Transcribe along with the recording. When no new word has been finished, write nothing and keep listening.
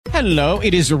Hello,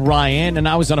 it is Ryan, and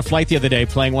I was on a flight the other day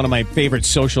playing one of my favorite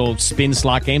social spin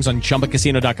slot games on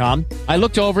ChumbaCasino.com. I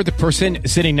looked over at the person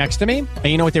sitting next to me, and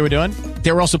you know what they were doing?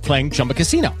 They were also playing Chumba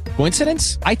Casino.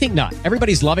 Coincidence? I think not.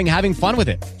 Everybody's loving having fun with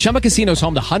it. Chumba Casino is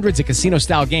home to hundreds of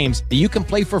casino-style games that you can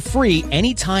play for free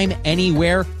anytime,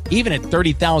 anywhere, even at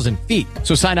 30,000 feet.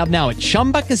 So sign up now at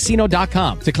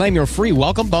ChumbaCasino.com to claim your free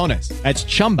welcome bonus. That's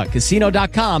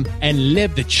ChumbaCasino.com and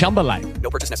live the Chumba life.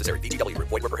 No purchase necessary. VGW.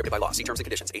 Void were prohibited by law. See terms and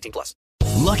conditions. 18+.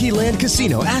 Lucky Land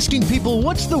Casino, asking people,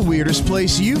 what's the weirdest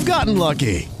place you've gotten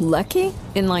lucky? Lucky?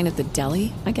 In line at the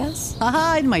deli, I guess?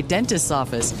 Aha, in my dentist's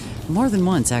office. More than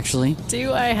once, actually.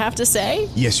 Do I have to say?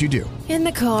 Yes, you do. In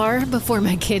the car before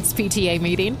my kids' PTA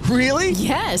meeting. Really?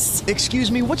 Yes. Excuse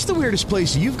me, what's the weirdest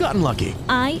place you've gotten lucky?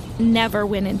 I never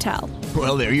win and tell.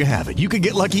 Well, there you have it. You can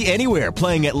get lucky anywhere,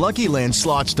 playing at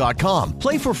LuckyLandSlots.com.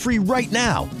 Play for free right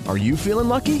now. Are you feeling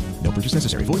lucky? No purchase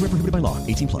necessary. Void where prohibited by law.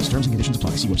 18+. Terms and conditions apply.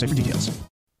 See website for details.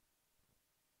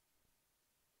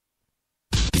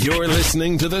 You're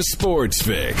listening to The Sports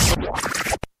Fix.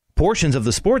 Portions of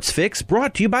the Sports Fix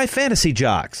brought to you by Fantasy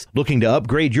Jocks. Looking to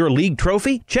upgrade your league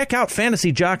trophy? Check out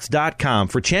FantasyJocks.com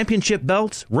for championship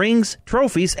belts, rings,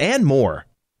 trophies, and more.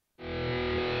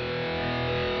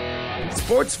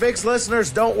 Sports Fix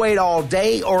listeners, don't wait all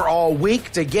day or all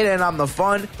week to get in on the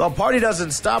fun. The party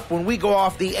doesn't stop when we go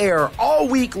off the air all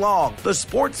week long. The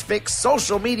Sports Fix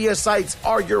social media sites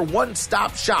are your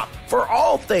one-stop shop for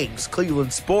all things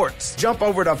Cleveland sports. Jump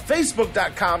over to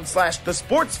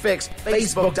Facebook.com/TheSportsFix,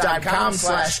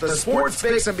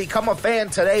 Facebook.com/TheSportsFix, and become a fan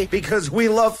today because we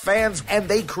love fans and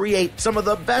they create some of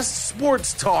the best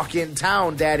sports talk in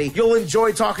town, Daddy. You'll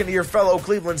enjoy talking to your fellow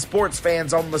Cleveland sports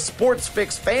fans on the Sports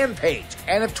Fix fan page.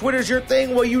 And if Twitter's your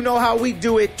thing, well, you know how we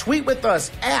do it. Tweet with us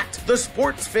at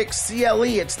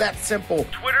TheSportsFixCLE. It's that simple.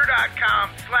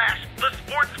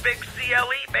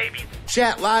 Twitter.com/TheSportsFixCLE, baby.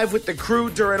 Chat live with the crew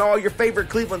during all your favorite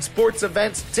Cleveland sports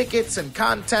events, tickets and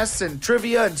contests and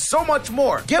trivia and so much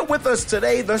more. Get with us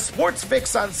today, The Sports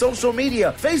Fix on social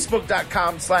media,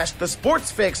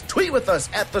 Facebook.com/TheSportsFix. Tweet with us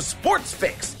at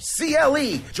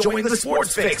TheSportsFixCLE. Join the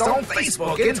Sports Fix on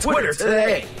Facebook and Twitter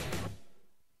today.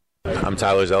 I'm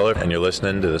Tyler Zeller, and you're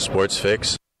listening to The Sports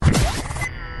Fix.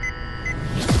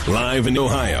 Live in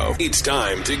Ohio, it's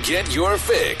time to get your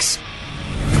fix.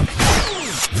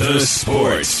 The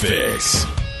Sports Fix.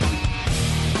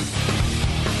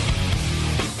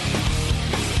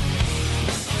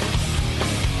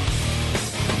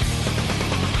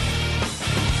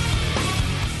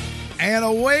 And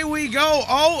away we go.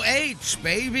 OH,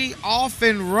 baby, off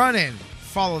and running.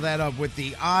 Follow that up with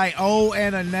the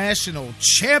Iona National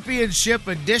Championship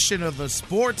edition of the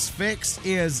Sports Fix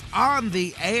is on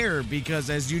the air because,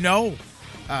 as you know,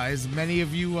 as many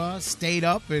of you stayed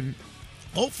up and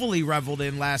hopefully reveled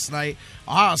in last night,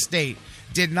 Ohio State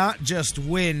did not just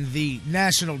win the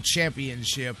national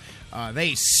championship.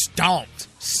 They stomped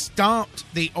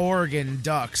the Oregon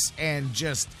Ducks and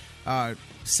just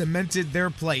cemented their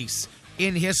place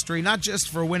in history, not just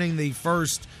for winning the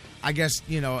first, I guess,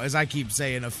 you know, as I keep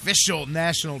saying, official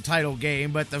national title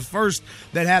game, but the first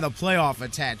that had a playoff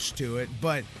attached to it.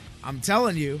 But I'm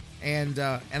telling you, and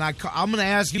I'm going to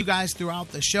ask you guys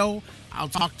throughout the show. I'll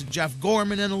talk to Jeff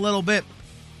Gorman in a little bit.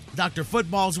 Dr.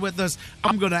 Football's with us.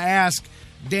 I'm going to ask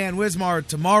Dan Wismar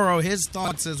tomorrow his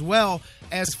thoughts as well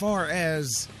as far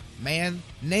as, man,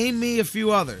 name me a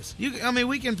few others.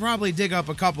 We can probably dig up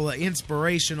a couple of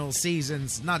inspirational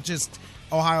seasons, not just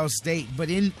Ohio State, but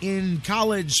in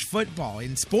college football,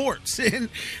 in sports.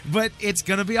 But it's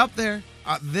going to be up there.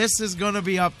 This is going to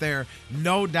be up there,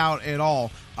 no doubt at all.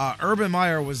 Urban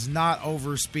Meyer was not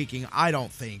over-speaking, I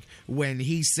don't think, when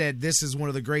he said this is one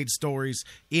of the great stories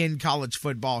in college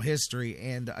football history.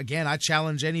 And, again, I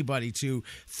challenge anybody to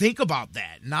think about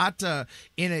that, not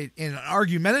in an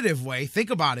argumentative way. Think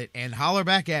about it and holler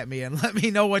back at me and let me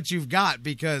know what you've got,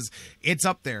 because it's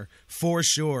up there for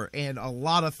sure. And a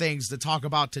lot of things to talk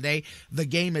about today. The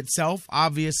game itself,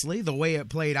 obviously, the way it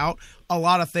played out, a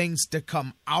lot of things to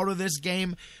come out of this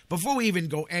game. Before we even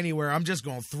go anywhere, I'm just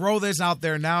going to throw this out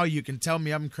there now. You can tell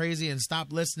me I'm crazy and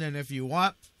stop listening if you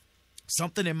want.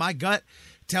 Something in my gut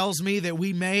tells me that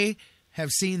we may have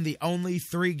seen the only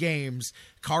 3 games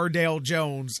Cardale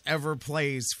Jones ever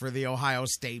plays for the Ohio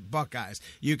State Buckeyes.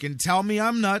 You can tell me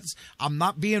I'm nuts. I'm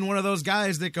not being one of those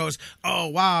guys that goes, oh,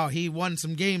 wow, he won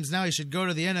some games. Now he should go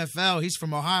to the NFL. He's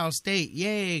from Ohio State.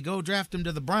 Yay, go draft him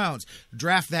to the Browns.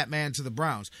 Draft that man to the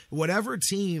Browns. Whatever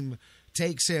team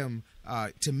takes him,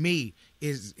 to me,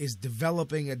 is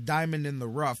developing a diamond in the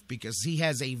rough because he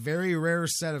has a very rare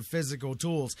set of physical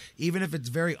tools, even if it's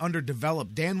very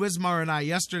underdeveloped. Dan Wismar and I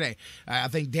yesterday, I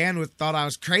think Dan thought I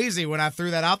was crazy when I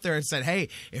threw that out there and said, hey,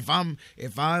 if I'm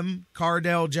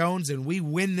Cardale Jones and we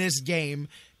win this game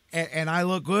and I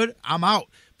look good, I'm out.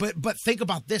 But think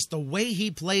about this, the way he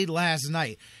played last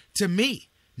night, to me,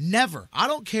 never. I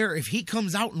don't care if he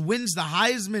comes out and wins the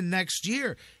Heisman next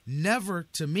year. Never,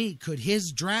 to me, could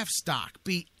his draft stock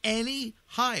be any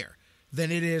higher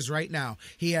than it is right now.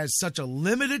 He has such a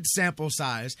limited sample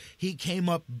size. He came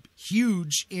up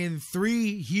huge in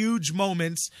 3 huge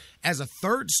moments as a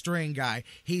third-string guy.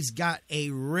 He's got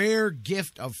a rare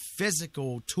gift of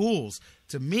physical tools.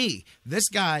 To me, this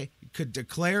guy could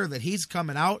declare that he's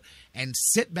coming out and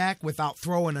sit back without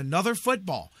throwing another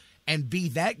football and be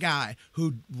that guy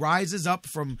who rises up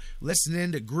from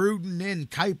listening to Gruden and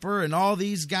Kuiper and all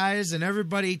these guys and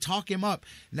everybody talk him up.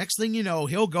 Next thing you know,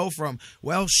 he'll go from,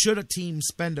 well, should a team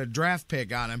spend a draft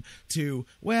pick on him to,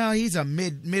 well, he's a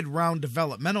mid-round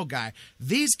developmental guy.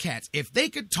 These cats, if they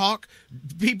could talk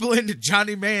people into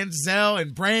Johnny Manziel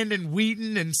and Brandon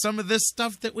Wheaton and some of this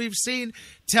stuff that we've seen,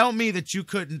 tell me that you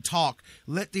couldn't talk.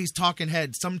 Let these talking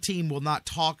heads, some team will not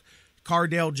talk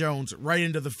Cardale Jones right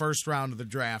into the first round of the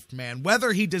draft, man.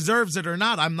 Whether he deserves it or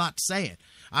not, I'm not saying.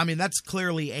 I mean, that's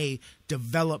clearly a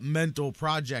developmental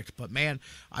project, but man,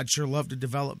 I'd sure love to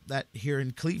develop that here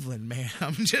in Cleveland, man.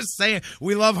 I'm just saying,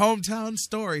 we love hometown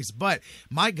stories, but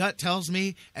my gut tells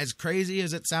me, as crazy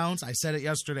as it sounds, I said it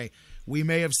yesterday, we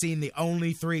may have seen the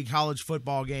only 3 college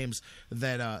football games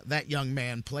that that young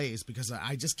man plays, because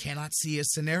I just cannot see a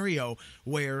scenario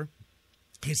where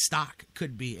his stock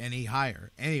could be any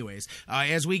higher. Anyways,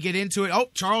 as we get into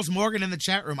it, Charles Morgan in the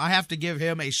chat room. I have to give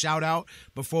him a shout out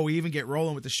before we even get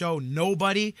rolling with the show.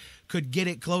 Nobody could get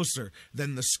it closer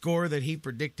than the score that he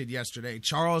predicted yesterday.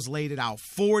 Charles laid it out.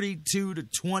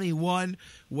 42-21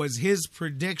 was his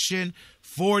prediction.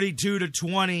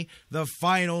 42-20, the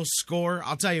final score.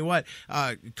 I'll tell you what,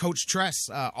 Coach Tress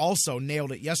also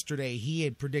nailed it yesterday. He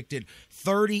had predicted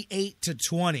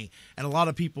 38-20, and a lot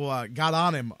of people got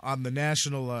on him on the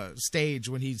national stage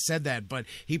when he said that, but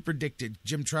he predicted,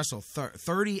 Jim Tressel,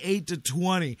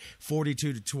 38-20,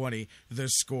 42-20, the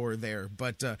score there.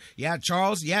 But yeah,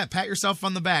 Charles, pat yourself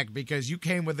on the back because you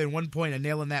came within 1 point of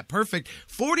nailing that perfect.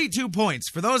 42 points.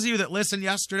 For those of you that listened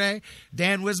yesterday,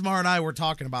 Dan Wismar and I were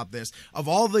talking about this. Of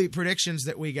all the predictions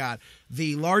that we got,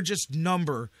 the largest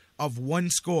number of one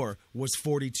score was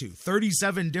 42.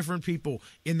 37 different people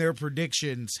in their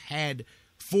predictions had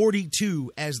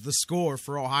 42 as the score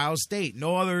for Ohio State.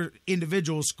 No other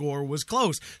individual score was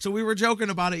close. So we were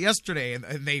joking about it yesterday, and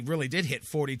they really did hit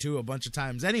 42 a bunch of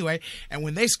times anyway. And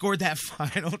when they scored that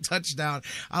final touchdown,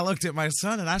 I looked at my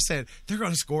son and I said, they're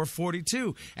going to score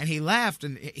 42. And he laughed,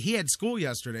 and he had school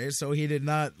yesterday, so he did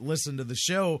not listen to the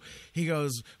show. He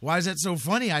goes, why is that so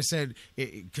funny? I said,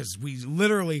 because we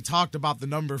literally talked about the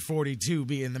number 42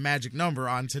 being the magic number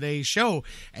on today's show,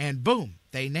 and boom,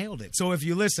 they nailed it. So if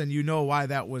you listen, you know why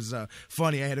that was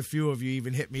funny. I had a few of you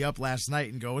even hit me up last night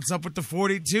and go, what's up with the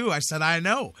 42? I said, I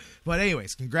know. But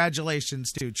anyways,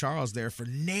 congratulations to Charles there for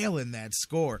nailing that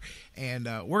score. And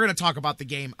we're going to talk about the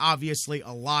game, obviously,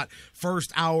 a lot.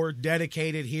 First hour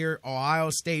dedicated here, Ohio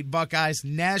State Buckeyes,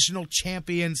 national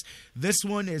champions. This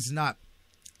one is not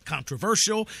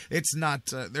controversial. It's not,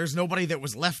 there's nobody that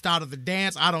was left out of the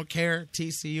dance. I don't care.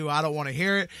 TCU, I don't want to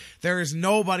hear it. There is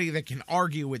nobody that can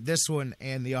argue with this one,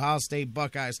 and the Ohio State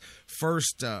Buckeyes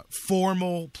first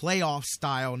formal playoff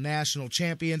style national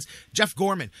champions. Jeff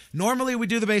Gorman. Normally we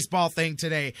do the baseball thing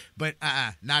today, but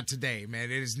not today,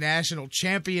 man. It is National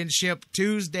Championship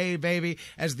Tuesday, baby,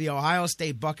 as the Ohio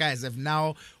State Buckeyes have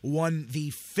now won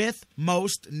the 5th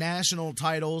most national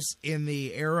titles in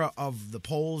the era of the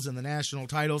polls and the national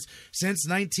titles since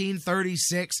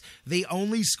 1936. The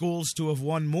only schools to have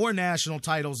won more national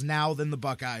titles now than the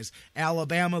Buckeyes.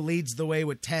 Alabama leads the way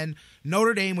with 10,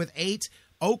 Notre Dame with 8,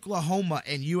 Oklahoma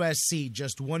and USC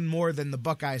just one more than the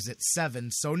Buckeyes at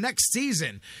 7. So next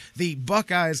season, the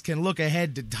Buckeyes can look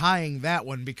ahead to tying that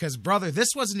one because, brother, this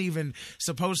wasn't even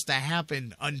supposed to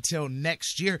happen until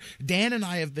next year. Dan and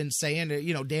I have been saying,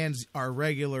 Dan's our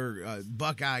regular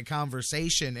Buckeye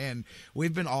conversation, and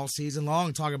we've been all season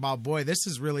long talking about, boy, this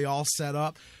is really all set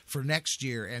up for next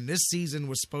year. And this season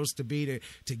was supposed to be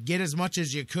to get as much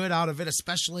as you could out of it,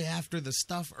 especially after the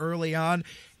stuff early on.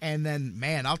 And then,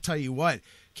 man, I'll tell you what,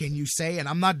 can you say, and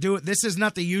I'm not doing, this is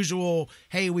not the usual,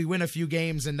 hey, we win a few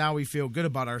games and now we feel good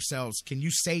about ourselves. Can you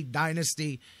say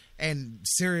dynasty and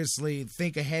seriously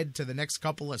think ahead to the next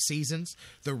couple of seasons,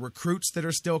 the recruits that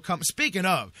are still coming. Speaking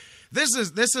of, this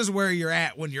is where you're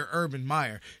at when you're Urban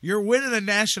Meyer. You're winning a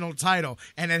national title,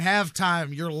 and at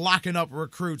halftime, you're locking up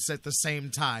recruits at the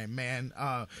same time, man.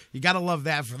 You got to love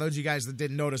that. For those of you guys that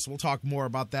didn't notice, we'll talk more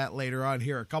about that later on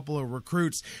here. A couple of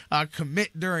recruits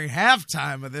commit during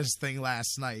halftime of this thing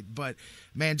last night. But,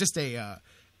 man, just a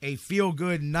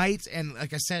feel-good night, and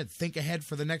like I said, think ahead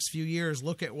for the next few years.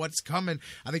 Look at what's coming.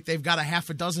 I think they've got a half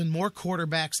a dozen more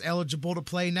quarterbacks eligible to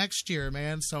play next year,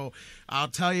 man. So I'll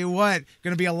tell you what,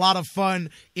 going to be a lot of fun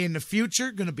in the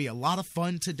future. Going to be a lot of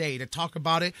fun today to talk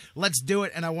about it. Let's do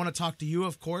it, and I want to talk to you,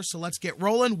 of course, so let's get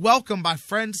rolling. Welcome, my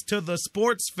friends, to the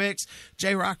Sports Fix.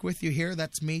 J-Rock with you here.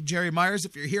 That's me, Jerry Myers.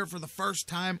 If you're here for the first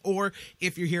time or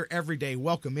if you're here every day,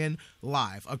 welcome in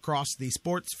live across the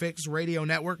Sports Fix radio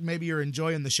network. Maybe you're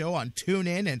enjoying the show on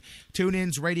TuneIn and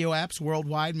TuneIn's radio apps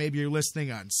worldwide. Maybe you're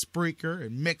listening on Spreaker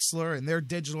and Mixlr and their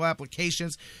digital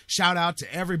applications. Shout out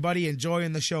to everybody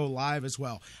enjoying the show live as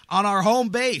well. On our home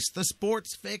base,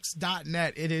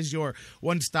 thesportsfix.net. It is your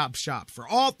one-stop shop for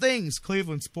all things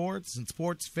Cleveland sports and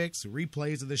Sports Fix,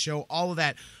 replays of the show, all of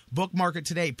that. Bookmark it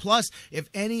today. Plus, if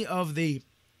any of the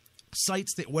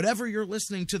sites that whatever you're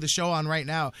listening to the show on right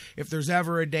now, if there's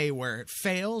ever a day where it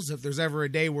fails, if there's ever a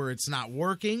day where it's not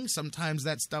working, sometimes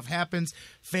that stuff happens.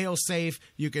 Fail safe.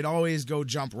 You could always go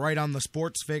jump right on the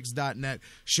sportsfix.net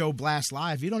show blast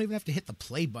live. You don't even have to hit the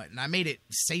play button. I made it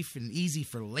safe and easy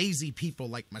for lazy people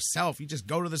like myself. You just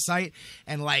go to the site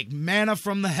and like manna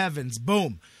from the heavens,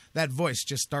 boom, that voice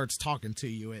just starts talking to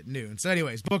you at noon. So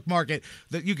anyways, bookmark it.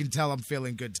 That you can tell I'm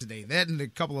feeling good today. That and a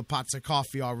couple of pots of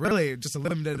coffee already. Just a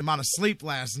limited amount of sleep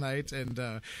last night.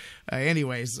 And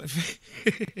anyways,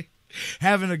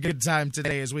 having a good time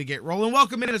today as we get rolling.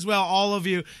 Welcome in as well, all of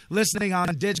you listening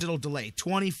on digital delay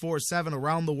 24/7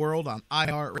 around the world on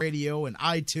iHeartRadio and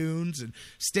iTunes and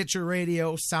Stitcher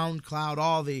Radio, SoundCloud,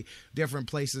 all the different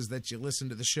places that you listen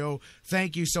to the show.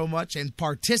 Thank you so much, and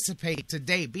participate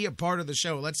today. Be a part of the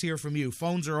show. Let's hear from you.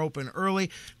 Phones are open early,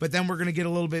 but then we're going to get a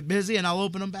little bit busy, and I'll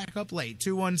open them back up late.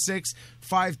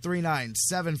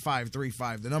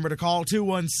 216-539-7535. The number to call,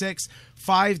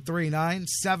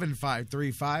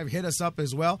 216-539-7535. Hit us up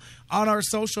as well on our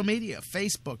social media,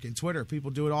 Facebook and Twitter.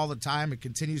 People do it all the time. It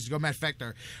continues to go. Matter of fact,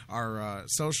 our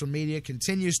social media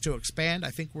continues to expand. I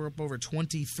think we're up over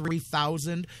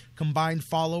 23,000 combined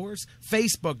followers.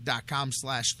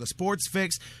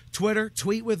 Facebook.com/thesportsfix. Twitter,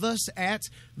 tweet with us at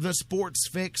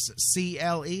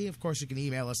thesportsfixCLE. Of course, you can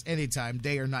email us anytime,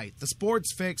 day or night.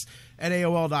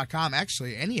 thesportsfix@AOL.com.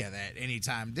 Actually, any of that,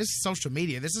 anytime. This is social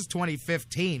media. This is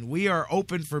 2015. We are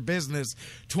open for business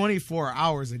 24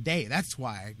 hours a day. That's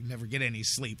why I never get any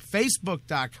sleep.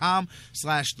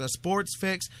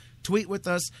 Facebook.com/thesportsfix. Tweet with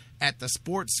us at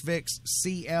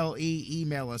thesportsfixCLE.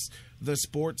 Email us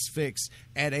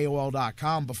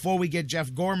thesportsfix@AOL.com. Before we get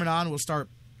Jeff Gorman on, we'll start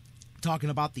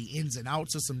talking about the ins and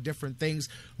outs of some different things,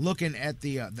 looking at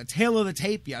the tail of the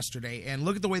tape yesterday, and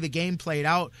look at the way the game played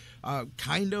out,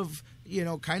 kind of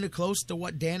close to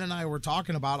what Dan and I were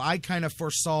talking about. I kind of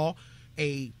foresaw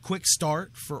a quick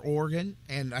start for Oregon,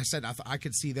 and I said I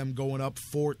could see them going up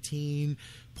 14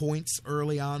 points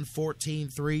early on,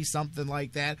 14-3, something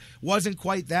like that. Wasn't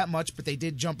quite that much, but they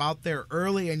did jump out there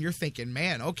early, and you're thinking,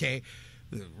 man, okay,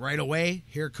 right away,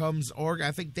 here comes Oregon.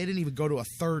 I think they didn't even go to a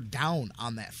third down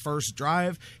on that first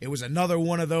drive. It was another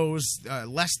one of those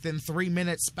less than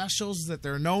 3-minute specials that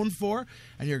they're known for,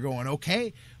 and you're going,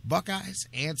 okay, Buckeyes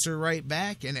answer right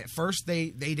back. And at first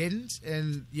they didn't,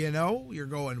 and you're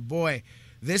going, boy,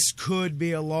 this could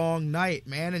be a long night,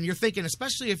 man. And you're thinking,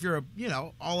 especially if you're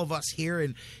all of us here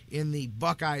in the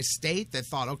Buckeye state that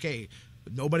thought, okay,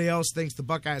 nobody else thinks the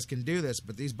Buckeyes can do this,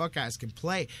 but these Buckeyes can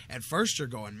play. At first you're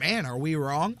going, man, are we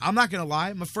wrong? I'm not going to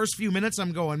lie. My first few minutes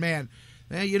I'm going, man,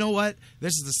 you know what?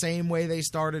 This is the same way they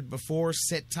started before,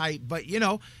 sit tight. But,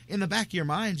 in the back of your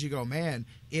mind, you go, man,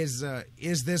 is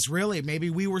this really? Maybe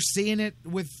we were seeing it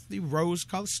with the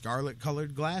rose-colored,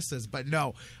 scarlet-colored glasses. But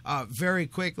no, very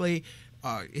quickly,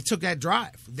 it took that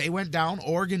drive. They went down.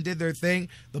 Oregon did their thing.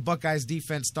 The Buckeyes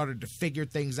defense started to figure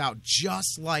things out,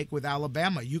 just like with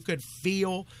Alabama. You could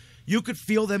feel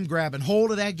them grabbing hold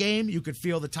of that game. You could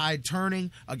feel the tide turning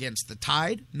against the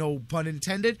tide. No pun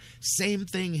intended. Same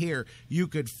thing here. You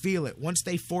could feel it. Once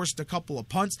they forced a couple of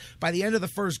punts, by the end of the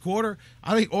first quarter,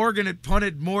 I think Oregon had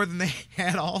punted more than they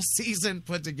had all season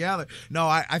put together. No,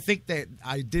 I think that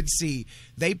I did see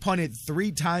they punted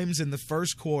 3 times in the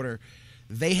first quarter.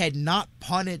 they had not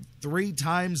punted 3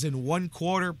 times in one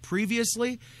quarter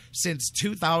previously since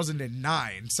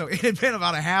 2009. So it had been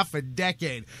about a half a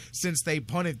decade since they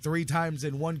punted 3 times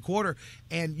in one quarter,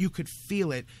 and you could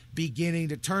feel it beginning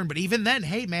to turn. But even then,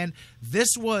 hey, man, this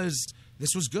was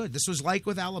good. This was like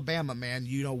with Alabama, man,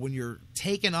 you know, when you're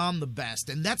taking on the best.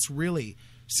 And that's really,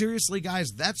 seriously,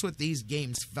 guys, that's what these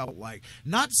games felt like.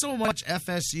 Not so much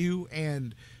FSU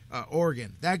and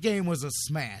Oregon. That game was a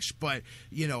smash. But,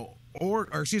 you know,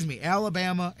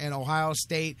 Alabama and Ohio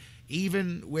State,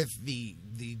 even with the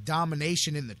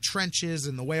domination in the trenches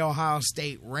and the way Ohio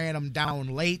State ran them down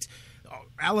late,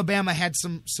 Alabama had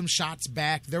some shots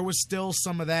back. There was still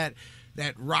some of that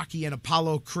Rocky and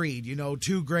Apollo Creed, you know,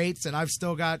 2 greats, and I've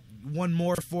still got one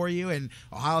more for you. And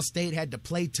Ohio State had to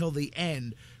play till the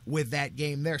end with that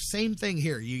game there. Same thing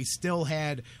here. You still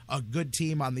had a good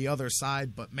team on the other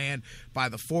side, but, man, by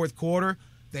the fourth quarter,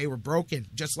 they were broken.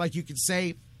 Just like you could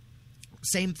say,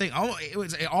 same thing. It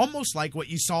was almost like what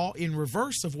you saw in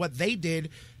reverse of what they did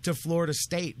to Florida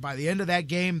State. By the end of that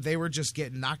game, they were just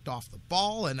getting knocked off the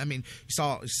ball, and I mean,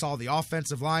 you saw the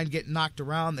offensive line getting knocked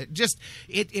around.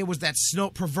 It was that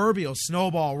proverbial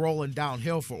snowball rolling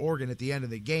downhill for Oregon at the end of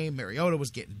the game. Mariota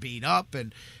was getting beat up,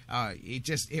 and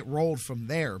it rolled from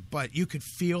there. But you could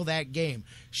feel that game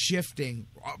shifting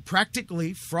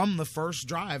practically from the first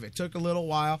drive. It took a little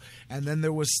while, and then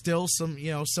there was still some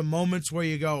moments where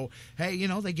you go, hey, you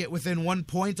know, they get within 1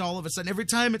 point all of a sudden. Every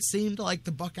time it seemed like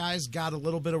the Buckeyes got a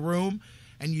little bit of room,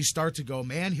 and you start to go,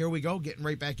 man, here we go, getting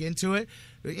right back into it.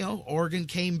 You know, Oregon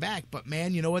came back, but,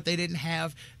 man, you know what they didn't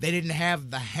have? They didn't have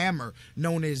the hammer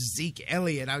known as Zeke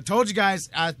Elliott. I told you guys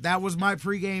that was my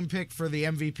pregame pick for the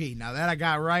MVP. Now, that I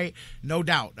got right, no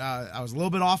doubt. I was a little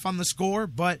bit off on the score,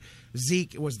 but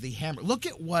Zeke was the hammer. Look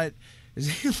at what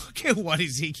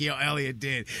Ezekiel Elliott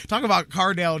did. Talk about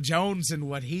Cardale Jones and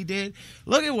what he did.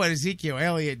 Look at what Ezekiel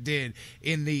Elliott did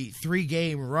in the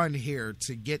 3-game run here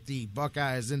to get the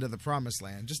Buckeyes into the promised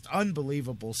land. Just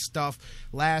unbelievable stuff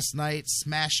last night,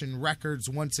 smashing records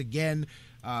once again.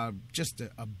 Just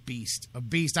a beast.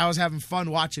 I was having fun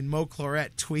watching Mo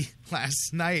Clarett tweet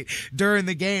last night during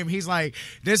the game. He's like,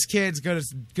 this kid's gonna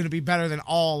be better than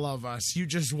all of us. You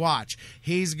just watch.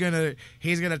 He's gonna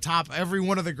top every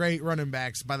one of the great running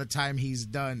backs by the time he's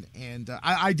done. And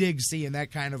I dig seeing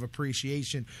that kind of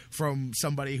appreciation from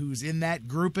somebody who's in that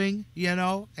grouping, you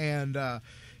know, and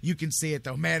you can see it,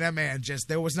 though. Man, that man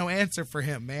there was no answer for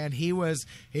him, man. He was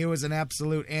an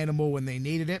absolute animal when they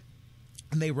needed it.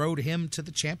 And they rode him to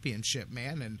the championship,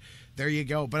 man, and there you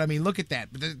go. But, I mean, look at that.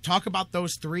 Talk about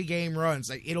those 3-game runs.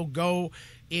 Like, it'll go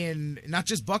in not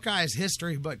just Buckeyes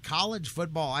history, but college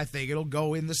football, I think. It'll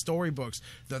go in the storybooks.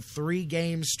 The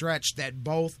 3-game stretch that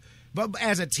both – but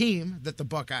as a team that the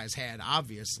Buckeyes had,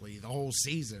 obviously, the whole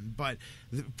season. But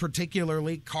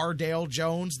particularly Cardale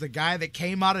Jones, the guy that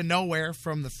came out of nowhere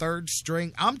from the 3rd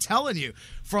string. I'm telling you,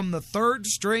 from the 3rd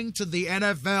string to the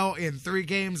NFL in 3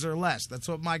 games or less. That's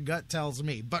what my gut tells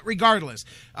me. But regardless,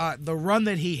 the run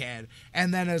that he had,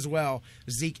 and then as well,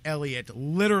 Zeke Elliott,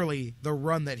 literally the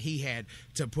run that he had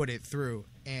to put it through.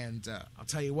 And I'll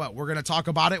tell you what, we're going to talk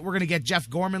about it. We're going to get Jeff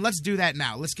Gorman. Let's do that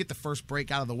now. Let's get the first break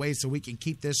out of the way so we can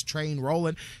keep this train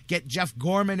rolling. Get Jeff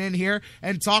Gorman in here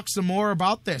and talk some more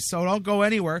about this. So don't go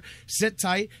anywhere. Sit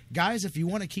tight. Guys, if you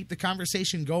want to keep the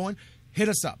conversation going, hit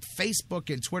us up.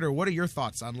 Facebook and Twitter. What are your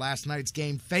thoughts on last night's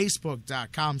game?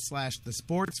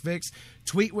 Facebook.com/TheSportsFix.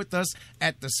 Tweet with us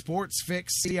at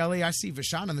TheSportsFixCLE. I see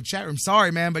Vashon in the chat room. Sorry,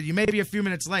 man, but you may be a few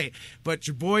minutes late. But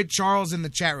your boy Charles in the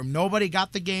chat room. Nobody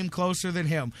got the game closer than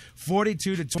him.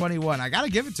 42-21. I got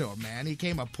to give it to him, man. He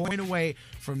came a point away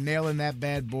from nailing that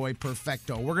bad boy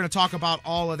perfecto. We're going to talk about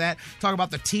all of that. Talk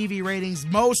about the TV ratings.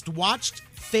 Most watched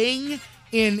thing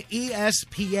in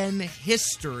ESPN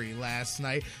history last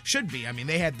night. Should be. I mean,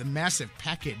 they had the massive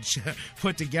package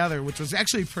put together, which was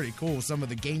actually pretty cool. Some of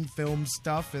the game film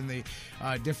stuff and the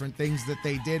different things that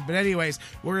they did. But anyways,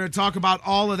 we're going to talk about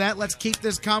all of that. Let's keep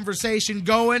this conversation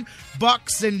going.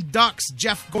 Bucks and Ducks.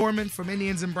 Jeff Gorman from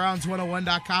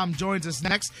IndiansandBrowns101.com joins us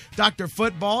next. Dr.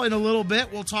 Football in a little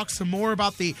bit. We'll talk some more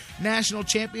about the national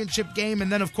championship game. And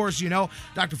then, of course, you know,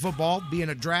 Dr. Football being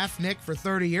a draft Nick for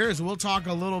 30 years, we'll talk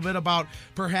a little bit about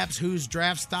perhaps whose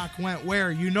draft stock went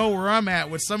where. You know where I'm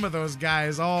at with some of those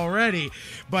guys already.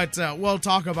 But we'll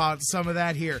talk about some of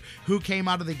that here. Who came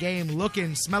out of the game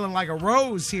looking, smelling like a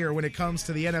rose here when it comes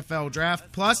to the NFL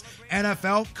draft. Plus,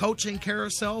 NFL coaching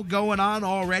carousel going on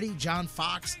already. John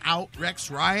Fox out,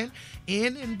 Rex Ryan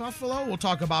in Buffalo. We'll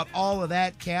talk about all of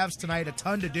that. Cavs tonight, a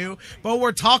ton to do. But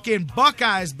we're talking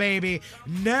Buckeyes, baby.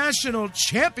 National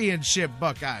championship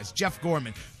Buckeyes. Jeff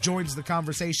Gorman joins the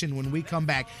conversation when we come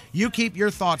back. You keep keep your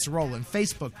thoughts rolling.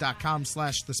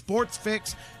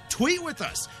 Facebook.com/thesportsfix. Tweet with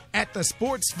us at The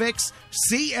Sports Fix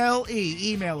CLE.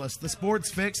 Email us,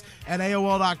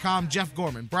 thesportsfix@AOL.com. Jeff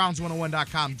Gorman,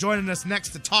 Browns101.com. Joining us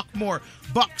next to talk more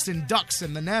Bucks and Ducks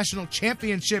and the national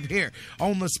championship here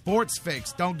on The Sports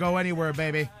Fix. Don't go anywhere,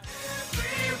 baby.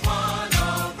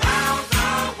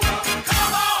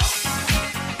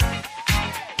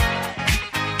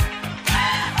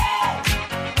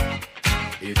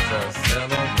 It's a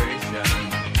celebration.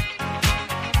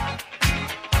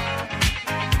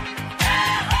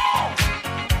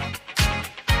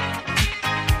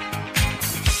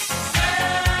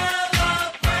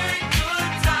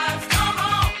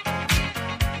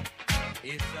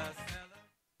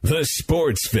 The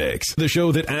Sports Fix, the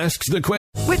show that asks the question.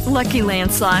 With Lucky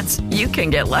Land Slots, you can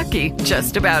get lucky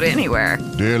just about anywhere.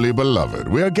 Dearly beloved,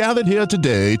 we are gathered here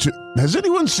today to... Has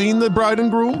anyone seen the bride and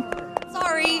groom?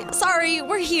 Sorry,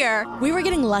 we're here. We were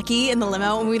getting lucky in the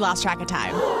limo and we lost track of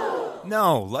time.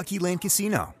 No, Lucky Land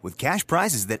Casino, with cash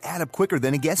prizes that add up quicker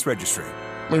than a guest registry.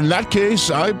 In that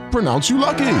case, I pronounce you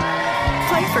lucky.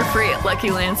 Play for free at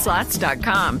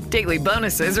LuckyLandSlots.com. Daily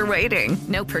bonuses are waiting.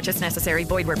 No purchase necessary.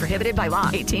 Void where prohibited by law.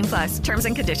 18+. Terms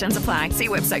and conditions apply. See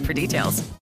website for details.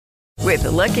 With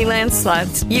the Lucky Land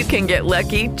Slots, you can get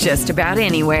lucky just about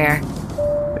anywhere.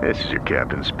 This is your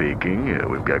captain speaking.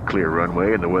 We've got clear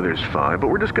runway and the weather's fine, but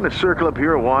we're just going to circle up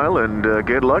here a while and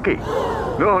get lucky.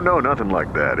 No, nothing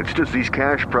like that. It's just these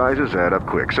cash prizes add up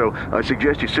quick. So I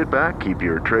suggest you sit back, keep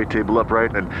your tray table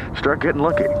upright, and start getting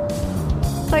lucky.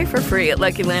 Play for free at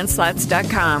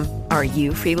LuckyLandSlots.com. Are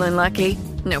you feeling lucky?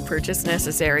 No purchase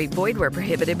necessary. Void where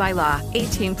prohibited by law.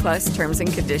 18+ terms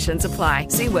and conditions apply.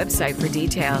 See website for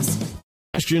details.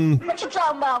 Question. What you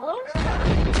talking about, Lou?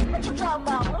 What you talking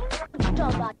about, Lou? What you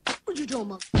talking about? What you talking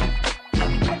about?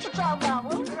 What you talking about,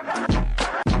 Lou?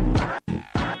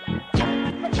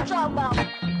 What you talking about?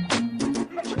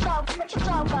 What you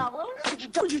talking about, Lou? What you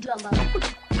talking about?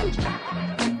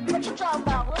 What you talking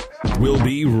about, Lou? We'll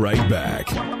be right back.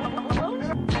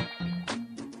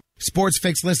 Sports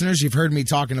Fix listeners, you've heard me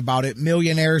talking about it.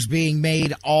 Millionaires being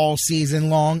made all season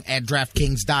long at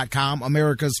DraftKings.com,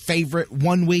 America's favorite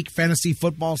one-week fantasy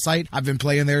football site. I've been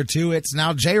playing there too. It's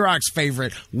now J-Rock's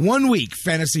favorite one-week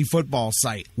fantasy football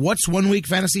site. What's one-week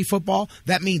fantasy football?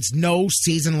 That means no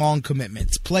season-long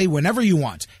commitments. Play whenever you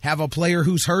want. Have a player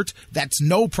who's hurt? That's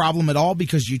no problem at all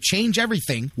because you change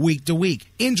everything week to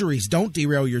week. Injuries don't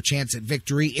derail your chance at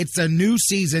victory. It's a new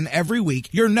season every week.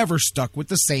 You're never stuck with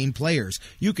the same players.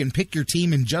 You can pick your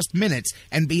team in just minutes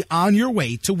and be on your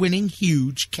way to winning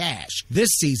huge cash. This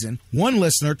season, one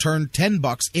listener turned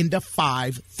 $10 into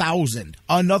 $5,000.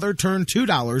 Another turned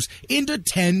 $2 into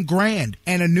 $10,000.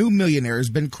 And a new millionaire has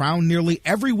been crowned nearly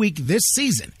every week this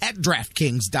season at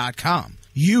DraftKings.com.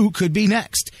 You could be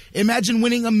next. Imagine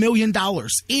winning $1 million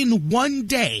in one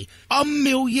day. $1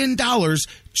 million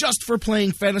just for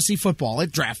playing fantasy football at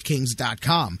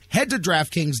DraftKings.com. Head to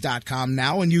DraftKings.com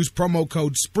now and use promo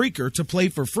code Spreaker to play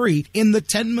for free in the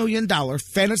 $10 million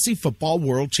Fantasy Football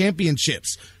World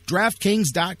Championships.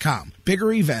 DraftKings.com.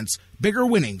 Bigger events, bigger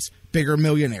winnings, bigger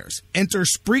millionaires. Enter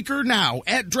Spreaker now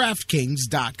at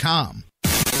DraftKings.com.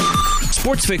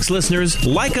 Sports Fix listeners,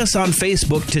 like us on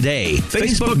Facebook today.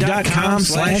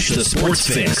 Facebook.com/The Sports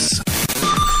Fix.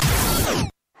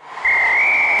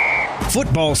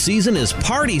 Football season is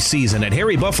party season at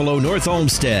Harry Buffalo North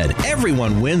Olmsted.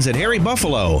 Everyone wins at Harry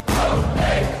Buffalo.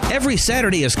 Every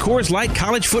Saturday is Coors Light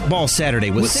College Football Saturday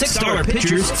with $6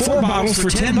 pitchers, 4 bottles for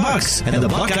 $10, and the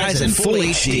Buckeyes in full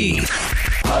HD.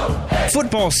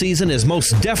 Football season is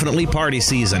most definitely party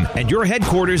season, and your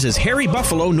headquarters is Harry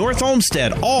Buffalo North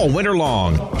Olmsted all winter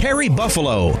long. Harry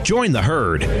Buffalo, join the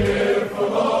herd.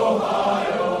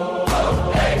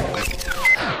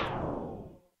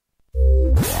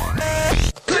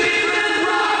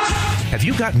 Have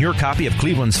you gotten your copy of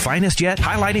Cleveland's Finest yet?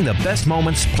 Highlighting the best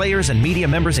moments, players, and media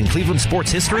members in Cleveland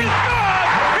sports history? He won it!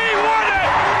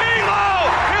 Milo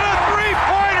hit a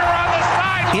three-pointer on the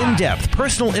sideline! In-depth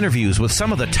personal interviews with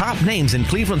some of the top names in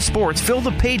Cleveland sports fill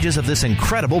the pages of this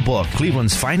incredible book.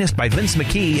 Cleveland's Finest by Vince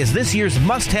McKee is this year's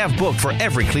must-have book for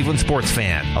every Cleveland sports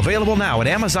fan. Available now at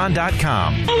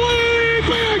Amazon.com. Get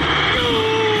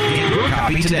your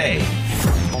copy today.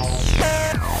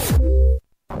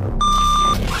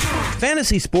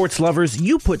 Fantasy sports lovers,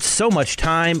 you put so much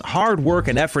time, hard work,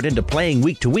 and effort into playing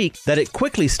week to week that it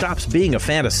quickly stops being a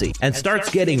fantasy and starts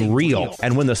getting real.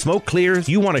 And when the smoke clears,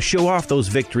 you want to show off those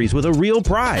victories with a real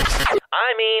prize.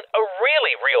 I mean, a really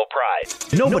real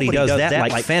pride. Nobody does that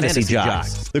like Fantasy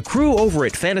Jocks. The crew over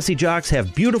at Fantasy Jocks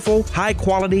have beautiful,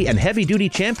 high-quality, and heavy-duty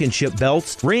championship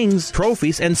belts, rings,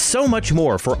 trophies, and so much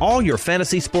more for all your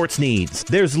fantasy sports needs.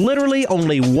 There's literally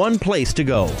only one place to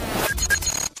go.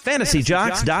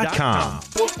 FantasyJocks.com.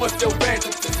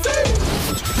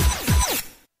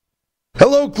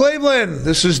 Hello, Cleveland.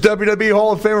 This is WWE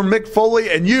Hall of Famer Mick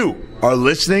Foley, and you are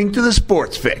listening to the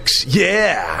Sports Fix.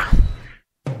 Yeah.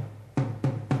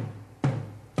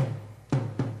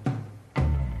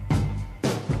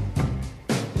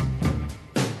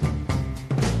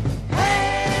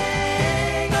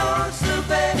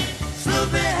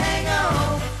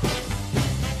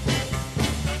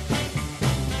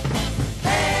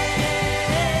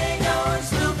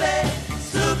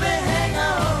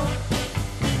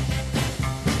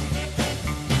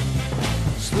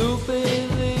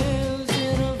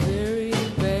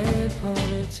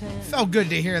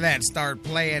 Good to hear that start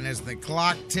playing as the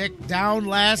clock ticked down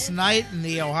last night and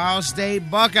the Ohio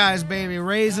State Buckeyes, baby,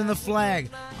 raising the flag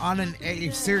on an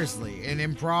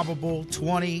improbable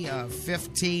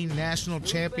 2015 national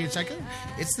championship.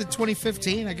 It's the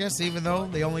 2015, I guess, even though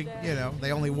they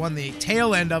only won the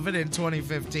tail end of it in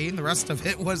 2015. The rest of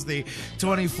it was the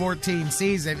 2014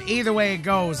 season. Either way it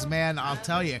goes, man, I'll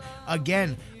tell you,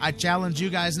 again, I challenge you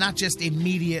guys, not just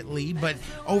immediately, but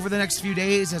over the next few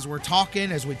days as we talk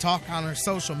on our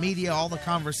social media, all the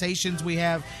conversations we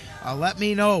have, let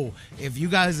me know if you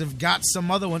guys have got some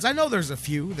other ones. I know there's a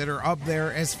few that are up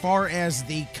there as far as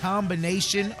the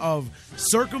combination of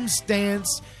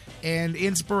circumstance and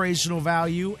inspirational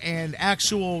value and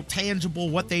actual tangible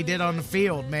what they did on the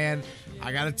field, man.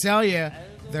 I got to tell you,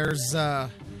 there's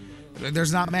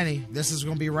not many. This is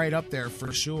going to be right up there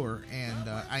for sure.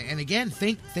 And again,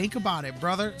 think about it,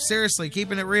 brother. Seriously,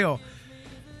 keeping it real.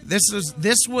 This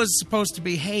was supposed to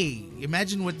be, hey,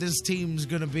 imagine what this team's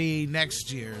going to be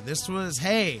next year. This was,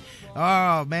 hey,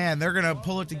 oh, man, they're going to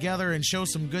pull it together and show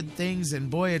some good things, and,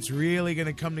 boy, it's really going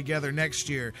to come together next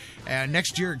year.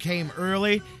 Next year came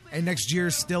early, and next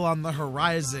year's still on the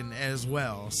horizon as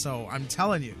well. So I'm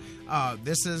telling you,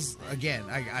 this is, again,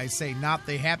 I say not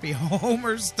the happy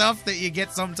homer stuff that you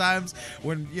get sometimes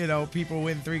when, people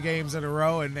win 3 games in a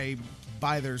row and they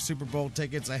buy their Super Bowl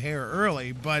tickets a hair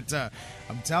early, but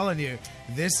I'm telling you,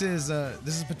 this is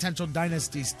potential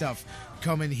dynasty stuff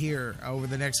coming here over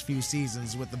the next few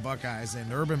seasons with the Buckeyes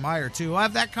and Urban Meyer too. We'll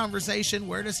have that conversation.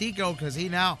 Where does he go? Because he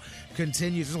now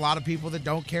continues. There's a lot of people that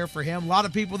don't care for him, a lot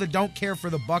of people that don't care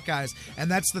for the Buckeyes, and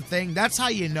that's the thing. That's how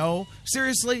you know.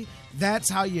 Seriously,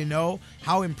 that's how you know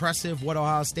how impressive what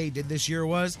Ohio State did this year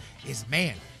was.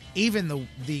 Man, even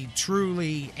the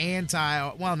truly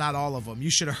well, not all of them.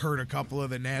 You should have heard a couple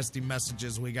of the nasty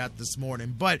messages we got this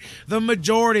morning. But the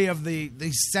majority of the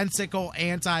sensical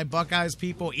anti-Buckeyes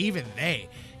people, even they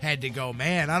had to go,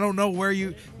 man, I don't know where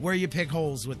you pick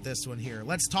holes with this one here.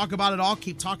 Let's talk about it all.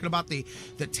 Keep talking about the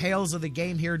tales of the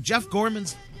game here. Jeff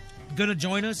Gorman's gonna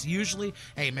join us. Usually,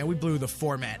 hey man, we blew the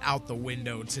format out the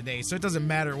window today, so it doesn't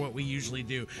matter what we usually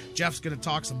do. Jeff's gonna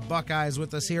talk some Buckeyes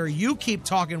with us here. You keep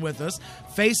talking with us.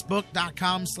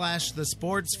 Facebook.com/The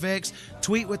Sports Fix.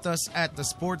 Tweet with us at The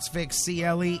Sports Fix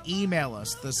CLE. Email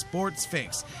us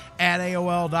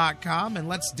thesportsfix@AOL.com, and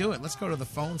let's do it. Let's go to the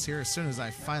phones here as soon as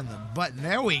I find the button.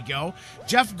 There we go.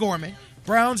 Jeff Gorman,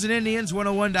 Browns and Indians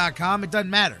 101.com. It doesn't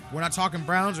matter. We're not talking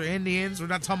Browns or Indians. We're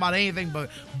not talking about anything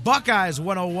but Buckeyes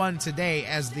 101 today,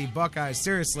 as the Buckeyes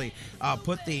seriously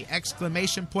put the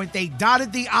exclamation point. They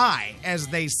dotted the I, as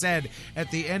they said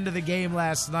at the end of the game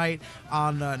last night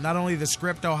on not only the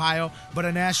Script Ohio, but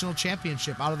a national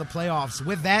championship out of the playoffs.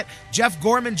 With that, Jeff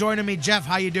Gorman joining me. Jeff,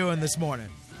 how you doing this morning?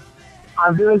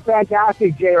 I'm doing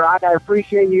fantastic, J-Rock. I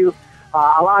appreciate you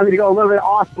allowing me to go a little bit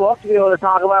off book to be able to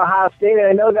talk about Ohio State. And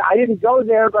I know that I didn't go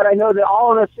there, but I know that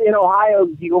all of us in Ohio,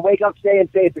 you can wake up today and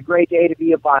say it's a great day to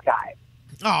be a Buckeye.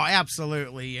 Oh,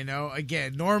 absolutely.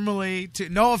 Again, normally,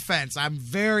 no offense, I'm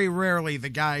very rarely the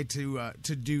guy to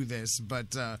do this,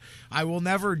 but I will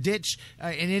never ditch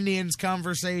an Indians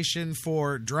conversation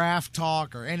for draft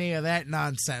talk or any of that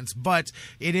nonsense. But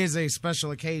it is a special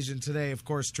occasion today. Of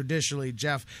course, traditionally,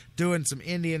 Jeff doing some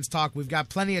Indians talk. We've got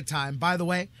plenty of time. By the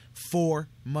way, 4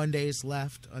 Mondays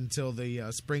left until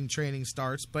the spring training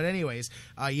starts. But anyways,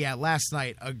 last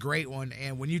night, a great one.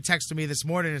 And when you texted me this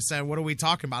morning and said, what are we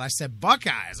talking about? I said,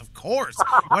 Buckeyes, of course.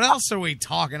 What else are we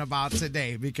talking about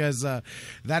today? Because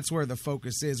that's where the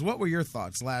focus is. What were your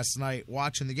thoughts last night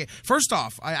watching the game? First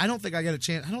off, I don't think I got a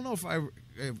chance. I don't know if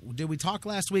did we talk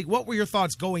last week? What were your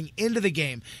thoughts going into the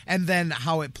game and then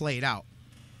how it played out?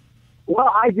 Well,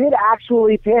 I did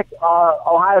actually pick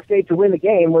Ohio State to win the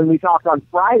game when we talked on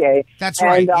Friday. That's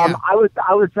right. And I was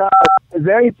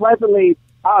very pleasantly,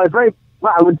 I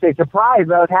wouldn't say surprised,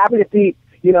 but I was happy to see,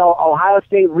 Ohio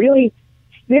State really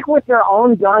stick with their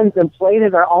own guns and play to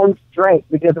their own strength,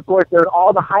 because, of course, there's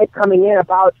all the hype coming in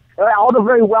about, all the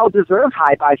very well-deserved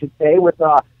hype, I should say, with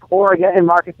Oregon and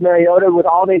Marcus Mariota, with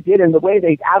all they did and the way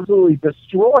they absolutely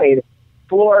destroyed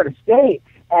Florida State.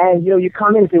 And, you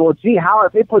come in and say, well, gee, how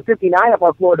if they put 59 up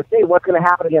on Florida State, what's going to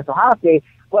happen against Ohio State?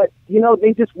 But,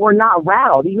 they just were not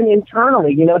rattled, even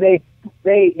internally. They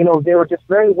were just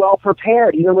very well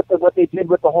prepared, even with what they did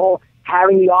with the whole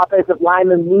having the offensive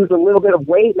linemen lose a little bit of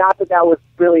weight. Not that that was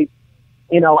really,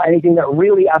 anything that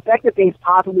really affected things,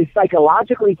 possibly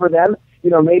psychologically for them,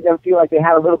 made them feel like they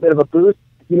had a little bit of a boost.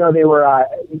 They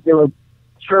were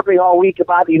chirping all week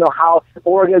about, how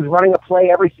Oregon's running a play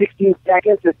every 16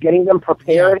 seconds, just getting them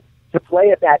prepared to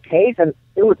play at that pace. And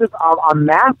it was just a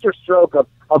master stroke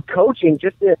of coaching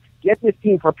just to get this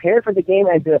team prepared for the game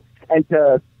and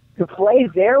to play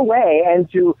their way. And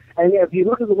if you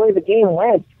look at the way the game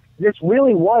went, this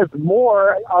really was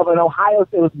more of an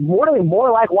it was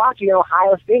more like watching an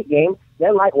Ohio State game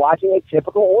than like watching a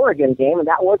typical Oregon game. And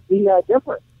that was the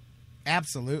difference.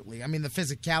 Absolutely. I mean, the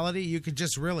physicality, you could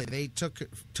just really, they took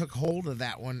hold of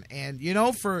that one. And,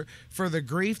 for the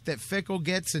grief that Fickell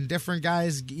gets and different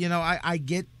guys, I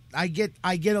get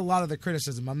a lot of the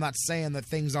criticism. I'm not saying that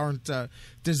things aren't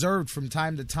deserved from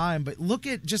time to time, but look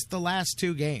at just the last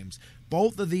two games.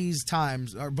 Both of these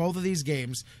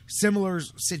games, similar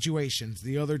situations.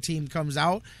 The other team comes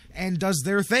out and does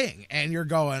their thing, and you're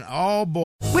going, oh boy.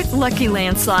 With Lucky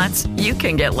Land Slots, you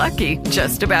can get lucky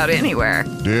just about anywhere.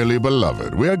 Dearly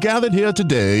beloved, we are gathered here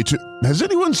today to... Has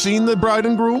anyone seen the bride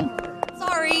and groom?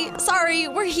 Sorry,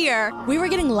 we're here. We were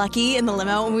getting lucky in the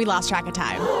limo and we lost track of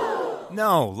time.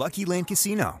 No, Lucky Land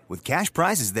Casino, with cash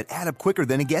prizes that add up quicker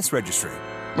than a guest registry.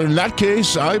 In that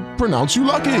case, I pronounce you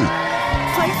lucky.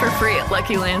 Play for free at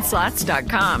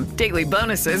LuckyLandSlots.com. Daily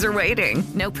bonuses are waiting.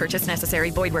 No purchase necessary.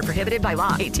 Void where prohibited by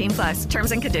law. 18+.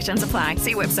 Terms and conditions apply.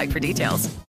 See website for details.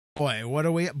 Boy, what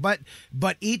are we? But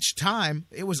each time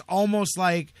it was almost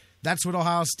like that's what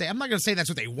Ohio State. I'm not going to say that's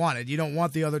what they wanted. You don't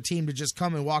want the other team to just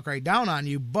come and walk right down on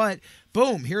you. But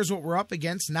boom, here's what we're up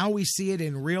against. Now we see it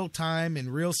in real time, in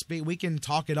real speed. We can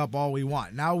talk it up all we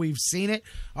want. Now we've seen it.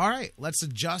 All right, let's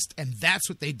adjust. And that's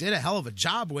what they did a hell of a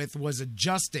job with, was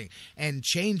adjusting and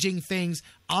changing things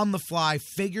on the fly,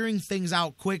 figuring things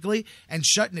out quickly and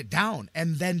shutting it down,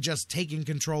 and then just taking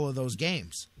control of those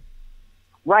games.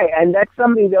 Right, and that's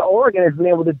something that Oregon has been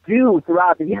able to do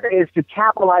throughout the year, is to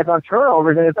capitalize on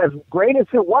turnovers. And as great as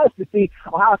it was to see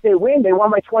Ohio State win, they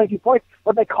won by 22 points,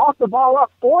 but they coughed the ball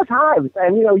up 4 times.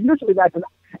 And, usually that's an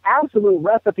absolute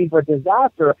recipe for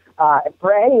disaster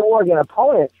for any Oregon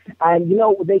opponent. And,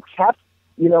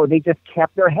 they just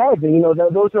kept their heads. And,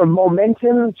 those are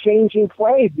momentum-changing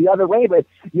plays the other way. But,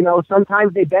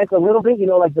 sometimes they bent a little bit,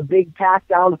 like the big pass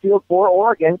down the field for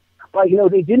Oregon. But,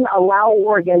 they didn't allow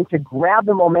Oregon to grab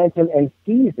the momentum and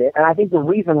seize it. And I think the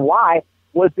reason why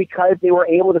was because they were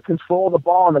able to control the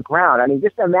ball on the ground. I mean,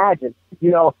 just imagine,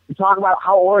 you talk about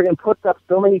how Oregon puts up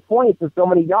so many points and so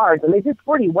many yards, and they did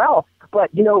pretty well. But,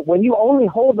 when you only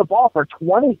hold the ball for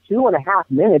 22 and a half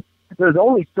minutes, there's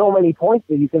only so many points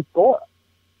that you can score.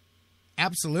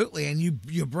 Absolutely, and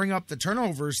you bring up the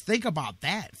turnovers. Think about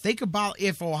that. Think about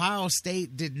if Ohio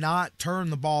State did not turn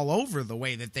the ball over the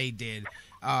way that they did.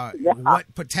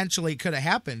 What potentially could have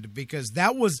happened, because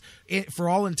that was, for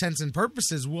all intents and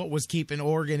purposes, what was keeping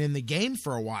Oregon in the game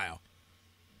for a while.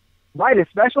 Right,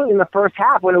 especially in the first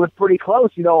half when it was pretty close.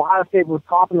 Ohio State was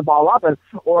coughing the ball up and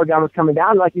Oregon was coming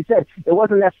down. Like you said, it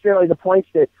wasn't necessarily the points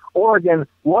that Oregon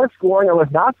was scoring or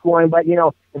was not scoring, but,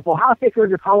 if Ohio State could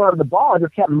have just hung on to the ball and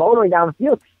just kept motoring down the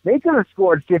field, they could have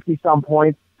scored 50-some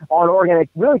points on Oregon. It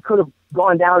really could have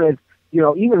gone down as,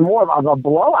 even more of a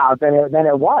blowout than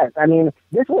it was. I mean,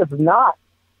 this was not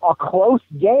a close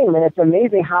game, and it's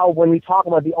amazing how when we talk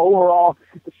about the overall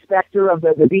specter of the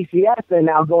BCS and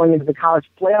now going into the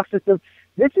college playoff system,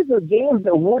 this is a game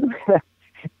that would have,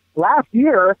 last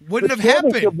year, wouldn't have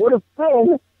happened. Would have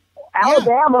been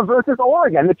Alabama versus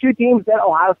Oregon, the two teams that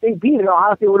Ohio State beat, and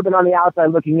Ohio State would have been on the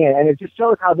outside looking in. And it just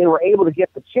shows how they were able to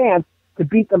get the chance to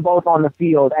beat them both on the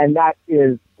field, and that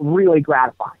is really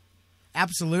gratifying.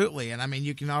 Absolutely, and I mean,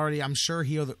 you can already, I'm sure,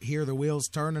 hear the wheels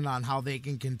turning on how they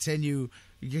can continue,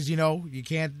 because you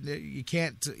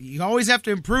always have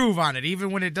to improve on it,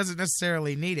 even when it doesn't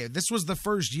necessarily need it. This was the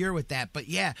first year with that, but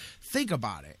yeah, think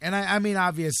about it. And I mean,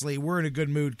 obviously, we're in a good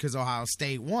mood because Ohio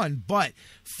State won, but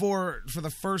for the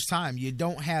first time,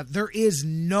 there is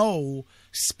no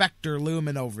specter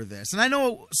looming over this. And I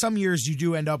know some years you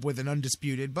do end up with an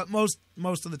undisputed, but most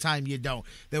of the time you don't.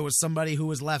 There was somebody who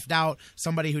was left out,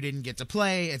 somebody who didn't get to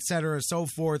play, etc., so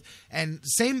forth. And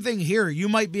same thing here. You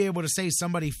might be able to say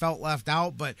somebody felt left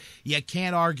out, but you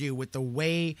can't argue with the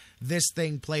way this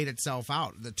thing played itself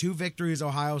out. The 2 victories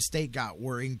Ohio State got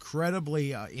were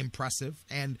incredibly impressive,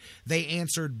 and they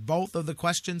answered both of the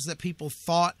questions that people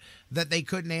thought that they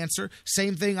couldn't answer.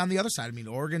 Same thing on the other side. I mean,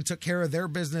 Oregon took care of their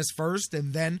business first,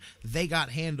 and then they got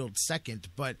handled second.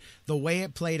 But the way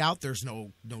it played out, there's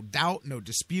no doubt, no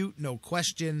dispute, no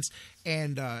questions.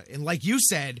 And like you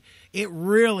said, it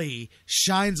really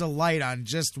shines a light on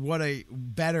just what a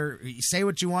better – say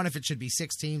what you want if it should be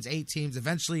 6 teams, 8 teams.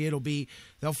 Eventually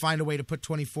they'll find a way to put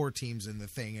 24 teams in the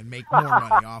thing and make more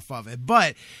money off of it.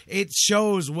 But it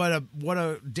shows what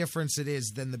a difference it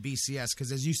is than the BCS,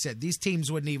 because as you said, these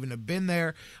teams wouldn't even have been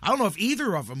there. I don't know if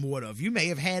either of them would have. You may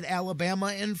have had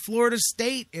Alabama and Florida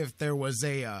State if there was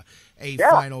a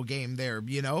final game there,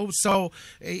 So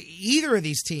either of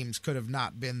these teams could have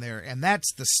not been there, and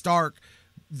that's the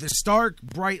stark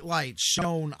bright light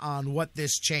shown on what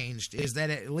this changed, is that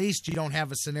at least you don't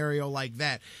have a scenario like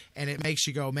that, and it makes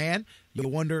you go, man, you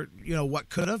wonder, what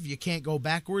could have. You can't go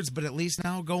backwards, but at least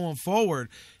now going forward,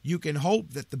 you can hope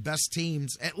that the best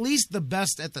teams, at least the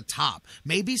best at the top,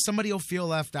 maybe somebody will feel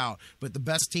left out, but the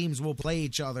best teams will play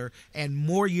each other, and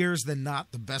more years than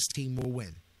not, the best team will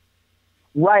win.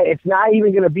 Right. It's not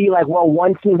even going to be like, well,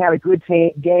 one team had a good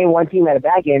game, one team had a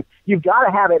bad game. You've got to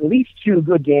have at least 2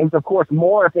 good games. Of course,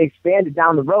 more if they expand it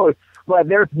down the road. But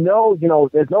there's no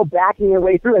backing your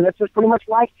way through. And that's just pretty much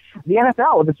like the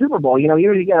NFL with the Super Bowl. You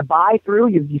got to buy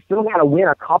through. You still got to win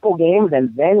a couple games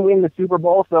and then win the Super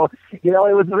Bowl. So, it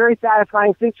was a very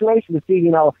satisfying situation to see,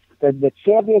 the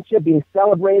championship being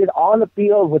celebrated on the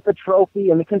field with the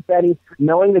trophy and the confetti,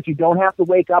 knowing that you don't have to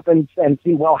wake up and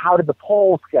see, well, how did the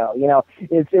polls go?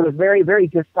 It was very, very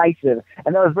decisive.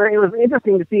 And it was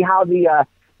interesting to see how the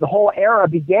whole era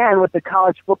began with the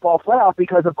college football playoff,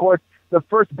 because, of course, the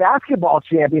first basketball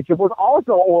championship was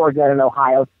also Oregon and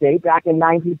Ohio State back in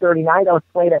 1939. That was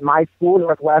played at my school,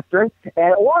 Northwestern,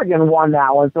 and Oregon won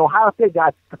that one. So Ohio State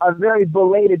got a very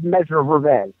belated measure of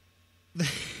revenge.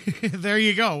 There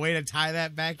you go. Way to tie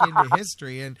that back into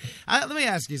history. And let me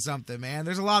ask you something, man.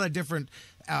 There's a lot of different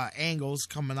angles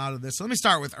coming out of this. So let me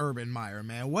start with Urban Meyer,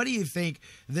 man. What do you think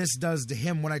this does to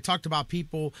him? When I talked about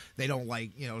people, they don't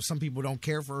like, some people don't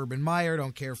care for Urban Meyer,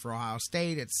 don't care for Ohio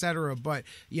State, etc. But,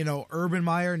 Urban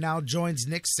Meyer now joins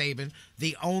Nick Saban,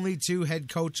 the only 2 head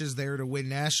coaches there to win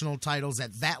national titles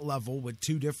at that level with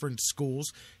 2 different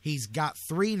schools. He's got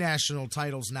 3 national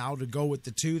titles now to go with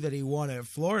the 2 that he won at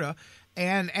Florida.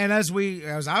 And as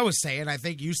I was saying, I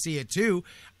think you see it too,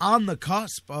 on the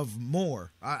cusp of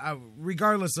more.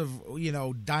 Regardless of,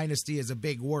 dynasty is a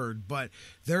big word, but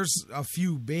there's a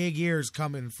few big years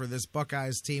coming for this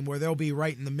Buckeyes team where they'll be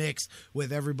right in the mix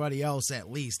with everybody else,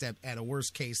 at least at a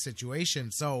worst case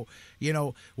situation. So,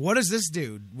 what does this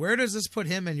do? Where does this put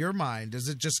him in your mind? Does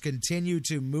it just continue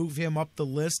to move him up the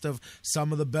list of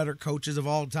some of the better coaches of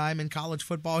all time in college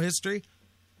football history?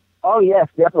 Oh, yes,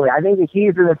 definitely. I think that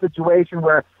he's in a situation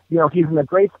where, he's in a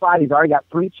great spot. He's already got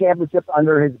 3 championships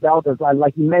under his belt. As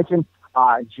like you mentioned,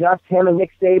 just him and Nick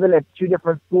Saban at 2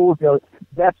 different schools.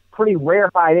 That's pretty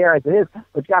rarefied air as it is.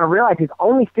 But you got to realize he's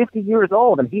only 50 years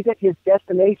old, and he's at his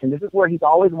destination. This is where he's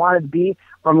always wanted to be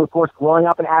from, of course, growing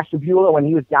up in Ashtabula. When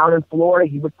he was down in Florida,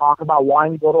 he would talk about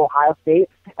wanting to go to Ohio State.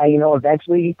 And,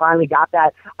 eventually he finally got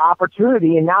that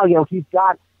opportunity. And now, he's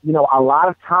got, a lot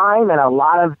of time and a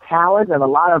lot of talent and a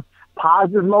lot of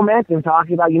positive momentum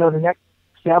talking about, the next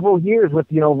several years with,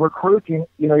 recruits.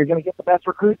 You're going to get the best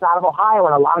recruits out of Ohio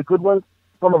and a lot of good ones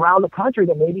from around the country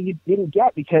that maybe you didn't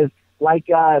get because, like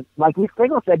Lee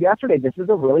Sprinkle said yesterday, this is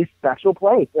a really special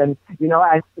place. And,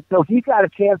 so he's got a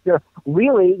chance to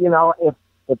really,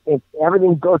 if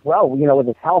everything goes well, with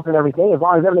his health and everything, as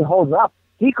long as everything holds up,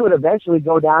 he could eventually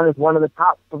go down as one of the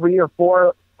top 3 or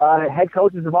 4 head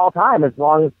coaches of all time, as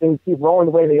long as things keep rolling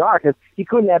the way they are, because he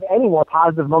couldn't have any more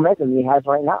positive momentum than he has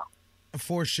right now.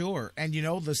 For sure. And,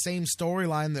 the same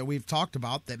storyline that we've talked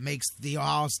about that makes the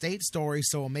Ohio State story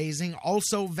so amazing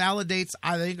also validates,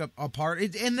 I think, a part.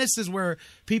 And this is where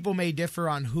people may differ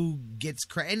on who gets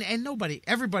credit. And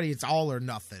everybody, it's all or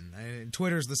nothing. And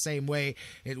Twitter's the same way.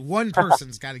 One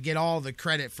person's got to get all the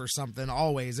credit for something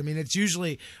always. I mean, it's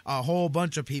usually a whole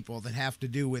bunch of people that have to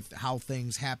do with how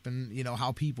things happen,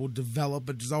 how people develop.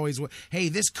 But there's always, hey,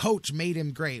 this coach made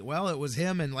him great. Well, it was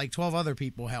him and like 12 other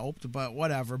people helped, but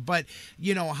whatever. But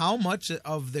how much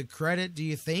of the credit do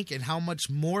you think and how much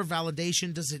more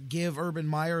validation does it give Urban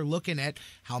Meyer looking at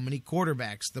how many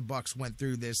quarterbacks the Bucs went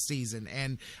through this season?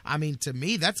 And, to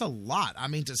me, that's a lot.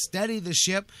 To steady the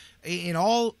ship in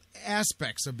all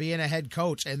aspects of being a head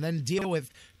coach and then deal with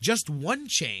just one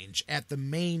change at the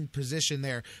main position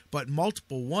there, but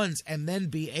multiple ones, and then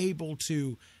be able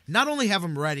to not only have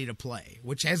them ready to play,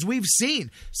 which, as we've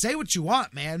seen, say what you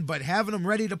want, man, but having them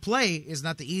ready to play is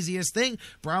not the easiest thing.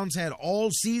 Browns had all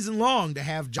season long to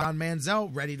have John Manziel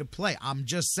ready to play. I'm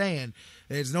just saying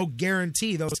there's no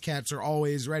guarantee those cats are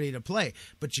always ready to play,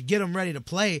 but you get them ready to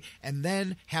play and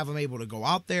then have them able to go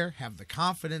out there, have the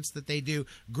confidence that they do.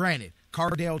 Granted,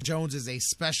 Cardale Jones is a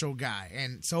special guy,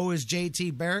 and so is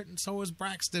J.T. Barrett, and so is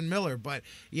Braxton Miller. But,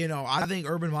 I think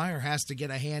Urban Meyer has to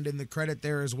get a hand in the credit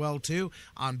there as well, too,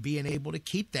 on being able to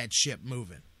keep that ship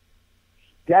moving.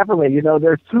 Definitely.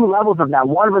 There's two levels of that.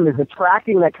 One of them is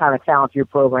attracting that kind of talent to your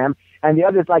program, and the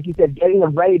other is, like you said, getting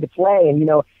them ready to play. And,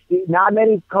 not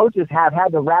many coaches have had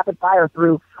to rapid fire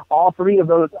through all three of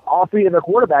their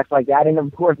quarterbacks like that. And,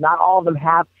 of course, not all of them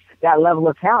have that level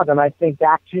of talent. And I think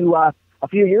back to a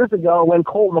few years ago when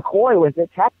Colt McCoy was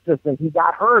at Texas and he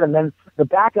got hurt, and then the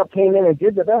backup came in and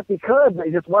did the best he could, but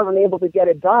he just wasn't able to get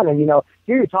it done. And,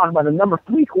 here you're talking about a number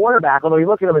 3 quarterback, although you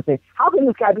look at him and think, how can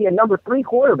this guy be a number 3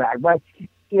 quarterback? But,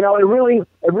 it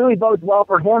really bodes well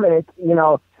for him, and it's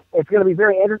going to be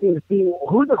very interesting to see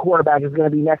who the quarterback is going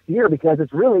to be next year, because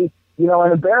it's really,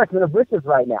 an embarrassment of riches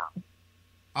right now.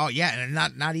 Oh, yeah, and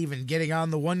not even getting on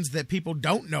the ones that people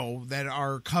don't know that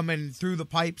are coming through the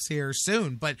pipes here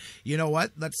soon. But you know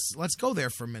what? Let's go there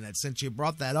for a minute, since you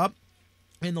brought that up.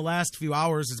 In the last few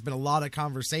hours, there's been a lot of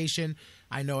conversation.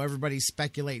 I know everybody's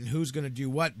speculating who's going to do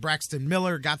what. Braxton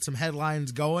Miller got some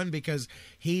headlines going because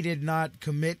he did not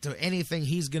commit to anything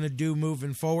he's going to do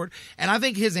moving forward. And I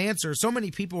think his answer, so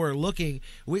many people are looking.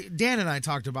 Dan and I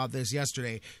talked about this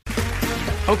yesterday.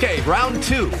 Okay, round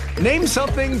 2. Name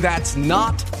something that's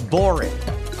not boring.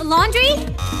 A laundry?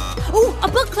 Ooh, a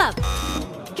book club.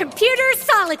 Computer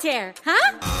solitaire,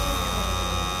 huh?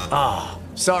 Ah,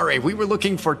 sorry, we were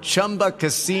looking for Chumba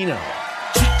Casino.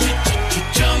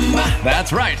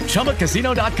 That's right,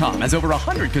 ChumbaCasino.com has over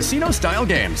 100 casino-style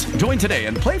games. Join today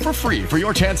and play for free for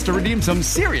your chance to redeem some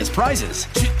serious prizes.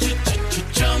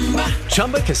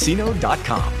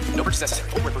 ChumbaCasino.com. No purchase necessary.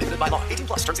 Void where prohibited by law.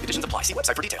 18+ terms and conditions apply. See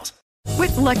website for details.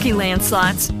 With Lucky Land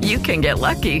Slots, you can get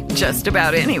lucky just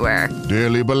about anywhere.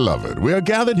 Dearly beloved, we are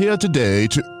gathered here today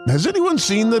to... Has anyone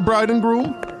seen the bride and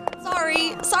groom?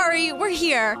 Sorry, we're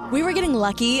here. We were getting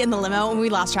lucky in the limo and we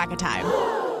lost track of time.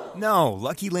 No,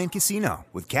 Lucky Land Casino,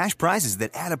 with cash prizes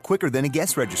that add up quicker than a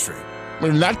guest registry.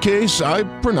 In that case, I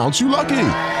pronounce you lucky.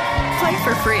 Play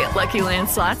for free at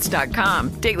LuckyLandSlots.com.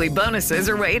 Daily bonuses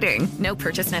are waiting. No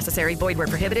purchase necessary. Void where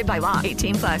prohibited by law.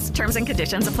 18+. Terms and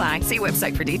conditions apply. See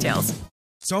website for details.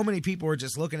 So many people are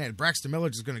just looking at Braxton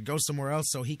Miller just going to go somewhere else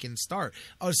so he can start,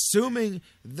 assuming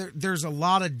there's a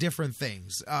lot of different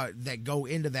things that go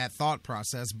into that thought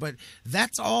process. But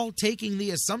that's all taking the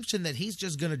assumption that he's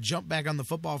just going to jump back on the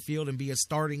football field and be a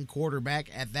starting quarterback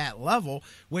at that level,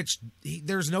 which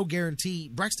there's no guarantee.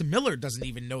 Braxton Miller doesn't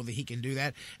even know that he can do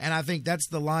that. And I think that's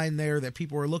the line there that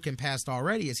people are looking past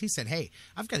already, is he said, hey,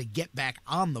 I've got to get back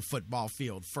on the football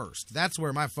field first. That's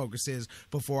where my focus is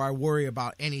before I worry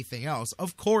about anything else.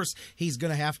 Of course, he's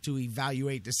going to have to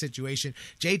evaluate the situation.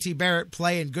 J.T. Barrett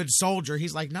playing good soldier.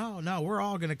 He's like, no, we're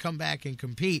all going to come back and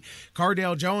compete.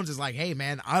 Cardale Jones is like, hey,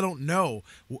 man, I don't know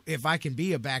if I can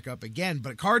be a backup again.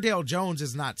 But Cardale Jones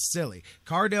is not silly.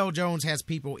 Cardale Jones has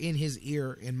people in his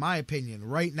ear, in my opinion,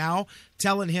 right now,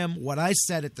 telling him what I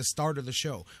said at the start of the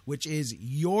show, which is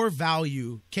your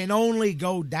value can only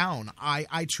go down.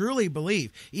 I truly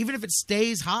believe, even if it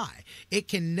stays high, it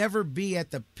can never be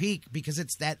at the peak because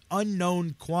it's that unknown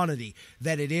quantity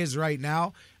that it is right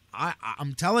now.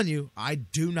 I'm telling you, I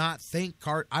don't think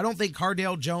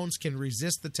Cardale Jones can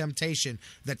resist the temptation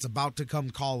that's about to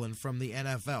come calling from the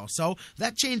NFL. So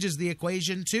that changes the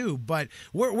equation too. But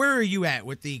where are you at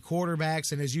with the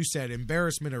quarterbacks? And as you said,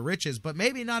 embarrassment of riches, but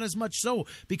maybe not as much so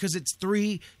because it's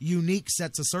 3 unique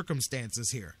sets of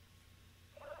circumstances here.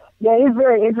 Yeah, it is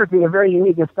very interesting and very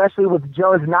unique, especially with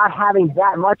Jones not having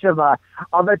that much of a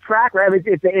track record.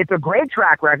 It's a great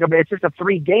track record, but it's just a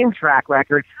 3-game track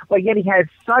record. But yet he has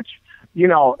such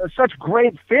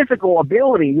great physical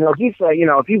ability. He's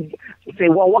if you say,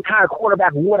 well, what kind of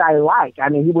quarterback would I like? I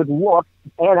mean, he would look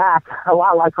and act a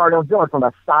lot like Cardale Jones from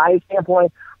a size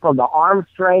standpoint, from the arm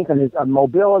strength and his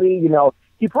mobility.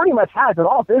 He pretty much has it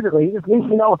all physically. He just needs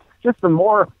just some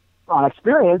more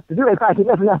experience to do it. In fact, he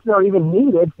doesn't necessarily even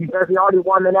need it because he already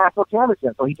won the national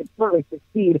championship, so he can certainly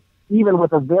succeed even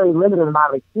with a very limited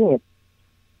amount of experience.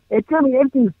 it's going to be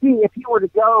interesting to see if he were to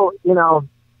go,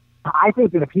 I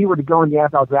think that if he were to go in the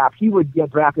NFL draft, he would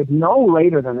get drafted no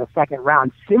later than the second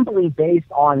round, simply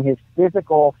based on his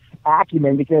physical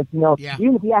acumen, because,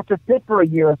 even if he has to sit for a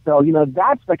year or so,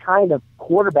 that's the kind of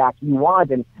quarterback you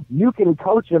want, and you can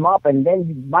coach him up, and then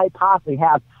you might possibly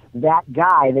have that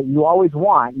guy that you always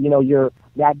want,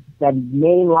 that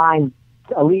mainline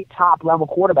elite top level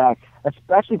quarterback,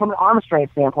 especially from an arm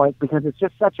strength standpoint, because it's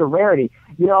just such a rarity.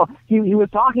 He was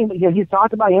talking, he's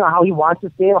talked about, how he wants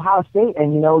to stay at Ohio State,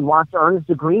 and, he wants to earn his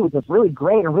degree, which is really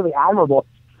great and really admirable.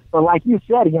 But like you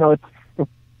said,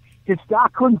 his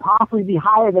stock couldn't possibly be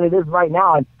higher than it is right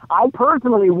now. And I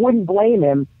personally wouldn't blame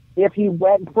him if he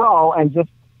went pro and just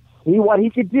see what he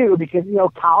could do, because,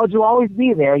 college will always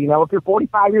be there. If you're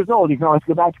 45 years old, you can always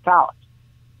go back to college.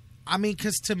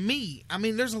 Because to me,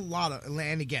 there's a lot of,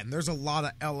 and again, there's a lot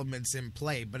of elements in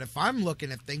play. But if I'm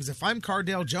looking at things, if I'm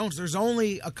Cardale Jones, there's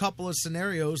only a couple of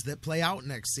scenarios that play out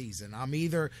next season. I'm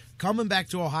either coming back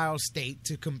to Ohio State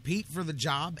to compete for the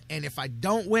job, and if I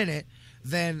don't win it,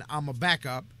 then I'm a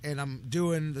backup, and I'm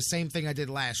doing the same thing I did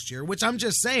last year, which I'm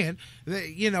just saying that,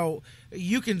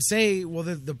 you can say, well,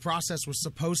 the process was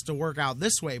supposed to work out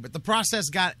this way, but the process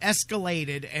got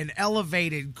escalated and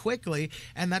elevated quickly,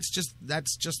 and that's just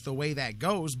the way that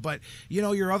goes. But,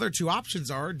 your other two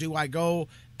options are, do I go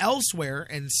elsewhere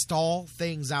and stall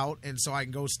things out and so I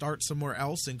can go start somewhere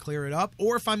else and clear it up?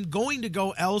 Or if I'm going to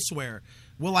go elsewhere,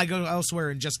 will I go elsewhere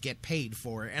and just get paid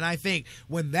for it? And I think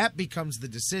when that becomes the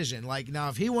decision, now,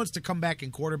 if he wants to come back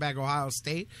and quarterback Ohio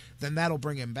State, then that'll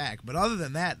bring him back. But other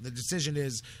than that, the decision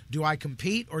is, do I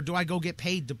compete or do I go get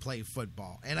paid to play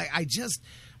football? And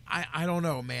I don't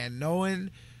know, man.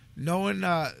 Knowing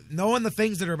the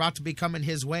things that are about to be coming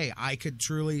his way, I could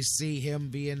truly see him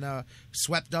being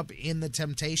swept up in the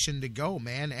temptation to go,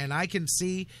 man. And I can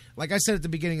see, like I said at the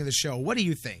beginning of the show, what do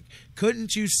you think?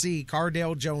 Couldn't you see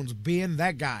Cardale Jones being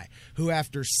that guy who,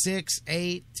 after 6,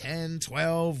 8, 10,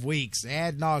 12 weeks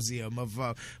ad nauseum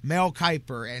of Mel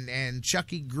Kiper and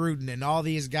Chucky Gruden and all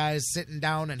these guys sitting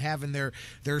down and having their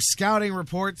scouting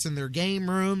reports and their game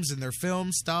rooms and their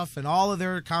film stuff and all of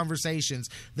their conversations,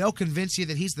 they'll convince you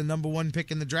that he's the number one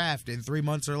pick in the draft in 3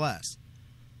 months or less?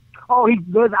 Oh, he's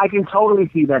good. I can totally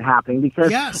see that happening,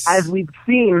 because as we've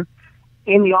seen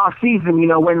in the off season,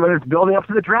 when it's building up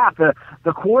to the draft, the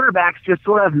quarterbacks just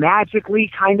sort of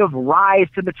magically kind of rise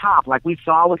to the top, like we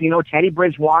saw with, Teddy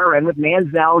Bridgewater and with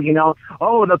Manziel,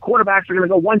 the quarterbacks are going to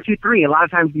go 1, 2, 3. A lot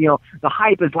of times, the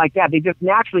hype is like that. They just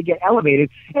naturally get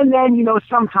elevated. And then,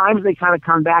 sometimes they kind of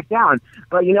come back down.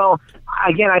 But,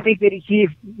 again, I think that he's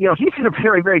in a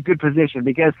very, very good position,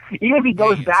 because even if he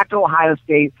goes back to Ohio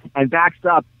State and backs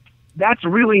up, that's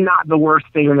really not the worst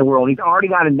thing in the world. He's already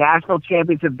got a national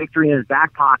championship victory in his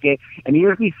back pocket, and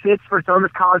even if he sits for some of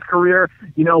his college career,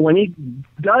 when he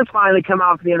does finally come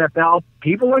out to the NFL,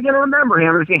 people are going to remember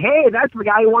him and say, hey, that's the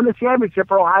guy who won the championship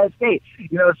for Ohio State.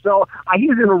 So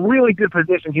he's in a really good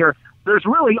position here. There's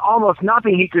really almost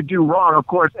nothing he could do wrong, of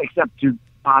course, except to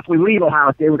possibly leave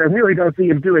Ohio State, which I really don't see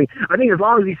him doing. I think as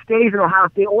long as he stays in Ohio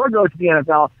State or goes to the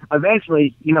NFL,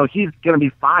 eventually, he's going to be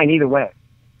fine either way.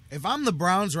 If I'm the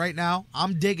Browns right now,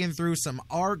 I'm digging through some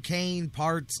arcane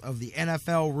parts of the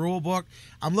NFL rulebook.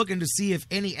 I'm looking to see if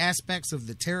any aspects of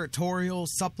the territorial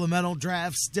supplemental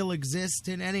draft still exist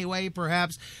in any way,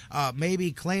 perhaps.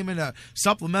 Maybe claiming a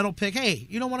supplemental pick. Hey,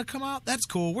 you don't want to come out? That's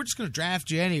cool. We're just going to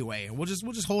draft you anyway, and we'll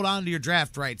just hold on to your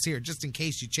draft rights here just in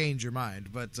case you change your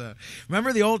mind. But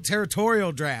remember the old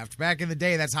territorial draft? Back in the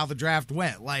day, that's how the draft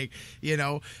went.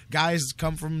 Guys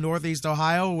come from Northeast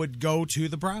Ohio would go to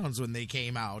the Browns when they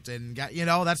came out. And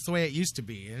that's the way it used to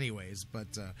be, anyways.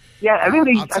 But I think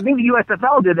the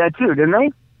USFL did that too, didn't they?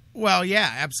 Well, yeah,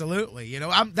 absolutely.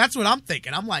 That's what I'm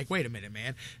thinking. I'm like, wait a minute,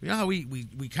 man. You know how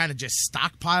we kind of just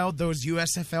stockpiled those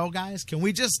USFL guys? Can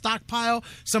we just stockpile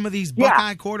some of these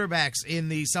Buckeye quarterbacks in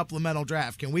the supplemental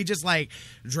draft? Can we just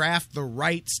draft the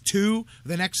rights to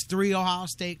the next 3 Ohio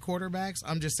State quarterbacks?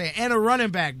 I'm just saying, and a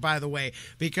running back, by the way,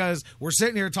 because we're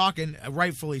sitting here talking,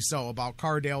 rightfully so, about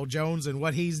Cardale Jones and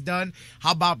what he's done.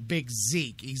 How about Big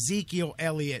Zeke, Ezekiel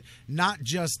Elliott, not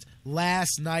just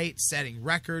last night setting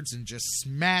records and just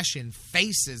smashing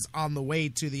faces on the way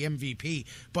to the MVP,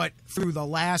 but through the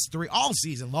last 3, all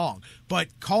season long, but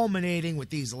culminating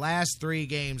with these last 3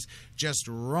 games, just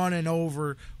running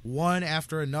over one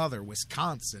after another,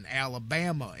 Wisconsin,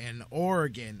 Alabama, and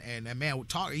Oregon. And man,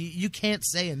 you can't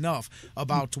say enough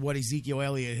about what Ezekiel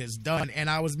Elliott has done. And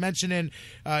I was mentioning,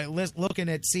 looking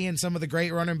at seeing some of the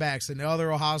great running backs and the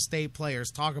other Ohio State players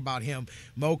talk about him.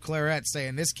 Mo Claret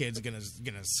saying this kid's gonna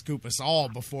scoop us all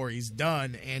before he's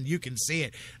done, and you can see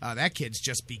it. That kid's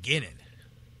just beginning.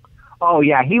 Oh,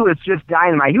 yeah, he was just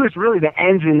dynamite. He was really the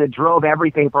engine that drove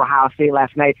everything for Ohio State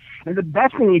last night. And the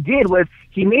best thing he did was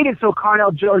he made it so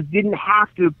Carnell Jones didn't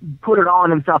have to put it all on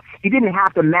himself. He didn't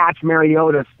have to match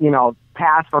Mariota's,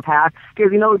 pass for pass.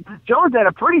 Because, Jones had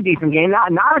a pretty decent game.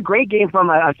 Not a great game from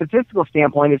a statistical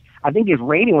standpoint. I think his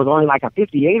rating was only like a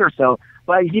 58 or so.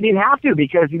 But he didn't have to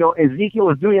because, Ezekiel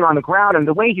was doing it on the ground, and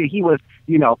the way he was,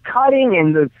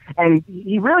 cutting and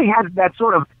he really had that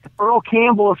sort of Earl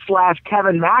Campbell /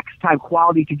 Kevin Max type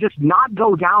quality to just not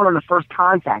go down on the first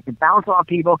contact, to bounce off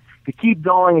people, to keep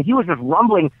going. And he was just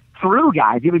rumbling through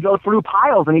guys. He would go through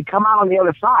piles and he'd come out on the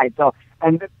other side. So,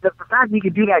 and the fact that he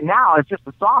could do that now as just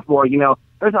a sophomore,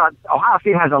 Ohio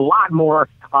State has a lot more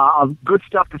of good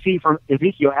stuff to see from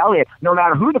Ezekiel Elliott, no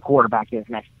matter who the quarterback is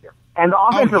next year. And the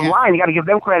offensive line, you got to give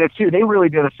them credit too. They really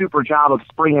did a super job of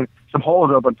springing some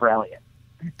holes open for Elliott.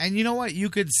 And you know what? You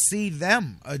could see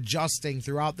them adjusting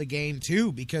throughout the game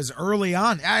too, because early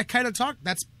on, I kind of talked.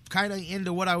 That's kind of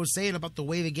into what I was saying about the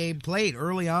way the game played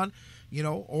early on.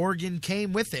 Oregon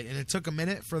came with it, and it took a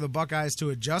minute for the Buckeyes to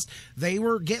adjust. They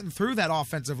were getting through that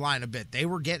offensive line a bit. They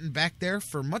were getting back there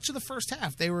for much of the first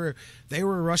half. They were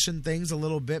rushing things a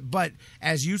little bit, but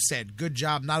as you said, good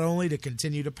job not only to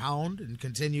continue to pound and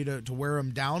continue to wear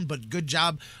them down, but good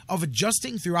job of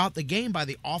adjusting throughout the game by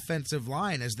the offensive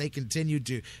line as they continued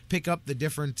to pick up the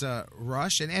different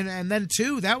rush. And then,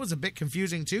 too, that was a bit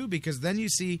confusing, too, because then you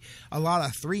see a lot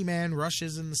of three-man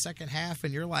rushes in the second half,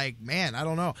 and you're like, man, I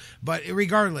don't know. But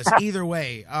regardless, either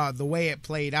way, the way it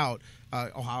played out,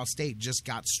 Ohio State just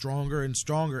got stronger and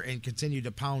stronger and continued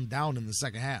to pound down in the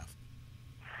second half.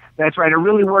 That's right. It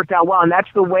really worked out well, and that's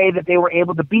the way that they were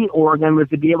able to beat Oregon, was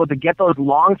to be able to get those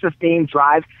long, sustained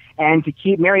drives and to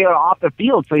keep Mariota off the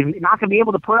field. So he's not going to be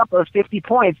able to put up those 50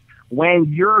 points when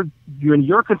you're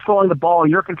controlling the ball,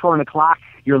 you're controlling the clock,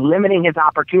 you're limiting his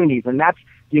opportunities. And that's,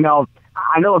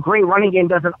 I know a great running game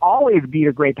doesn't always beat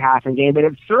a great passing game, but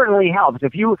it certainly helps.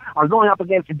 If you are going up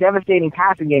against a devastating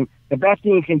passing game, the best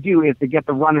thing you can do is to get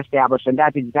the run established, and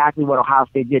that's exactly what Ohio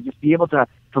State did, just be able to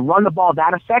run the ball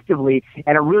that effectively,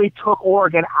 and it really took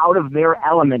Oregon out of their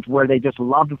element where they just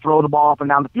love to throw the ball up and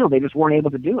down the field. They just weren't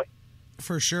able to do it.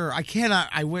 For sure.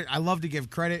 I love to give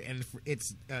credit, and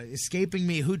it's escaping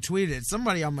me who tweeted it.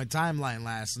 Somebody on my timeline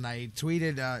last night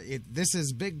tweeted, this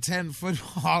is Big Ten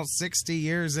football 60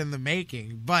 years in the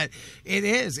making. But it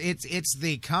is. It's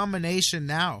the combination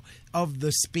now of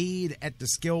the speed at the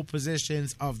skill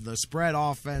positions, of the spread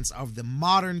offense, of the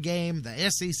modern game, the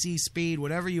SEC speed,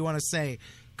 whatever you want to say,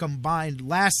 combined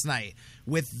last night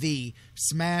with the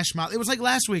smash mouth. It was like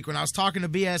last week when I was talking to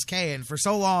BSK, and for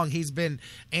so long he's been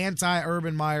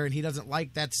anti-Urban Meyer and he doesn't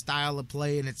like that style of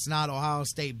play, and it's not Ohio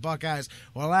State Buckeyes.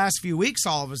 Well, the last few weeks,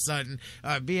 all of a sudden,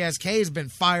 BSK has been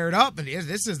fired up, and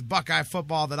this is Buckeye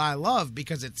football that I love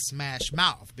because it's smash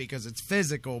mouth, because it's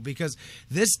physical, because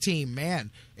this team, man,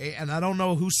 and I don't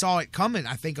know who saw it coming.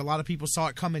 I think a lot of people saw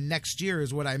it coming next year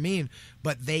is what I mean,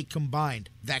 but they combined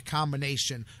that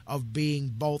combination of being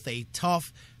both a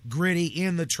tough, gritty,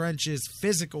 in the trenches,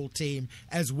 physical team,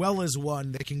 as well as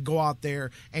one that can go out there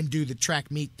and do the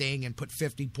track meet thing and put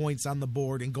 50 points on the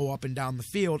board and go up and down the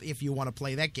field if you want to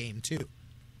play that game too.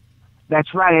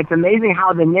 That's right. It's amazing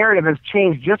how the narrative has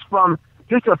changed just from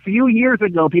just a few years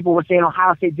ago. People were saying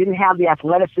Ohio State didn't have the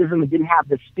athleticism, it didn't have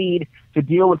the speed to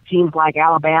deal with teams like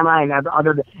Alabama and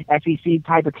other SEC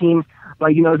type of teams.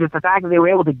 But, just the fact that they were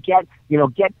able to get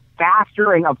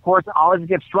faster and, of course, always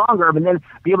get stronger, but then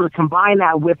be able to combine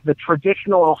that with the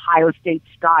traditional Ohio State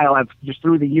style of just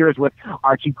through the years with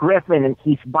Archie Griffin and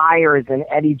Keith Byers and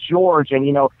Eddie George, and,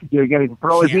 you're going to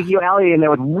throw Ezekiel Elliott in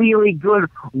there with really good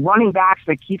running backs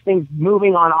that keep things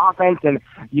moving on offense. And,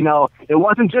 it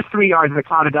wasn't just 3 yards in a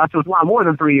cloud of dust. It was a lot more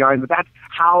than 3 yards, but that's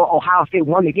how Ohio State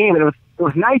won the game. And it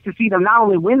was nice to see them not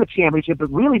only win the championship,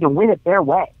 but really to win it their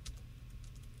way.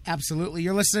 Absolutely.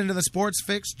 You're listening to the Sports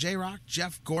Fix. J-Rock,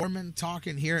 Jeff Gorman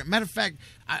talking here. Matter of fact,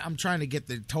 I'm trying to get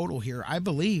the total here. I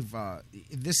believe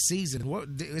this season,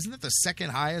 isn't it the second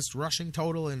highest rushing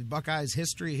total in Buckeyes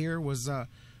history here was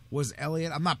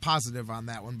Elliott? I'm not positive on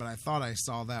that one, but I thought I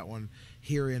saw that one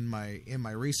here in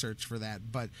my research for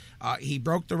that. But he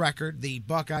broke the record, the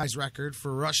Buckeyes record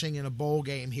for rushing in a bowl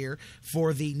game here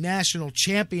for the national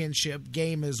championship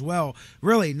game as well.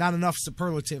 Really, not enough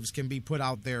superlatives can be put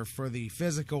out there for the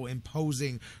physical,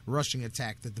 imposing rushing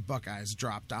attack that the Buckeyes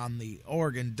dropped on the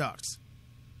Oregon Ducks.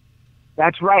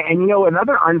 That's right. And,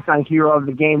 another unsung hero of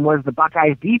the game was the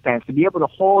Buckeyes defense, to be able to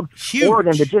hold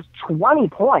Oregon to just 20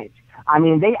 points. I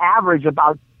mean, they average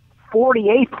about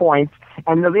 48 points,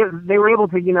 and they were able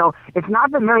to, it's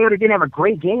not that Mariota didn't have a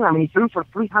great game. I mean, he threw for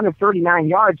 339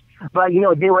 yards, But,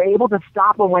 they were able to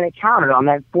stop them when it counted. On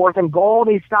that 4th and goal,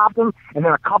 they stopped them. And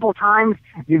then a couple times,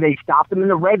 they stopped them in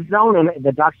the red zone, and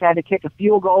the Ducks had to kick a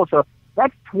field goal. So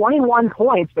that's 21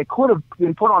 points that could have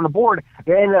been put on the board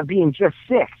that ended up being just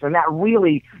 6. And that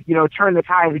really, turned the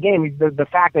tide of the game. The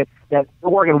fact that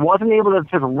Oregon wasn't able to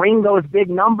just ring those big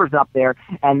numbers up there.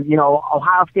 And,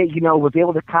 Ohio State, was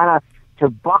able to kind of to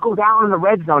buckle down in the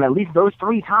red zone at least those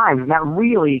 3 times. And that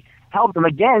really helped them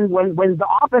again when the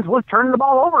offense was turning the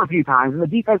ball over a few times. And the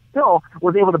defense still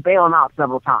was able to bail them out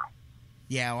several times.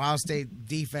 Yeah, Ohio State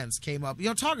defense came up.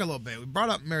 Talk a little bit. We brought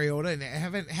up Mariota and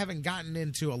haven't gotten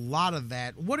into a lot of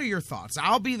that. What are your thoughts?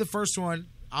 I'll be the first one.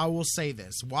 I will say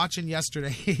this. Watching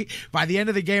yesterday, by the end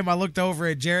of the game, I looked over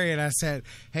at Jerry and I said,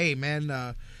 hey, man,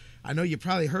 I know you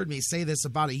probably heard me say this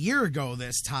about a year ago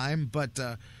this time, but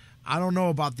I don't know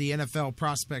about the NFL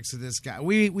prospects of this guy.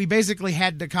 We basically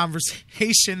had the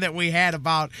conversation that we had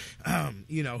about,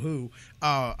 who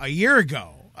a year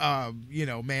ago.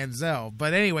 Manziel.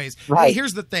 But anyways, right. Hey,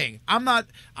 here's the thing. I'm not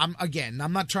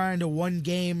trying to one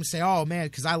game say, oh man,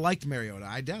 because I liked Mariota.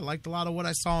 I liked a lot of what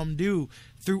I saw him do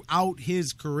throughout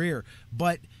his career.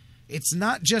 But it's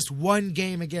not just one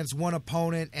game against one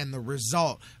opponent and the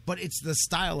result, but it's the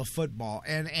style of football.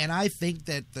 And I think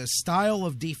that the style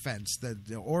of defense that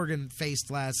the Oregon faced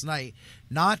last night,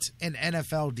 not an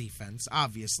NFL defense,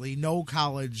 obviously. No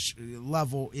college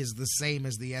level is the same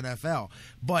as the NFL,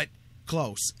 but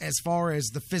close as far as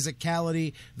the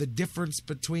physicality, the difference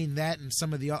between that and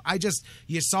some of the other.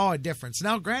 You saw a difference.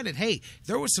 Now, granted, hey,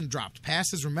 there was some dropped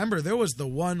passes. Remember, there was the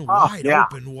one wide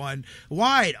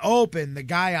open. The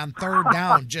guy on 3rd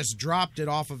down just dropped it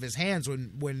off of his hands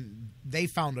when they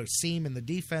found a seam in the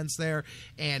defense there.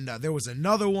 And there was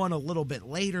another one a little bit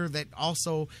later that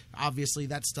also, obviously,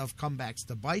 that stuff comebacks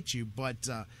to bite you. But,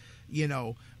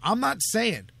 I'm not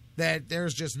saying that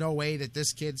there's just no way that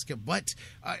this kid's good. But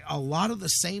a lot of the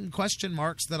same question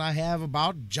marks that I have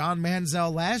about John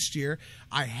Manziel last year,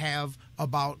 I have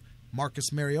about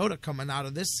Marcus Mariota coming out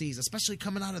of this season, especially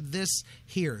coming out of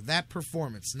that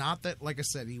performance. Not that, like I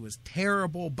said, he was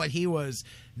terrible, but he was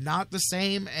not the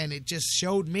same, and it just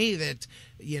showed me that,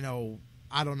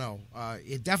 I don't know.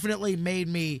 It definitely made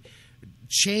me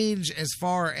change as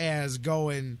far as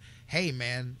going, hey,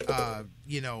 man,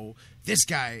 this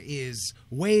guy is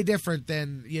way different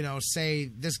than, say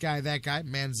this guy, that guy,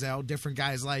 Manziel, different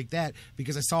guys like that,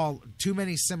 because I saw too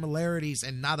many similarities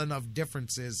and not enough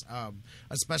differences,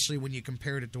 especially when you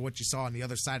compared it to what you saw on the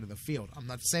other side of the field. I'm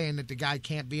not saying that the guy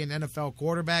can't be an NFL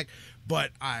quarterback,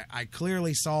 but I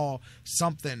clearly saw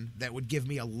something that would give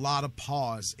me a lot of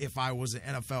pause if I was an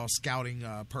NFL scouting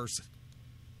person.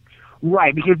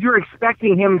 Right, because you're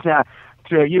expecting him to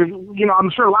I'm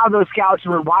sure a lot of those scouts who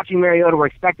were watching Mariota were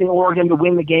expecting Oregon to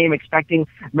win the game, expecting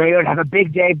Mariota to have a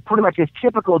big day, pretty much his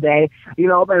typical day,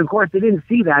 but of course they didn't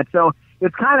see that. So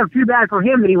it's kind of too bad for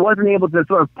him that he wasn't able to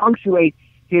sort of punctuate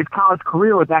his college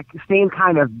career with that same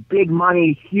kind of big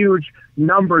money, huge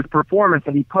numbers performance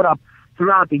that he put up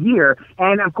throughout the year.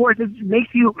 And of course it makes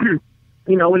you,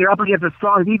 when you're up against a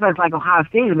strong defense like Ohio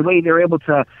State and the way they're able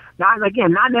to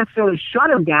not necessarily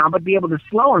shut him down, but be able to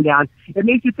slow him down, it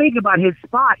makes you think about his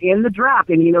spot in the draft.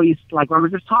 And, like I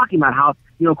was just talking about how,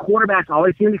 quarterbacks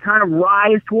always seem to kind of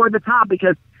rise toward the top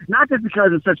not just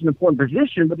because it's such an important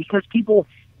position, but because people,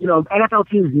 NFL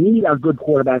teams need a good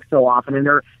quarterback so often, and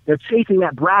they're chasing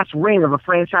that brass ring of a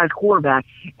franchise quarterback.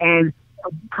 And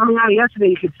coming out of yesterday,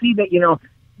 you could see that,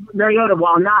 Mariota,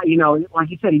 while not, like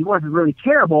you said, he wasn't really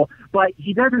terrible, but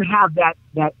he doesn't have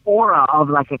that aura of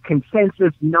like a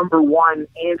consensus number one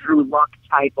Andrew Luck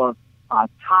type of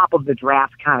top of the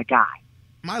draft kind of guy.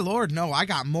 My Lord, no, I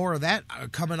got more of that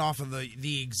coming off of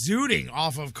the exuding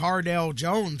off of Cardale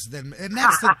Jones and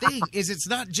that's the thing, is it's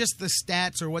not just the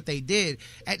stats or what they did.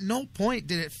 At no point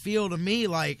did it feel to me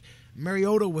like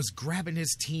Mariota was grabbing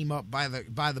his team up by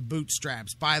the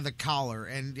bootstraps, by the collar,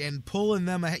 and pulling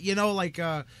them, again.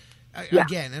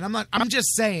 And I'm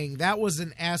just saying that was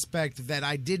an aspect that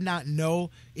I did not know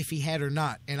if he had or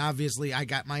not. And obviously I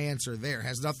got my answer there. It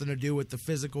has nothing to do with the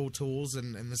physical tools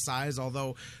and the size,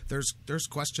 although there's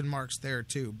question marks there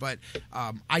too. But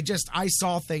I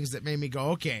saw things that made me go,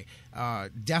 okay,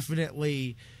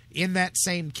 definitely in that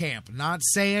same camp. Not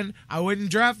saying I wouldn't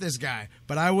draft this guy,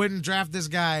 but I wouldn't draft this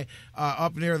guy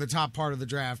up near the top part of the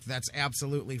draft. That's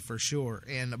absolutely for sure.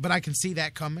 But I can see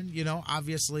that coming.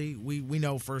 Obviously we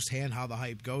know firsthand how the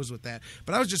hype goes with that.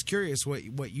 But I was just curious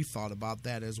what you thought about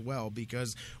that as well,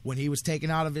 because when he was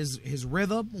taken out of his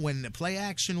rhythm, when the play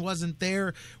action wasn't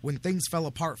there, when things fell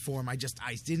apart for him, I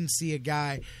didn't see a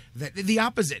guy that the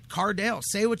opposite. Cardale,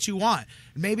 say what you want.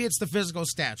 Maybe it's the physical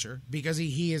stature because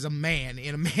he is a man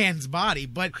in a man's body.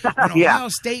 But when Ohio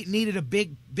State needed a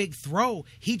big throw,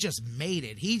 he just made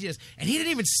it. He didn't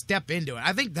even step into it.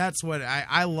 I think that's what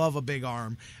I love a big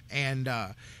arm. And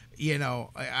I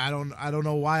don't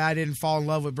know why I didn't fall in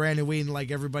love with Brandon Weeden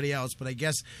like everybody else, but I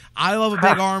guess I love a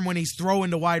big arm when he's throwing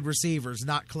to wide receivers,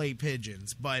 not clay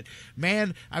pigeons. But,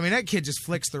 man, that kid just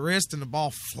flicks the wrist and the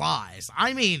ball flies.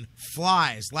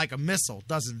 Flies like a missile.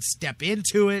 Doesn't step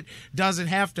into it, doesn't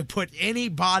have to put any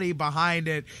body behind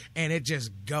it, and it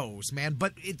just goes, man.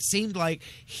 But it seemed like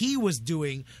he was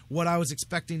doing what I was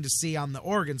expecting to see on the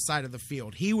Oregon side of the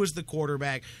field. He was the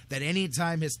quarterback that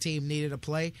anytime his team needed a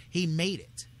play, he made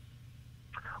it.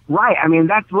 Right.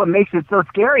 That's what makes it so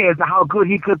scary as to how good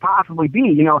he could possibly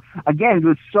be. Again,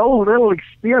 with so little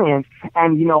experience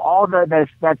and, all that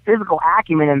physical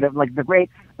acumen and the great,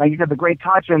 like you said, the great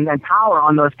touch and power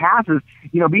on those passes,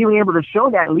 being able to show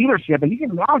that leadership. And you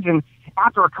can imagine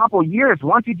after a couple years,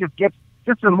 once he just gets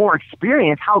just some more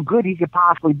experience, how good he could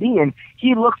possibly be. And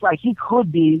he looks like he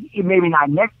could be, maybe not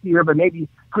next year, but maybe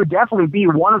could definitely be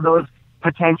one of those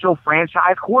potential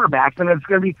franchise quarterbacks. And it's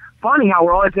going to be funny how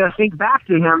we're always going to think back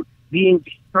to him being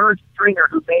the third stringer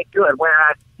who made good,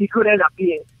 whereas he could end up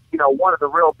being, one of the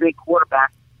real big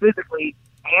quarterbacks physically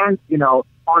and,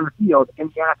 on the field in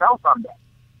the NFL someday.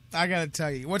 I got to tell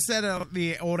you, what's that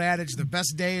the old adage, the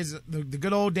best days, the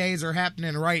good old days are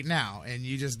happening right now, and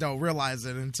you just don't realize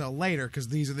it until later because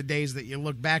these are the days that you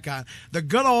look back on. The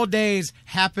good old days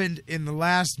happened in the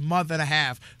last month and a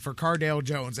half for Cardale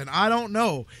Jones, and I don't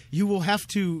know, you will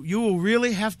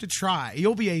really have to try.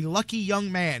 You'll be a lucky young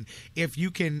man if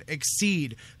you can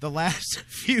exceed the last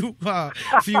few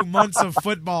months of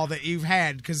football that you've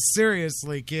had, because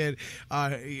seriously, kid,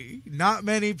 not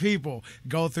many people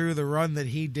go through the run that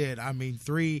he did.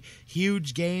 3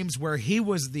 huge games where he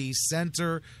was the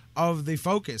center of the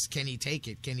focus. Can he take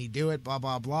it? Can he do it? Blah,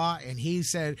 blah, blah. And he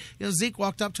said, Zeke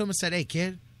walked up to him and said, "Hey,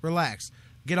 kid, relax.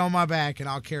 Get on my back and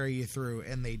I'll carry you through."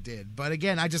 And they did. But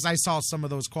again, I saw some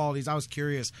of those qualities. I was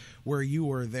curious where you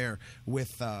were there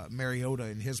with Mariota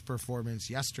and his performance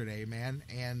yesterday, man.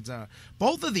 And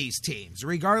both of these teams,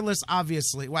 regardless,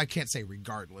 obviously, well, I can't say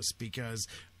regardless because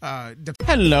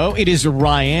Hello, it is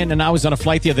Ryan, and I was on a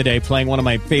flight the other day playing one of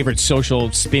my favorite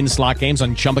social spin slot games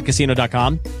on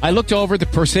ChumbaCasino.com. I looked over at the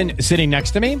person sitting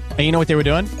next to me, and you know what they were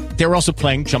doing? They were also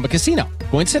playing Chumba Casino.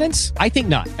 Coincidence? I think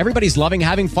not. Everybody's loving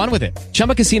having fun with it.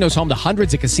 Chumba Casino is home to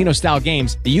hundreds of casino-style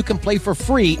games that you can play for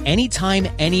free anytime,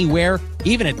 anywhere,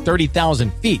 even at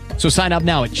 30,000 feet. So sign up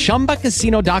now at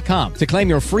ChumbaCasino.com to claim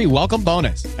your free welcome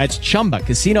bonus. That's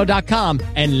ChumbaCasino.com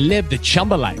and live the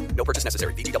Chumba life. No purchase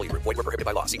necessary. VGW. Void where prohibited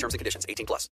by law. See terms and conditions.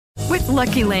 18+. With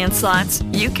Lucky Land Slots,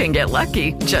 you can get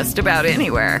lucky just about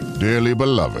anywhere. Dearly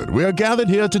beloved, we are gathered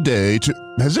here today to...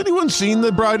 Has anyone seen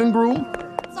the bride and groom?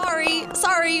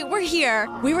 Sorry, we're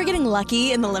here. We were getting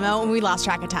lucky in the limo and we lost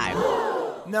track of time.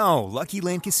 No, Lucky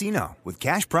Land Casino, with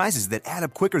cash prizes that add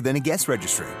up quicker than a guest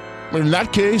registry. In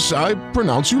that case, I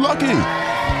pronounce you lucky.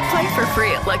 Play for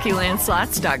free at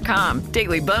LuckyLandSlots.com.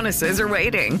 Daily bonuses are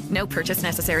waiting. No purchase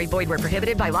necessary. Void where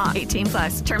prohibited by law.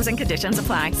 18+. Terms and conditions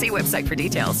apply. See website for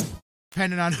details.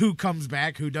 Depending on who comes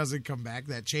back, who doesn't come back,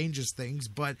 that changes things.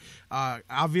 But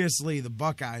obviously the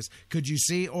Buckeyes, could you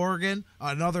see Oregon,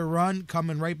 another run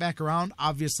coming right back around?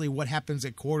 Obviously what happens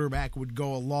at quarterback would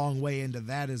go a long way into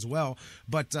that as well.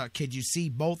 But could you see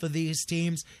both of these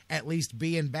teams at least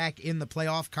being back in the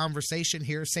playoff conversation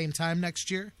here same time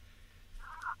next year?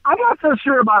 I'm not so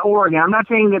sure about Oregon. I'm not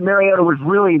saying that Mariota was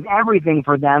really everything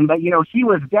for them, but, he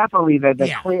was definitely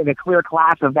the clear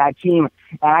class of that team.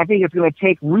 And I think it's going to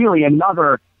take really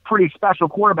another pretty special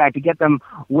quarterback to get them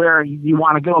where you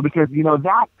want to go because,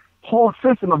 that whole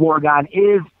system of Oregon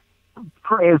is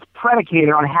predicated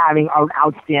on having an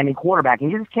outstanding quarterback, and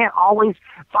you just can't always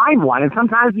find one, and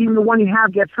sometimes even the one you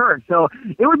have gets hurt. So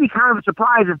it would be kind of a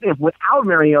surprise if without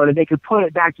Mariota they could put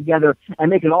it back together and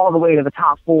make it all the way to the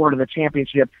top 4 to the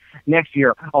championship next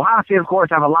year. Ohio State, of course,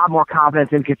 have a lot more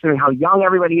confidence in considering how young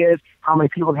everybody is, how many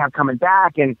people they have coming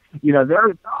back, and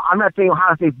I'm not saying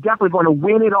Ohio State's definitely going to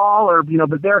win it all,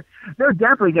 but they're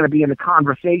definitely going to be in the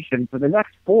conversation for the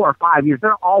next 4 or 5 years.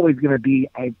 They're always going to be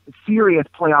a serious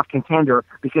playoff contender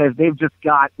because they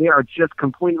are just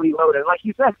completely loaded. Like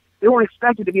you said, they weren't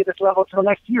expected to be at this level until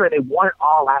next year. They won it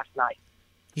all last night.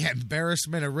 Yeah,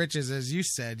 embarrassment of riches, as you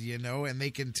said, and they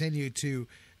continue to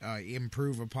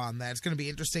improve upon that. It's going to be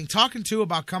interesting. Talking, too,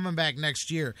 about coming back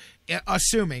next year,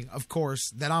 assuming, of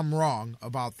course, that I'm wrong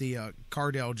about the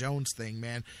Cardale Jones thing,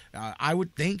 man, I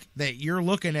would think that you're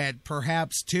looking at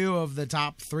perhaps 2 of the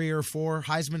top 3 or 4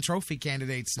 Heisman Trophy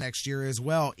candidates next year as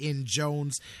well in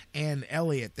Jones and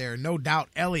Elliott there. No doubt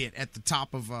Elliott at the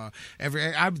top of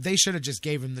they should have just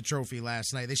gave him the trophy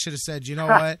last night. They should have said, you know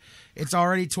what, it's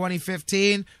already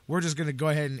 2015. We're just going to go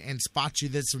ahead and spot you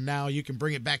this from now. You can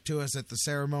bring it back to us at the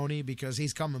ceremony because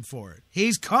he's coming for it.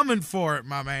 He's coming for it,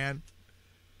 my man.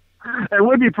 It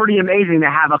would be pretty amazing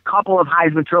to have a couple of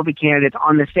Heisman Trophy candidates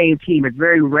on the same team. It's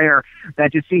very rare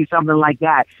that you see something like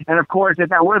that. And of course, if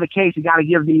that were the case, you got to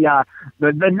give the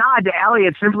nod to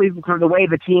Elliott simply for the way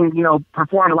the team,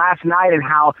 performed last night and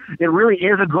how it really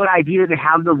is a good idea to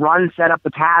have the run set up the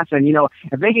pass. And,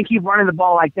 if they can keep running the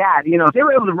ball like that, if they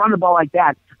were able to run the ball like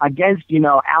that against,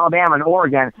 Alabama and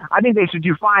Oregon, I think they should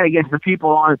do fine against the people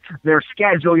on their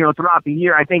schedule, throughout the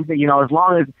year. I think that, as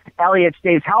long as Elliott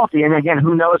stays healthy, and again,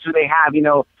 who knows who they have,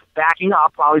 backing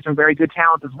up, probably some very good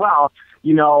talent as well.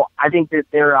 I think that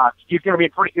he's going to be a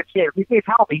pretty good candidate. If he stays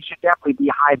healthy, he should definitely be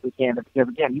a Heisman candidate because,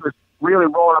 again, he was really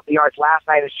rolling up the yards last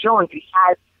night and showing that he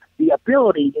has the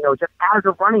ability, just as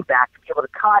a running back to be able to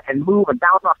cut and move and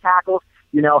bounce off tackles.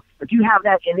 If you have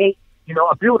that innate,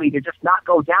 ability to just not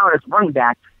go down as a running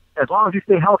back, as long as you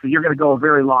stay healthy, you're going to go a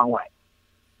very long way.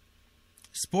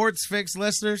 Sports Fix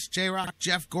listeners, J-Rock,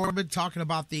 Jeff Gorman talking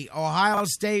about the Ohio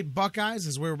State Buckeyes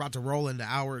as we're about to roll into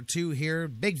hour 2 here.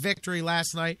 Big victory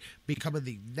last night, becoming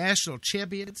the national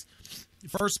champions.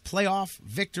 First playoff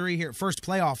victory here, first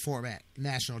playoff format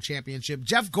national championship.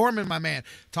 Jeff Gorman, my man,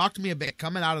 talk to me a bit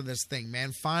coming out of this thing,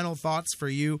 man. Final thoughts for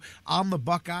you on the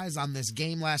Buckeyes, on this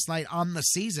game last night, on the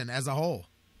season as a whole.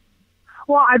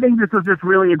 Well, I think this was just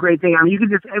really a great thing. I mean,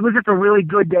 it was just a really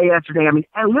good day yesterday. I mean,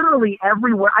 literally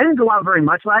everywhere. I didn't go out very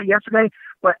much yesterday,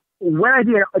 but when I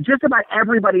did, just about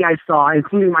everybody I saw,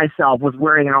 including myself, was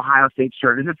wearing an Ohio State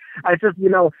shirt. It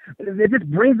just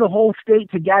brings the whole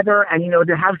state together, and,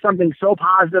 to have something so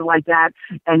positive like that,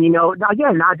 and,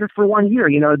 again, not just for 1 year,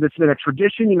 it's been a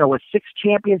tradition, with 6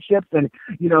 championships, and,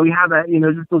 you have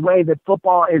just the way that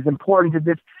football is important to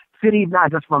this city,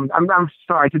 not just from,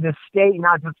 to this state,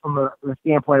 not just from the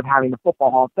standpoint of having the Football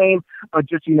Hall of Fame, but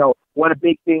just, what a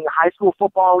big thing high school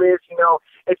football is,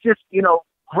 it's just,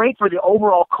 great for the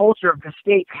overall culture of the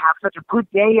state to have such a good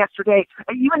day yesterday.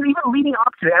 And even leading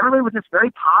up to it, everybody was just very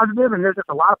positive, and there's just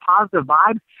a lot of positive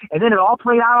vibes, and then it all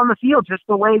played out on the field just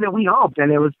the way that we hoped,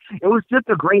 and it was just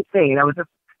a great thing, and I was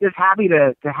just happy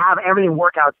to have everything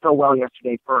work out so well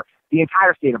yesterday for the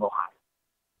entire state of Ohio.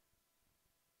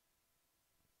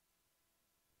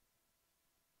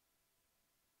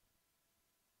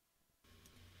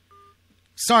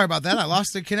 Sorry about that. I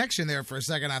lost the connection there for a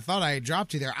second. I thought I had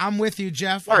dropped you there. I'm with you,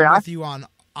 Jeff. I'm with you on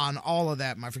all of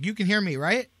that, my friend. You can hear me,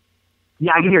 right?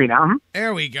 Yeah, I can hear you now.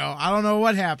 There we go. I don't know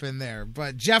what happened there.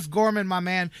 But Jeff Gorman, my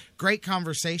man, great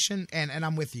conversation, and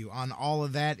I'm with you on all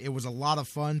of that. It was a lot of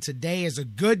fun. Today is a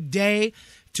good day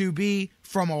to be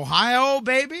from Ohio,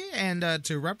 baby, and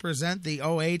to represent the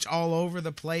OH all over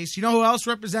the place. You know who else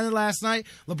represented last night?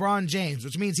 LeBron James,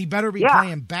 which means he better be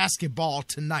playing basketball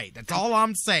tonight. That's all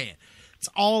I'm saying.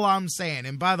 That's all I'm saying.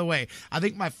 And by the way, I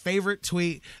think my favorite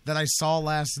tweet that I saw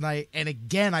last night, and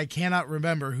again, I cannot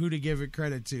remember who to give it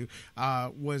credit to,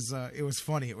 was it was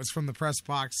funny. It was from the press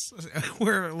box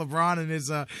where LeBron and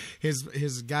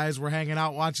his guys were hanging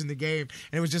out watching the game,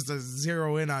 and it was just a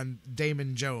zero in on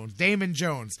Damon Jones. Damon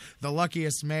Jones, the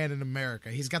luckiest man in America.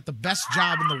 He's got the best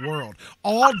job in the world.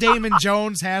 All Damon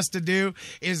Jones has to do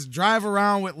is drive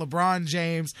around with LeBron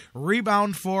James,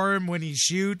 rebound for him when he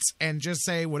shoots, and just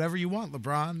say whatever you want,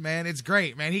 LeBron, man. It's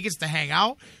great, man. He gets to hang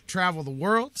out, travel the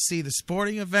world, see the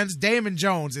sporting events. Damon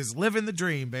Jones is living the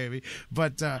dream, baby.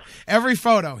 But every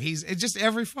photo, he's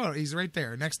right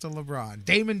there next to LeBron.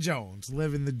 Damon Jones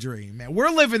living the dream, man. We're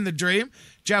living the dream.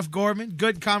 Jeff Gorman,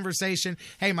 good conversation.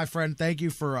 Hey, my friend, thank you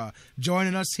for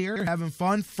joining us here, having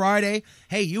fun. Friday,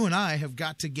 hey, you and I have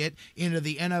got to get into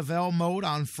the NFL mode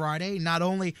on Friday. Not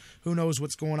only who knows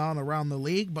what's going on around the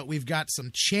league, but we've got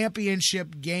some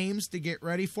championship games to get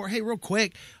ready for. Hey, real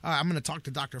quick, I'm going to talk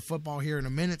to Dr. Football here in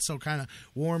a minute, so kind of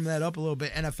warm that up a little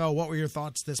bit. NFL, what were your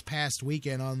thoughts this past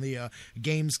weekend on the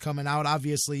games coming out?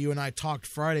 Obviously, you and I talked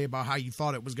Friday about how you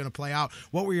thought it was going to play out.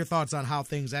 What were your thoughts on how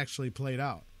things actually played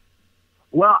out?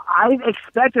 Well, I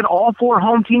expected all 4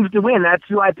 home teams to win. That's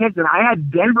who I picked, and I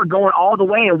had Denver going all the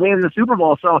way and winning the Super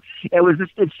Bowl. So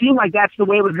it seemed like that's the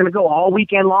way it was going to go all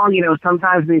weekend long.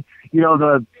 Sometimes the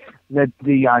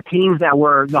the teams that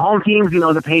were the home teams,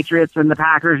 the Patriots and the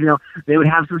Packers, they would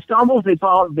have some stumbles, they'd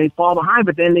fall behind,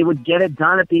 but then they would get it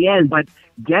done at the end. But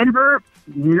Denver,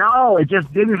 no, it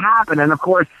just didn't happen. And of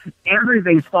course,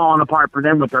 everything's falling apart for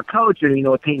them with their coach and,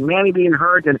 with Peyton Manning being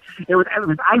hurt. And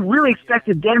I really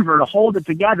expected Denver to hold it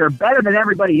together better than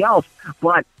everybody else,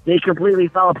 but they completely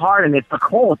fell apart. And it's the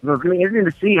Colts. So it's going to be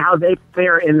interesting to see how they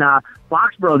fare in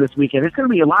Foxborough this weekend. It's going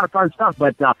to be a lot of fun stuff.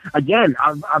 But again,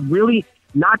 I'm really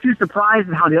not too surprised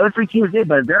at how the other three teams did,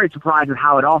 but very surprised at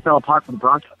how it all fell apart for the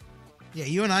Broncos. Yeah,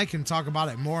 you and I can talk about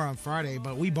it more on Friday,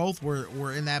 but we both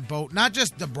were in that boat. Not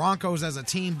just the Broncos as a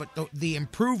team, but the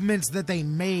improvements that they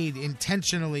made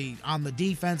intentionally on the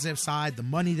defensive side, the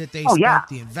money that they spent,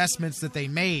 the investments that they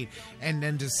made, and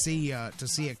then to see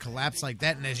it collapse like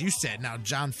that. And as you said, now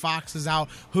John Fox is out.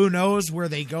 Who knows where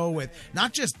they go with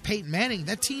not just Peyton Manning.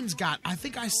 That team's got, I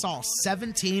think I saw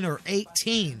 17 or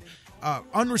 18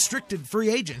 unrestricted free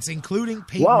agents, including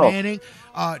Peyton Manning,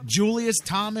 Julius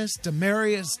Thomas,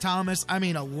 Demaryius Thomas. I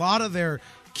mean, a lot of their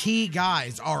key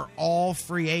guys are all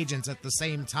free agents at the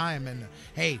same time. And,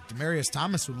 hey, Demaryius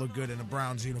Thomas would look good in a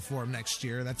Browns uniform next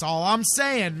year. That's all I'm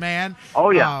saying, man.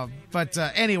 Oh, yeah. But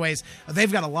anyways,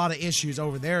 they've got a lot of issues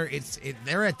over there.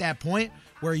 They're at that point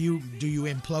where do you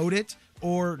implode it?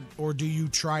 Or do you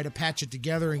try to patch it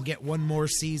together and get one more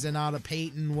season out of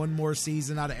Peyton, one more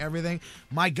season out of everything?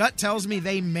 My gut tells me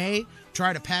they may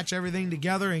try to patch everything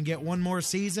together and get one more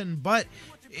season, but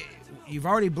you've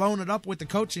already blown it up with the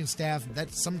coaching staff.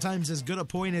 That's sometimes as good a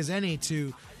point as any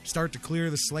to start to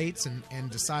clear the slates and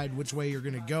decide which way you're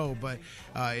going to go. But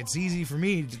it's easy for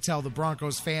me to tell the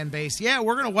Broncos fan base, yeah,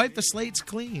 we're going to wipe the slates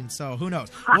clean. So who knows?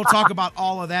 We'll talk about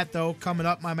all of that, though, coming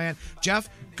up, my man. Jeff,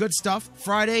 good stuff.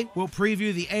 Friday, we'll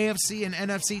preview the AFC and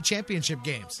NFC championship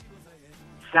games.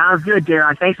 Sounds good,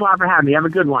 Darren. Thanks a lot for having me. Have a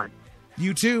good one.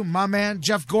 You too, my man.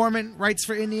 Jeff Gorman writes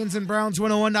for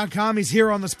IndiansandBrowns101.com. He's here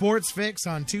on the Sports Fix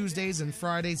on Tuesdays and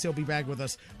Fridays. He'll be back with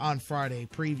us on Friday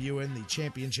previewing the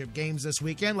championship games this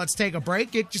weekend. Let's take a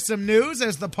break, get you some news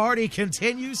as the party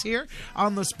continues here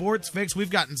on the Sports Fix.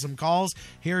 We've gotten some calls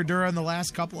here during the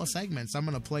last couple of segments. I'm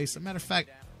going to play some. Matter of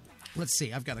fact, let's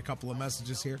see. I've got a couple of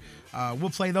messages here. We'll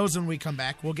play those when we come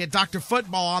back. We'll get Dr.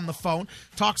 Football on the phone,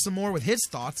 talk some more with his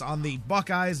thoughts on the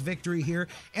Buckeyes victory here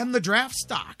and the draft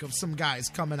stock of some guys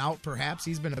coming out, perhaps.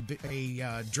 He's been a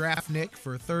draft nick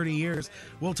for 30 years.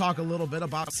 We'll talk a little bit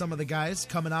about some of the guys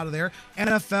coming out of there.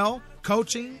 NFL,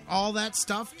 coaching, all that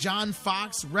stuff. John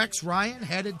Fox, Rex Ryan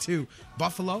headed to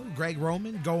Buffalo. Greg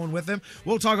Roman going with him.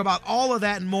 We'll talk about all of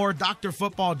that and more. Dr.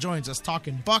 Football joins us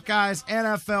talking Buckeyes,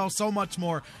 NFL, so much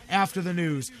more after the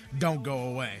news. Don't go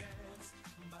away.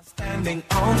 Standing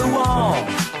on the wall,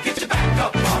 get your back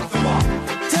up off the wall.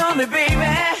 Tell me, baby,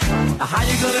 how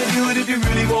you gonna do it if you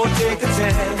really won't take a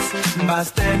chance? By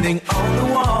standing on the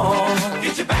wall,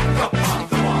 get your back up off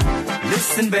the wall.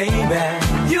 Listen, baby,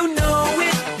 you know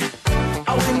it.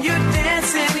 When you're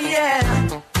dancing,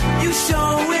 yeah, you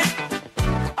show it.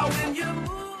 When you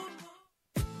move.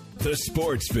 The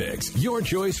Sports Fix, your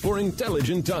choice for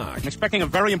intelligent talk. I'm expecting a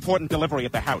very important delivery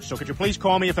at the house, so could you please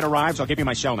call me if it arrives? I'll give you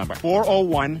my cell number.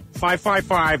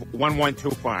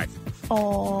 401-555-1125.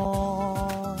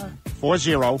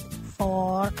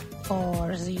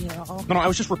 440. No, I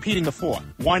was just repeating the 4.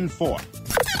 1-4.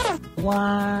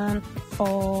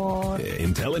 1-4.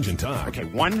 Intelligent talk. Okay,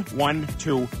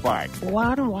 1125.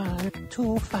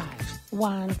 1125.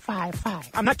 155.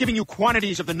 I'm not giving you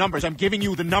quantities of the numbers. I'm giving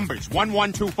you the numbers.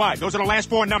 1125. Those are the last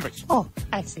 4 numbers. Oh,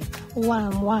 I see.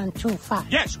 1125.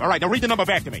 Yes. All right. Now read the number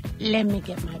back to me. Let me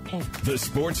get my pen. The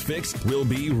Sports Fix will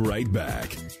be right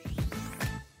back.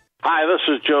 Hi, this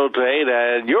is Joe Tate,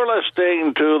 and you're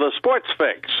listening to the Sports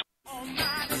Fix.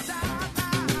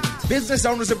 Business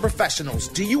owners and professionals,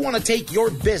 do you want to take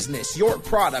your business, your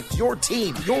product, your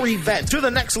team, your event to the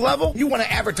next level? You want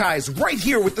to advertise right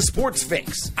here with the Sports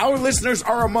Fix. Our listeners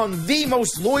are among the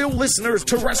most loyal listeners,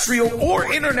 terrestrial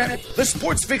or internet. The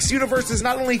Sports Fix universe is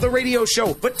not only the radio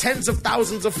show, but tens of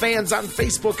thousands of fans on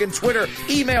Facebook and Twitter.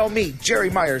 Email me, Jerry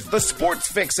Myers,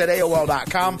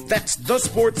 thesportsfix@AOL.com. That's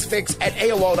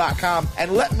thesportsfix@AOL.com.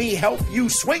 And let me help you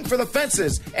swing for the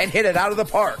fences and hit it out of the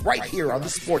park right here on the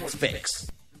Sports Fix.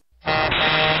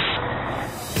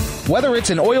 Whether it's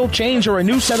an oil change or a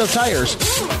new set of tires,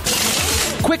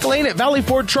 Quick Lane at Valley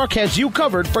Ford Truck has you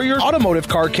covered for your automotive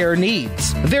car care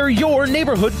needs. They're your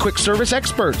neighborhood quick service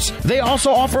experts. They also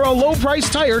offer a low price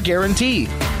tire guarantee.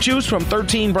 Choose from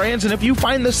 13 brands, and if you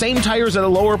find the same tires at a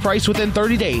lower price within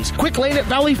 30 days, Quick Lane at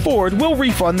Valley Ford will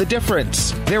refund the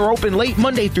difference. They're open late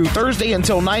Monday through Thursday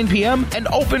until 9 p.m. and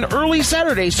open early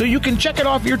Saturday so you can check it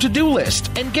off your to-do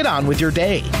list and get on with your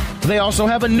day. They also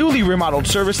have a newly remodeled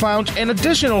service lounge and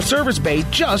additional service bay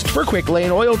just for Quick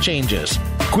Lane oil changes.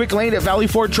 Quick Lane at Valley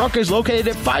Ford Truck is located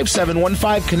at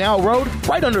 5715 Canal Road,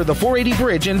 right under the 480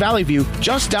 bridge in Valley View,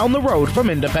 just down the road from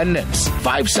Independence.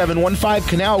 5715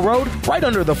 Canal Road, right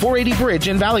under the 480 bridge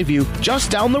in Valley View,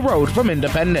 just down the road from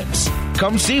Independence.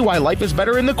 Come see why life is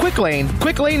better in the Quick Lane.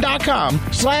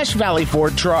 QuickLane.com/Valley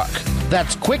Ford Truck.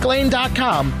 That's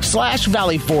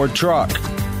QuickLane.com/Valley Ford Truck.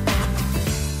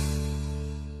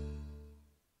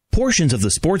 Portions of the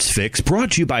Sports Fix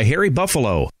brought to you by Harry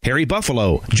Buffalo. Harry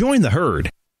Buffalo, join the herd.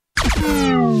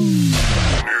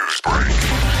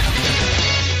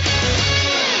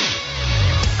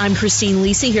 I'm Christine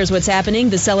Lisi. Here's what's happening.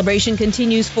 The celebration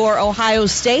continues for Ohio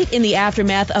State in the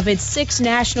aftermath of its 6th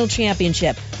national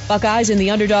championship. Buckeyes in the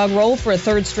underdog role for a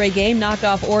third straight game knocked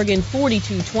off Oregon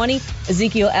 42-20.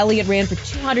 Ezekiel Elliott ran for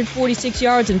 246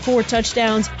 yards and 4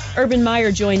 touchdowns. Urban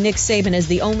Meyer joined Nick Saban as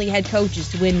the only head coaches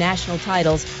to win national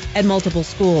titles at multiple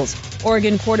schools.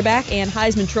 Oregon quarterback and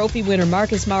Heisman Trophy winner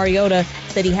Marcus Mariota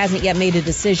said he hasn't yet made a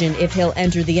decision if he'll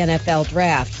enter the NFL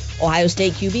draft. Ohio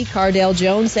State QB Cardale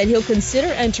Jones said he'll consider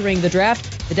entering the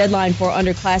draft. The deadline for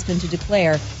underclassmen to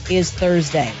declare is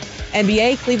Thursday.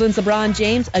 NBA, Cleveland's LeBron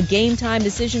James, a game-time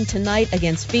decision tonight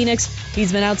against Phoenix.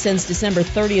 He's been out since December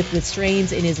 30th with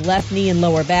strains in his left knee and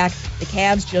lower back. The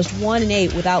Cavs just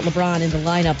 1-8 without LeBron in the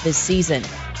lineup this season.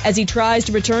 As he tries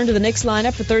to return to the Knicks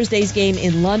lineup for Thursday's game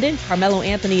in London, Carmelo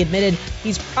Anthony admitted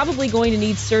he's probably going to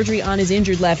need surgery on his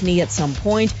injured left knee at some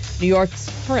point. New York's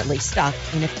currently stuck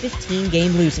in a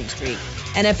 15-game losing streak.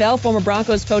 NFL former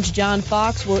Broncos coach John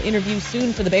Fox will interview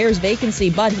soon for the Bears vacancy,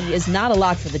 but he is not a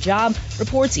lock for the job,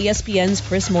 reports ESPN's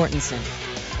Chris Mortensen.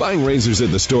 Buying razors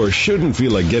at the store shouldn't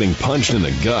feel like getting punched in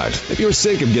the gut. If you're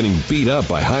sick of getting beat up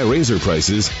by high razor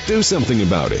prices, do something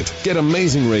about it. Get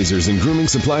amazing razors and grooming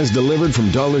supplies delivered from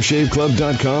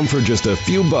DollarShaveClub.com for just a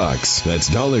few bucks. That's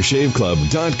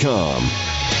DollarShaveClub.com.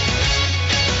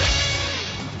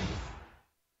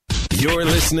 You're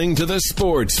listening to the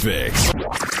Sports Fix.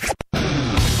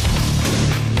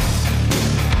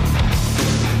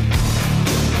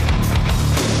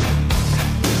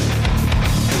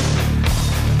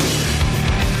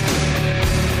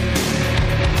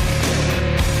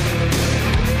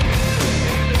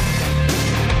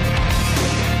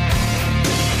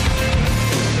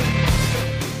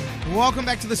 Welcome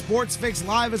back to the Sports Fix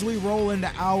Live as we roll into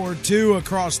Hour 2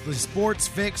 across the Sports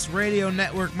Fix Radio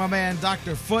Network. My man,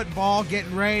 Dr. Football,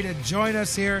 getting ready to join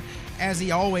us here as he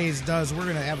always does. We're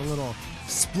going to have a little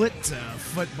split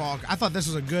football. I thought this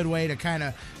was a good way to kind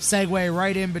of segue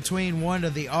right in between one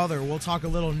to the other. We'll talk a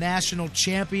little national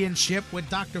championship with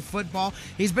Dr. Football.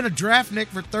 He's been a draftnik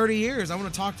for 30 years. I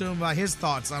want to talk to him about his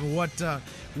thoughts on what the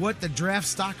draft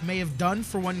stock may have done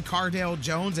for one Cardale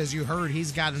Jones. As you heard,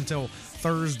 he's got until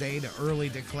Thursday to early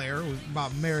declare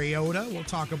about Mariota. We'll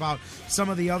talk about some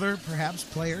of the other, perhaps,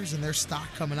 players and their stock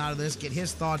coming out of this, get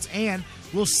his thoughts, and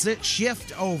we'll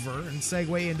shift over and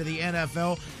segue into the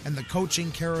NFL and the coaching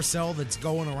carousel that's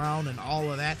going around and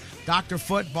all of that. Dr.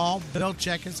 Football, Bill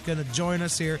Check is going to join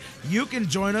us here. You can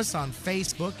join us on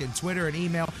Facebook and Twitter and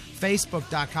email,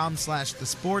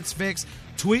 facebook.com/thesportsfix.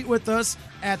 Tweet with us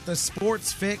at the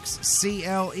Sports Fix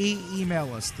CLE.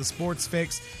 Email us,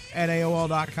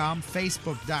 thesportsfix@AOL.com,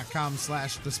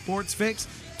 facebook.com/thesportsfix.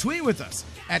 Tweet with us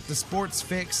at the Sports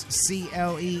Fix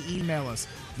CLE. Email us,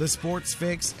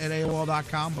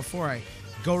 thesportsfix@AOL.com. Before I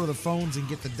go to the phones and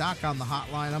get the doc on the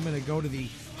hotline, I'm going to go to the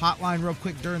hotline real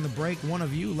quick during the break. One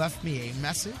of you left me a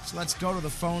message. Let's go to the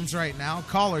phones right now.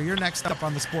 Caller, you're next up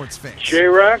on the Sports Fix.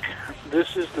 J-Rock,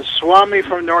 this is the Swami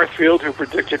from Northfield who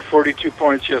predicted 42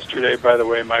 points yesterday, by the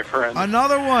way, my friend.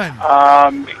 Another one.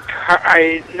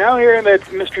 I now hear that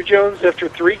Mr. Jones, after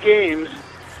 3 games,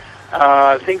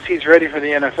 thinks he's ready for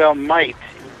the NFL, might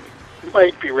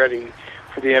be ready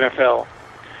for the NFL.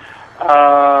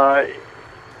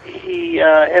 He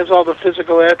has all the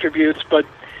physical attributes, but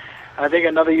I think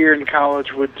another year in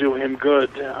college would do him good.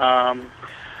 I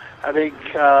think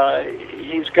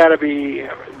he's got to be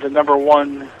the number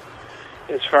one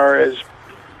as far as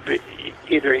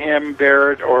either him,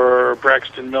 Barrett, or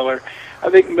Braxton Miller. I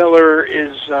think Miller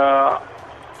is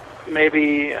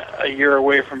maybe a year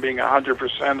away from being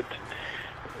 100%.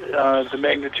 The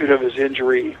magnitude of his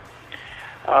injury,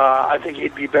 I think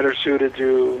he'd be better suited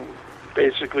to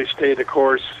basically stay the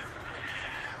course,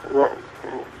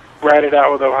 ride it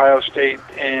out with Ohio State,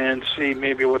 and see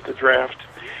maybe what the draft.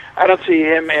 I don't see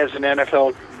him as an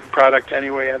NFL product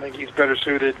anyway. I think he's better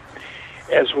suited,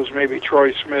 as was maybe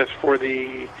Troy Smith, for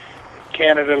the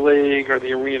Canada League or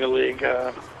the Arena League.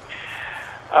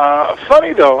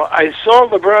 Funny, though, I saw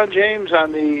LeBron James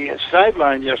on the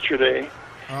sideline yesterday,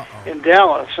 in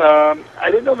Dallas. I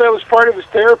didn't know that was part of his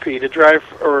therapy to drive,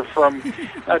 or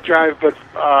not drive, but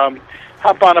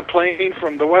hop on a plane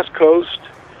from the West Coast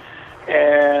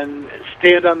and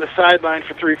stand on the sideline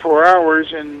for 3-4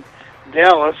 hours in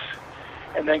Dallas,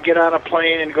 and then get on a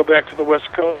plane and go back to the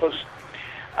West Coast.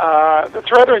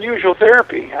 That's rather unusual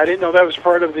therapy. I didn't know that was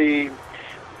part of the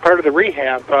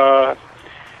rehab.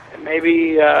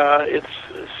 Maybe it's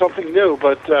something new,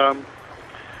 but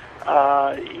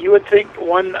you would think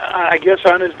I guess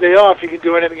on his day off, he could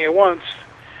do anything he wants.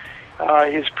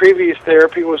 His previous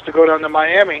therapy was to go down to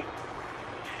Miami.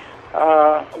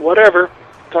 Whatever.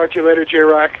 Talk to you later,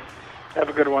 J-Rock. Have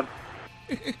a good one.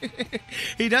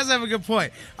 He does have a good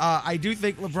point. I do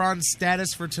think LeBron's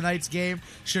status for tonight's game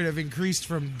should have increased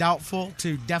from doubtful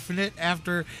to definite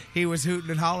after he was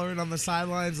hooting and hollering on the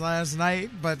sidelines last night.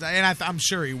 I'm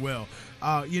sure he will.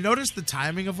 You notice the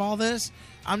timing of all this?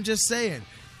 I'm just saying.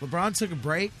 LeBron took a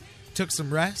break, took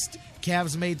some rest.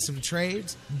 Cavs made some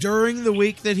trades during the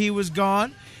week that he was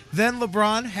gone. Then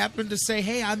LeBron happened to say,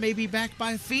 hey, I may be back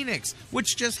by Phoenix,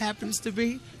 which just happens to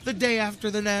be the day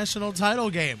after the national title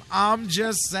game. I'm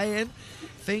just saying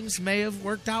things may have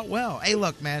worked out well. Hey,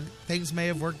 look, man, things may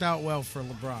have worked out well for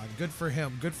LeBron. Good for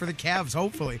him. Good for the Cavs,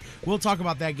 hopefully. We'll talk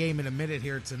about that game in a minute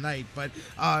here tonight. But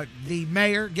the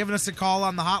mayor giving us a call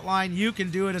on the hotline. You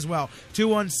can do it as well.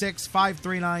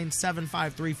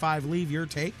 216-539-7535. Leave your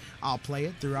take. I'll play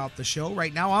it throughout the show.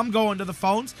 Right now, I'm going to the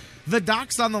phones. The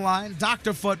Doc's on the line.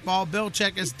 Dr. Football. Bill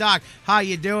Checkus. Doc, how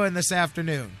you doing this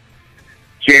afternoon?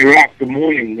 J-Rock, good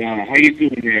morning. How you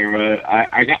doing there?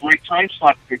 I got my time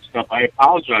slot fixed up. I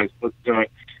apologize, but you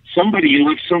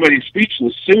left somebody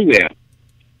speechless too there.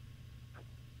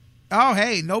 Oh,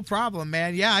 hey, no problem,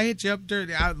 man. Yeah, I hit you up during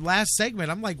last segment.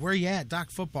 I'm like, where you at,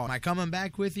 Doc Football? Am I coming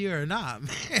back with you or not,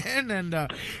 man? And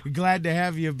glad to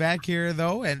have you back here,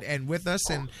 though, and with us.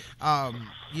 And,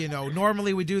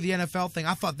 normally we do the NFL thing.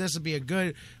 I thought this would be a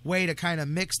good way to kind of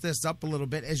mix this up a little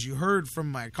bit. As you heard from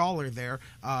my caller there,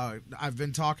 I've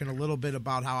been talking a little bit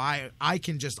about how I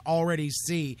can just already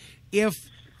see if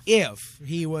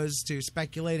he was to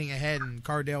speculating ahead and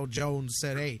Cardale Jones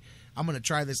said, hey, I'm going to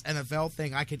try this NFL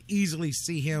thing, I could easily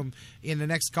see him in the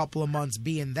next couple of months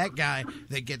being that guy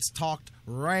that gets talked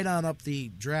right on up the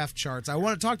draft charts. I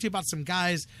want to talk to you about some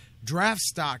guys' draft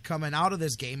stock coming out of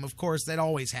this game. Of course, that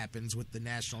always happens with the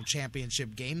national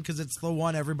championship game because it's the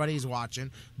one everybody's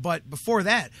watching. But before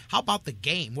that, how about the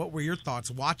game? What were your thoughts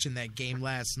watching that game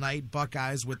last night?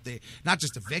 Buckeyes with not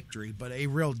just a victory, but a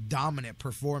real dominant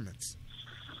performance.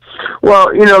 Well,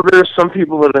 there's some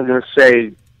people that are going to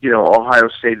say, Ohio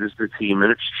State is the team,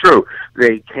 and it's true.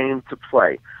 They came to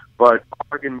play, but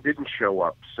Oregon didn't show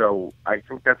up, so I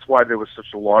think that's why there was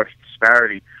such a large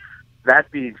disparity. That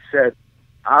being said,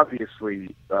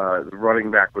 obviously, the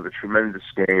running back with a tremendous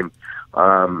game,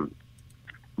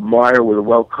 Meyer with a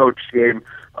well-coached game,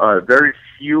 very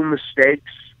few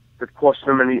mistakes that cost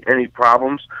them any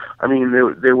problems. I mean,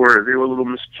 there were little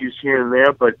miscues here and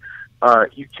there, but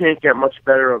you can't get much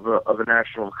better of a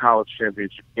national college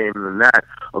championship game than that.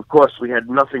 Of course, we had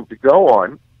nothing to go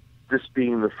on, this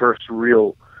being the first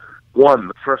real one,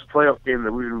 the first playoff game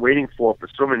that we've been waiting for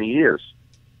so many years.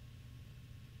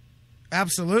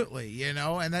 Absolutely,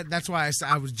 and that's why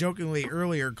I was jokingly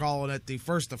earlier calling it the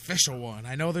first official one.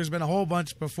 I know there's been a whole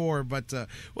bunch before, but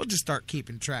we'll just start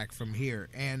keeping track from here.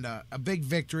 And a big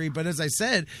victory, but as I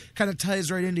said, kind of ties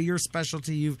right into your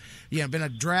specialty. You've been a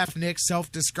draftnik,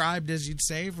 self-described, as you'd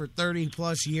say, for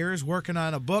 30-plus years, working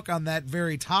on a book on that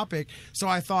very topic. So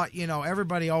I thought,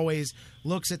 everybody always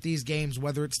looks at these games,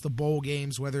 whether it's the bowl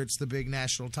games, whether it's the big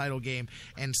national title game,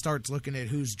 and starts looking at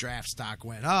whose draft stock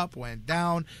went up, went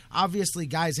down. Obviously,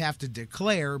 guys have to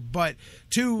declare, but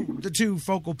the two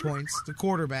focal points, the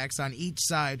quarterbacks on each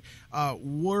side,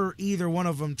 were either one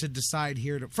of them to decide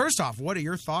here. First off, what are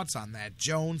your thoughts on that?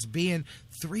 Jones being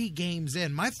 3 games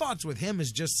in. My thoughts with him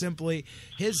is just simply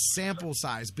his sample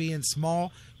size being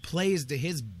small plays to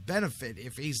his benefit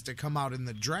if he's to come out in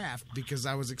the draft, because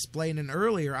I was explaining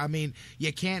earlier, I mean,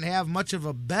 you can't have much of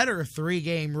a better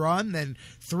 3-game run than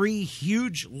 3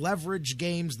 huge leverage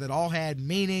games that all had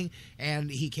meaning,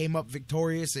 and he came up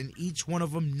victorious, and each one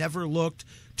of them never looked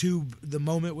the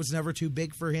moment was never too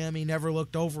big for him. He never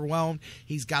looked overwhelmed.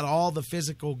 He's got all the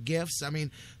physical gifts. I mean,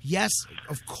 yes,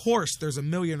 of course, there's a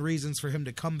million reasons for him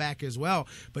to come back as well,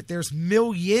 but there's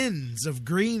millions of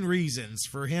green reasons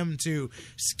for him to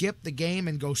skip the game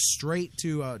and go straight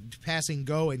to passing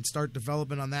go and start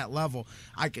development on that level.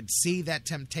 I could see that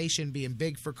temptation being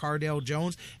big for Cardale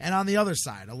Jones. And on the other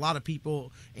side, a lot of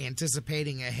people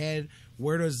anticipating ahead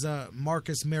Where does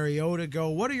Marcus Mariota go?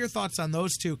 What are your thoughts on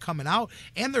those two coming out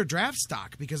and their draft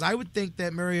stock? Because I would think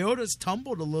that Mariota's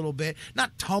tumbled a little bit,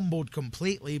 not tumbled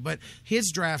completely, but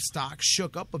his draft stock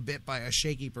shook up a bit by a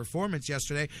shaky performance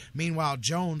yesterday. Meanwhile,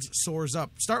 Jones soars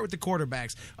up. Start with the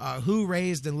quarterbacks. Who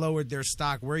raised and lowered their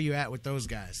stock? Where are you at with those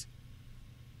guys?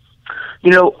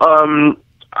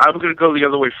 I'm going to go the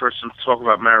other way first and talk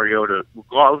about Mariota.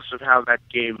 Regardless of how that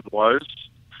game was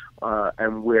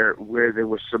and where there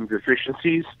were some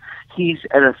deficiencies, he's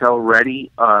NFL ready.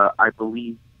 I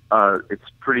believe it's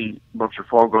pretty much a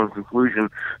foregone conclusion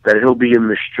that he'll be in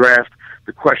this draft.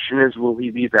 The question is, will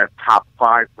he be that top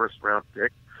 5 first-round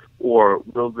pick, or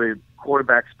will the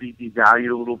quarterbacks be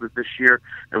devalued a little bit this year,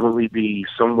 and will he be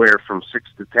somewhere from 6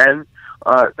 to 10?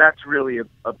 That's really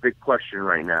a big question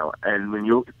right now. And when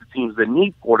you look at the teams that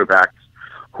need quarterbacks,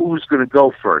 who's going to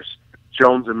go first,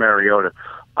 Jones or Mariota?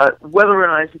 Whether or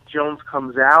not I think Jones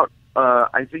comes out,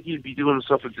 I think he'd be doing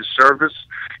himself a disservice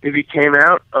if he came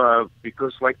out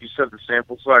because, like you said, the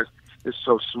sample size is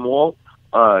so small.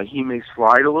 He may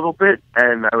slide a little bit,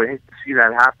 and I would hate to see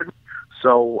that happen.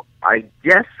 So I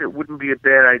guess it wouldn't be a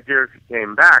bad idea if he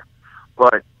came back,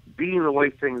 but being the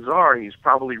way things are, he's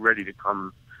probably ready to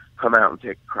come out and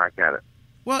take a crack at it.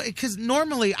 Well, because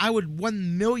normally I would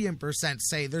 1,000,000%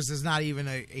 say this is not even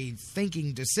a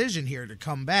thinking decision here to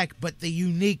come back, but the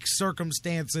unique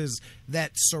circumstances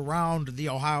that surround the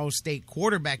Ohio State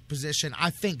quarterback position,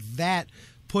 I think that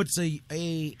puts a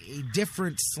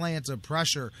different slant of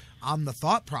pressure on the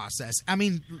thought process. I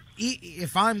mean,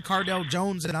 if I'm Cardale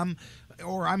Jones and I'm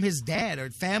his dad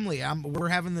or family, we're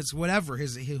having this whoever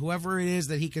it is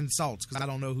that he consults, because I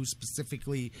don't know who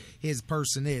specifically his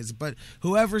person is, but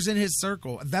whoever's in his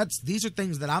circle, these are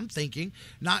things that I'm thinking,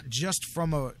 not just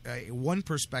from a one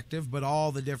perspective, but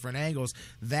all the different angles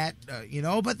that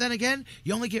but then again,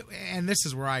 you only get, and this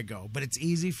is where I go, but it's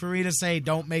easy for me to say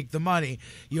don't make the money.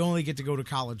 You only get to go to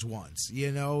college once,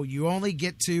 you only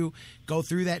get to go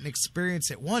through that and experience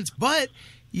it once, but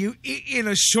you, in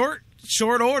a short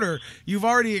order, you've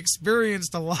already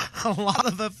experienced a lot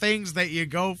of the things that you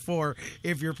go for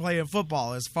if you're playing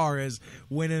football, as far as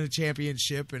winning a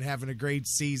championship and having a great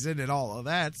season and all of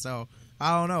that. So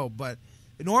I don't know, but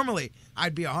normally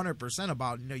I'd be 100%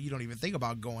 about, you don't even think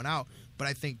about going out, but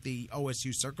I think the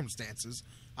OSU circumstances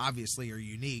obviously are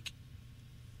unique.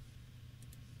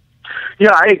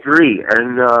 Yeah, I agree.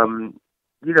 And,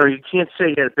 you can't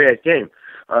say he had a bad game.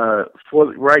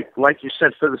 Like you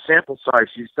said, for the sample size,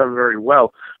 he's done very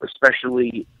well,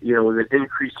 especially, with an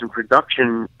increase in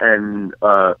production and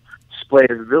display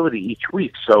of ability each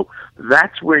week. So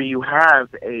that's where you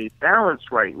have a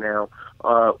balance right now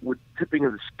with tipping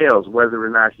of the scales, whether or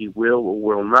not he will or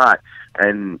will not.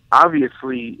 And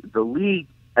obviously, the league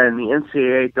and the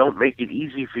NCAA don't make it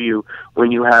easy for you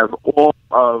when you have all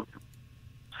of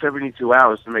 72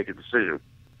 hours to make a decision.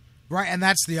 Right, and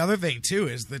that's the other thing, too,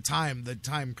 is the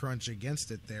time crunch against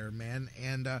it there, man.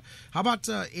 And how about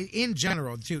in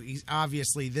general, too?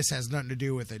 Obviously, this has nothing to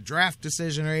do with a draft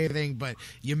decision or anything, but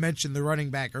you mentioned the running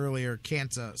back earlier.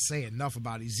 Can't say enough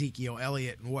about Ezekiel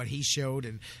Elliott and what he showed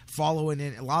and following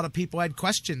in. A lot of people had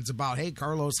questions about, hey,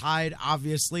 Carlos Hyde,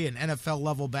 obviously an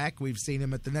NFL-level back. We've seen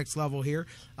him at the next level here.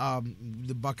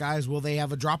 The Buckeyes, will they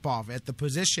have a drop-off at the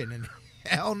position? And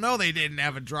hell no, they didn't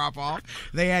have a drop-off.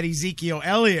 They had Ezekiel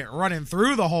Elliott running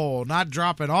through the hole, not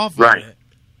dropping off of it.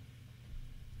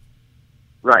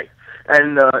 Right.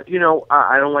 And,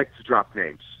 I don't like to drop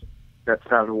names. That's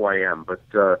not who I am. But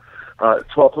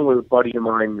talking with a buddy of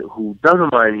mine who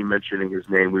doesn't mind me mentioning his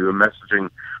name, we were messaging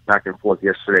back and forth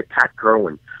yesterday, Pat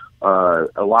Kerwin.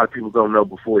 A lot of people don't know,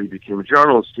 before he became a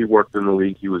journalist, he worked in the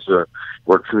league. He was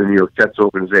worked for the New York Jets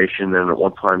organization, and at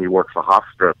one time he worked for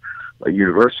Hofstra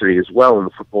University as well in the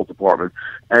football department.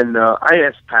 And I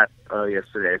asked Pat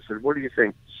yesterday, I said, what do you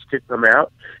think? Stick them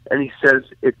out? And he says,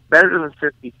 it's better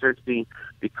than 50-50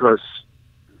 because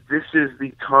this is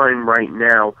the time right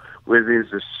now where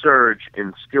there's a surge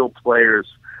in skilled players'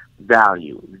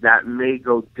 value. That may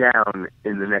go down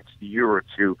in the next year or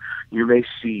two. You may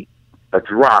see a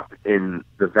drop in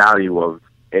the value of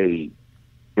a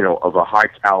high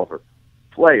caliber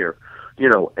player,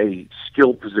 a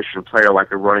skilled position player like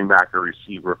a running back, a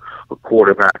receiver, a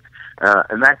quarterback.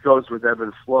 And that goes with ebb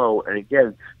and flow. And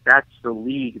again, that's the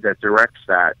league that directs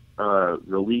that.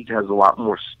 The league has a lot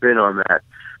more spin on that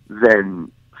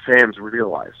than fans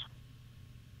realize.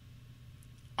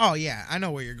 Oh, yeah, I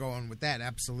know where you're going with that,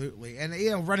 absolutely. And,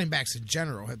 running backs in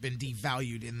general have been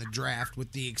devalued in the draft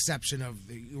with the exception of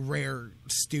the rare,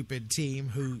 stupid team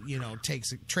who,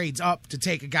 trades up to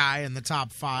take a guy in the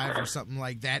top 5 or something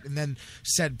like that, and then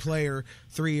said player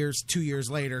 2 years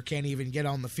later can't even get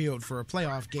on the field for a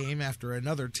playoff game after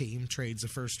another team trades a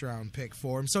first-round pick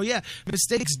for him. So, yeah,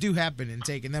 mistakes do happen in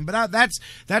taking them, but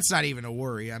that's not even a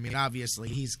worry. I mean, obviously,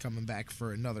 he's coming back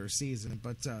for another season,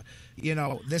 but,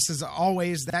 this is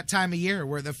always that time of year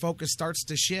where the focus starts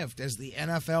to shift as the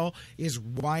NFL is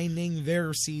winding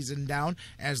their season down,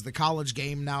 as the college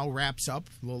game now wraps up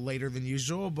a little later than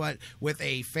usual, but with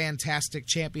a fantastic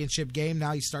championship game,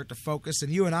 now you start to focus.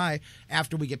 And you and I,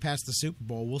 after we get past the Super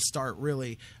Bowl, we'll start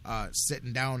really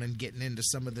sitting down and getting into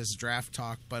some of this draft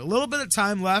talk. But a little bit of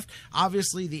time left.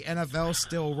 Obviously, the NFL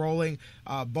still rolling,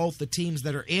 both the teams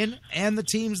that are in and the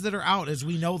teams that are out. As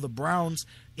we know, the Browns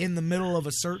in the middle of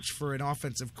a search for an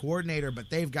offensive coordinator, but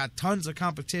they've got tons of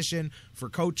competition for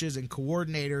coaches and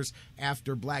coordinators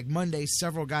after Black Monday.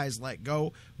 Several guys let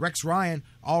go. Rex Ryan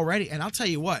already, and I'll tell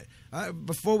you what,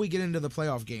 before we get into the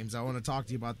playoff games, I want to talk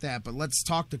to you about that, but let's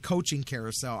talk the coaching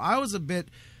carousel. I was a bit,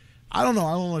 I don't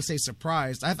want to say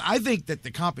surprised. I think that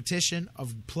the competition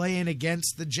of playing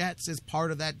against the Jets is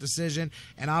part of that decision,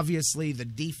 and obviously the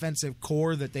defensive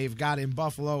core that they've got in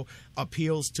Buffalo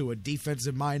appeals to a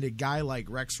defensive-minded guy like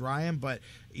Rex Ryan, but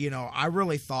I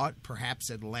really thought perhaps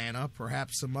Atlanta,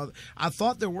 perhaps some other. I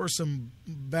thought there were some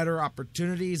better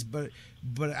opportunities, but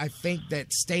I think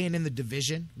that staying in the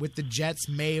division with the Jets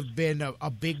may have been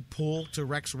a big pull to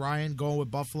Rex Ryan going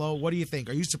with Buffalo. What do you think?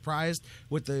 Are you surprised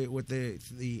with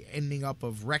the ending up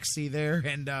of Rexy there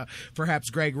and perhaps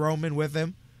Greg Roman with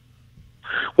him?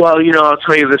 Well, I'll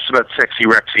tell you this about Sexy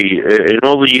Rexy. In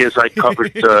all the years I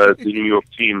covered the New York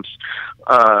teams,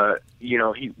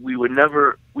 we were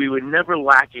never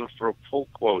lacking for a pull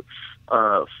quote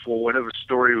for whatever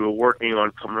story we were working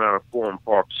on coming out of Forum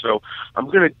Park. So I'm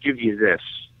going to give you this.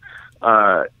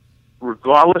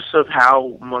 Regardless of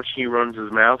how much he runs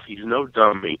his mouth, he's no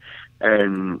dummy.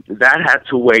 And that had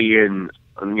to weigh in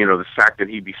on, the fact that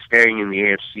he'd be staying in the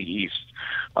AFC East.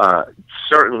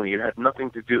 Certainly, it had nothing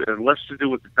to do, it had less to do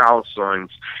with the dollar signs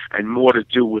and more to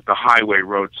do with the highway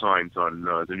road signs on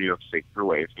the New York State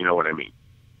Thruway, if you know what I mean.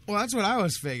 Well, that's what I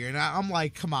was figuring. I'm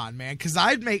like, come on, man, because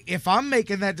if I'm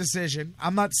making that decision,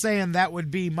 I'm not saying that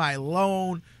would be my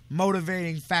lone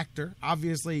motivating factor.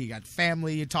 Obviously, you got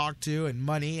family you talk to and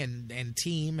money and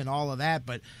team and all of that,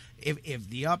 but if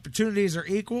the opportunities are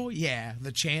equal, yeah,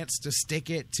 the chance to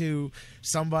stick it to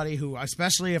somebody who,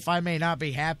 especially if I may not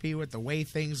be happy with the way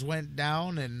things went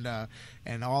down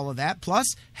and all of that.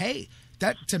 Plus, hey,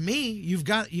 that to me, you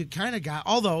kind of got,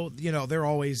 although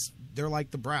they're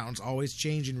like the Browns, always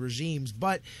changing regimes,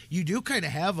 but you do kind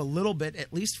of have a little bit,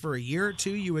 at least for a year or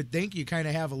two, you would think you kind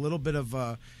of have a little bit of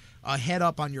a head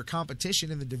up on your competition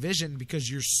in the division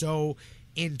because you're so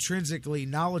intrinsically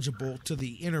knowledgeable to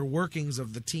the inner workings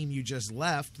of the team you just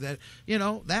left that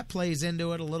that plays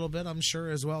into it a little bit, I'm sure,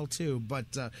 as well too.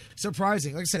 But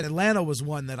surprising, like I said, Atlanta was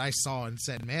one that I saw and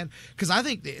said, man, because I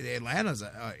think Atlanta's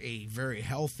a very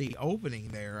healthy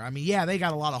opening there. I mean, yeah, they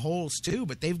got a lot of holes too,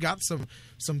 but they've got some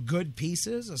good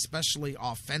pieces, especially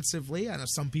offensively. I know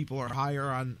some people are higher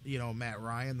on Matt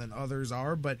Ryan than others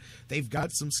are, but they've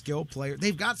got some skill players.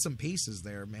 They've got some pieces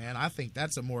there, man. I think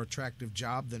that's a more attractive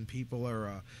job than people are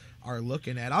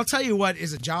looking at. I'll tell you what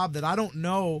is a job that I don't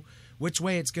know which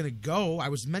way it's going to go. I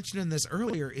was mentioning this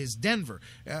earlier, is Denver.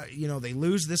 They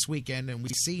lose this weekend, and we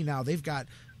see now they've got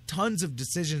tons of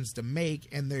decisions to make,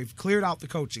 and they've cleared out the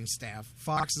coaching staff.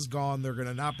 Fox is gone. They're going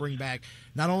to not bring back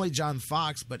not only John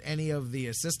Fox, but any of the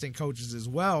assistant coaches as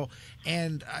well.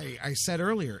 And I said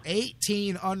earlier,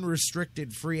 18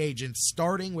 unrestricted free agents,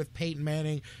 starting with Peyton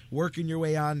Manning, working your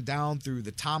way on down through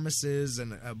the Thomases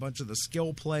and a bunch of the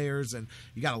skill players, and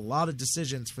you got a lot of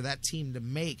decisions for that team to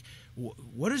make.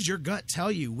 What does your gut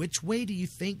tell you? Which way do you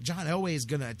think John Elway is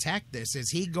going to attack this? Is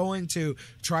he going to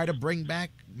try to bring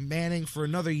back Manning for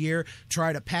another year,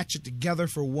 try to patch it together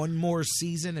for one more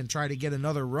season and try to get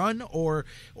another run? Or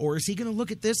is he going to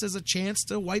look at this as a chance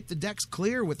to wipe the decks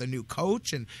clear with a new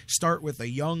coach and start with a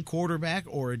young quarterback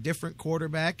or a different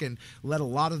quarterback and let a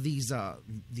lot of these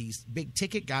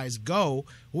big-ticket guys go?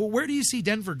 Well, where do you see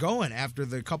Denver going after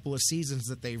the couple of seasons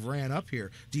that they've ran up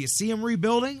here? Do you see them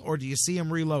rebuilding or do you see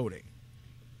them reloading?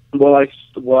 Well,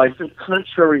 I think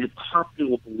contrary to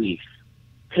popular belief,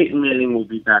 Peyton Manning will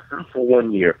be back not for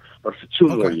 1 year, but for two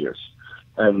more years.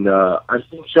 And I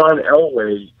think John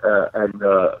Elway, and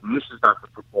this is Dr.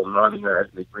 Football nodding as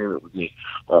an agreement with me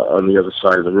on the other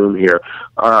side of the room here,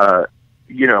 I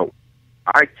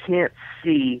can't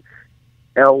see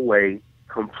Elway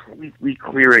completely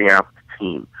clearing out the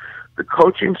team. The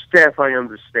coaching staff, I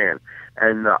understand.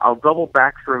 And I'll double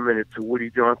back for a minute to Woody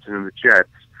Johnson and the Jets.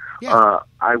 Yeah.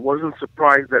 I wasn't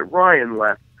surprised that Ryan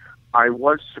left. I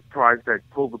was surprised that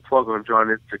he pulled the plug on John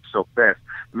Idzik so fast.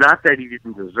 Not that he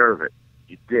didn't deserve it.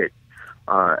 He did.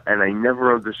 And I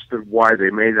never understood why they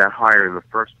made that hire in the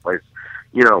first place.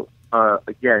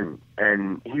 Again,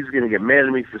 and he's going to get mad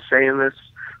at me for saying this,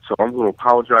 so I'm going to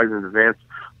apologize in advance.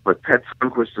 But Ted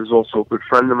Sundquist is also a good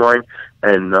friend of mine,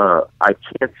 and I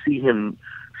can't see him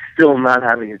still not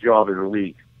having a job in the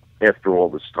league after all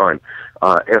this time,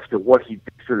 after what he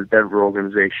did for the Denver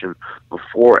organization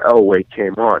before Elway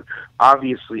came on.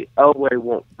 Obviously, Elway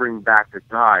won't bring back a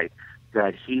guy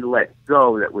that he let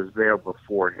go that was there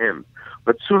before him.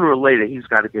 But sooner or later, he's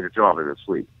got to get a job in this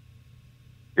league.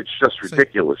 It's just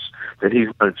ridiculous that he's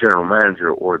not a general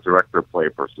manager or a director of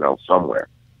player personnel somewhere.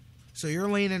 So you're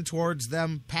leaning towards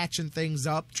them patching things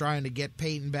up, trying to get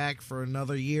Peyton back for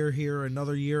another year here,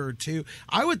 another year or two.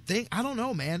 I would think, I don't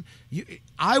know, man.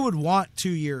 I would want 2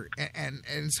 year, and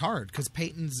it's hard because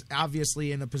Peyton's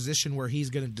obviously in a position where he's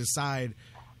going to decide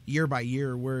year by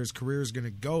year where his career is going to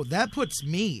go. That puts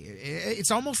me,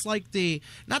 it's almost like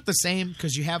not the same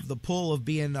because you have the pull of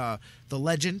being the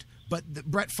legend, but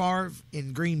Brett Favre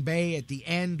in Green Bay at the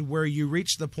end where you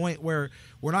reach the point where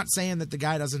we're not saying that the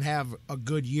guy doesn't have a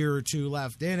good year or two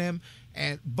left in him,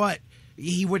 but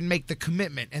he wouldn't make the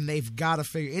commitment, and they've got to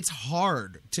figure. It's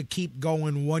hard to keep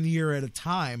going 1 year at a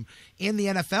time in the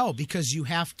NFL because you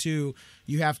have to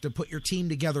put your team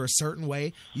together a certain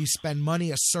way. You spend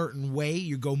money a certain way.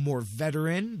 You go more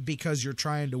veteran because you're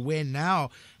trying to win now,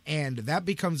 and that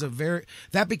becomes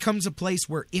a place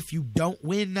where if you don't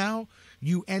win now,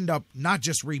 you end up not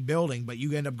just rebuilding, but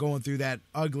you end up going through that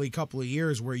ugly couple of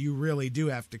years where you really do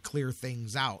have to clear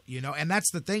things out, And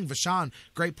that's the thing, Vashon,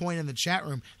 great point in the chat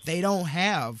room. They don't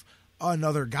have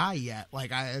another guy yet.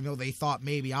 Like I know they thought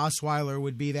maybe Osweiler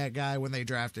would be that guy when they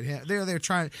drafted him.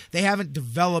 They haven't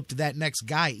developed that next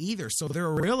guy either. So they're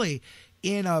really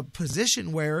in a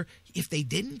position where if they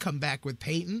didn't come back with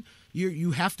Peyton,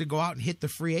 you have to go out and hit the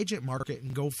free agent market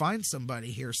and go find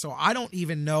somebody here. So I don't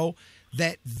even know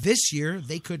that this year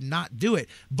they could not do it.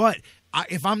 But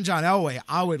if I'm John Elway,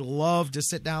 I would love to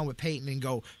sit down with Peyton and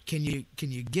go, can you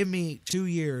give me 2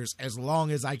 years as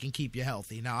long as I can keep you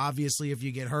healthy? Now, obviously, if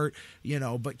you get hurt,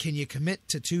 but can you commit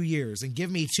to 2 years and give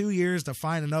me 2 years to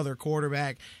find another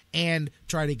quarterback and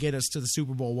try to get us to the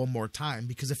Super Bowl one more time?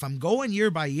 Because if I'm going year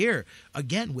by year,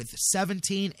 again, with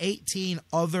 17, 18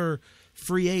 other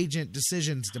free agent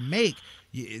decisions to make,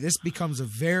 this becomes a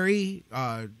very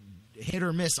hit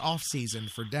or miss offseason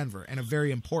for Denver and a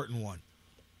very important one.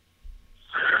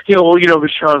 Yeah, well,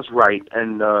 Vashon's right,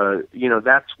 and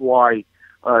that's why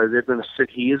they're going to sit.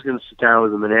 He is going to sit down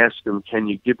with him and ask him, "Can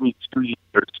you give me 2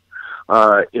 years?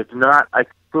 If not, I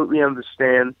completely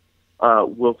understand.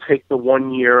 We'll take the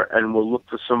 1 year and we'll look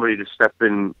for somebody to step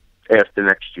in after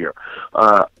next year."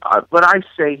 But I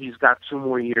say he's got 2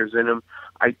 more years in him.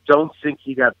 I don't think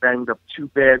he got banged up too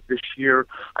bad this year.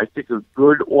 I think a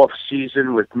good off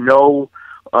season with no,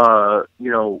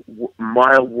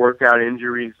 mild workout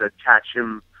injuries that catch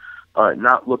him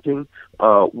not looking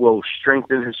will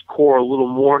strengthen his core a little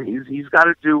more. He's got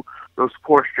to do those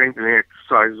core strengthening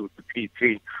exercises with the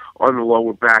PT on the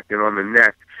lower back and on the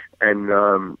neck. And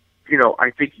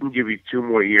I think he can give you 2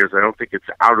 more years. I don't think it's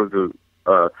out of the.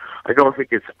 I don't think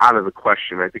it's out of the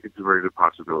question. I think it's a very good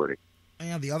possibility.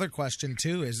 And the other question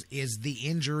too is the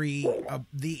injury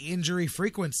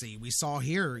frequency we saw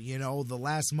here. The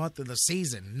last month of the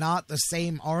season, not the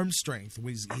same arm strength.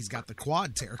 He's got the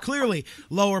quad tear. Clearly,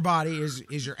 lower body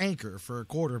is your anchor for a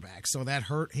quarterback, so that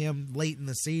hurt him late in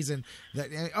the season.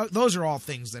 Those are all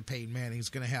things that Peyton Manning's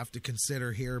going to have to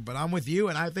consider here. But I'm with you,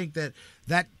 and I think that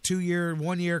 2 year,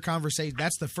 1 year conversation,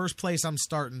 that's the first place I'm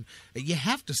starting. You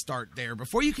have to start there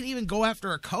before you can even go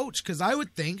after a coach, because I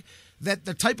would think that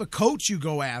the type of coach you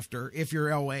go after, if you're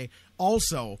Elway,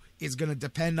 also is going to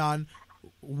depend on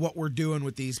what we're doing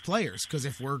with these players. Because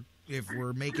if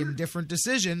we're making different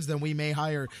decisions, then we may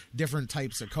hire different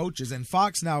types of coaches. And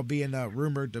Fox now being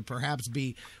rumored to perhaps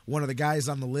be one of the guys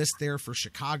on the list there for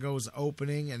Chicago's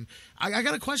opening. And I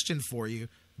got a question for you.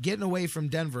 Getting away from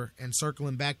Denver and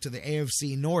circling back to the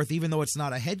AFC North, even though it's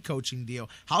not a head coaching deal,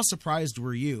 how surprised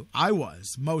were you? I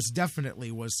was. Most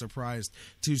definitely was surprised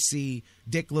to see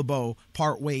Dick LeBeau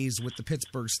part ways with the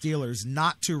Pittsburgh Steelers,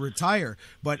 not to retire,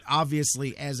 but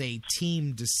obviously as a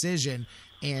team decision.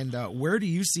 And where do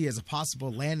you see as a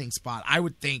possible landing spot? I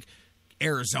would think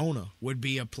Arizona would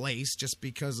be a place just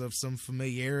because of some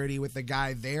familiarity with the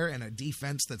guy there and a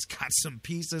defense that's got some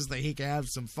pieces that he can have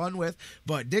some fun with.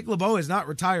 But Dick LeBeau is not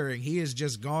retiring. He is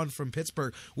just gone from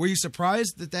Pittsburgh. Were you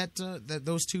surprised that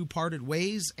those two parted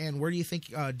ways, and where do you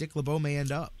think Dick LeBeau may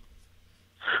end up?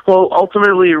 Well,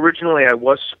 ultimately, originally I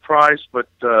was surprised, but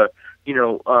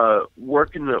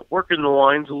working the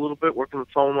lines a little bit, working the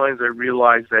phone lines, I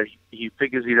realized that he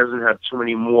figures he doesn't have too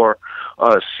many more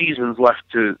seasons left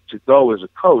to go as a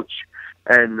coach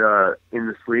and in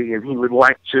this league, and he would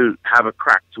like to have a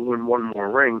crack to win one more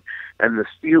ring, and the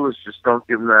Steelers just don't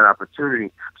give him that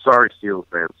opportunity. Sorry, Steelers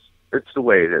fans. It's the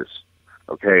way it is,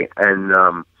 okay? And,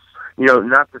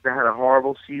 not that they had a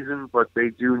horrible season, but they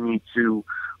do need to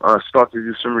start to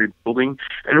do some rebuilding.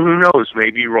 And who knows,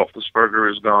 maybe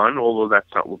Roethlisberger is gone, although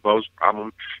that's not LeBeau's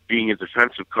problem, being a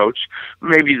defensive coach.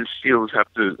 Maybe the Steelers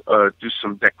have to do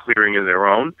some deck clearing of their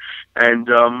own. And,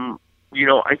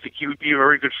 I think he would be a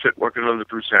very good fit working under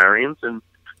Bruce Arians. And,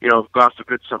 if God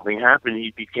forbid something happened,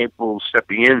 he'd be capable of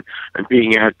stepping in and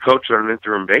being a head coach on an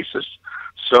interim basis.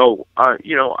 So, I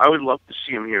would love to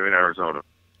see him here in Arizona.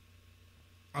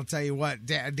 I'll tell you what,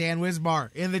 Dan Wismar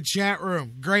in the chat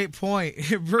room, great point.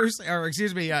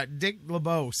 Dick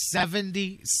LeBeau,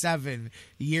 77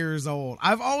 years old.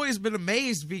 I've always been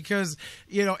amazed because,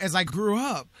 as I grew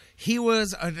up, he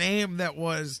was a name that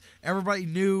everybody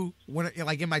knew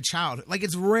in my childhood. Like,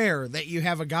 it's rare that you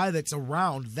have a guy that's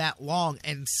around that long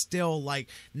and still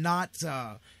not.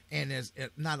 And as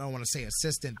not, I don't want to say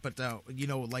assistant, but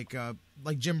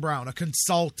like Jim Brown, a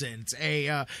consultant,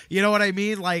 you know what I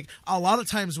mean? Like, a lot of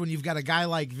times when you've got a guy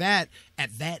like that at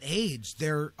that age,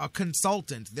 they're a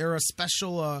consultant. They're a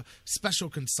special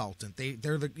consultant. They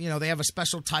have a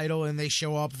special title, and they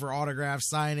show up for autograph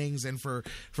signings and for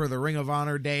the Ring of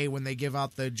Honor Day when they give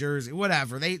out the jersey,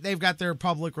 whatever. They've got their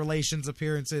public relations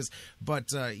appearances.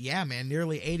 But man,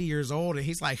 nearly 80 years old, and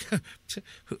he's like,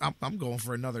 I'm going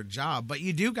for another job. But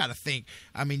you do got to think.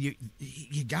 I mean,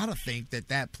 you got to think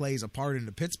that plays a part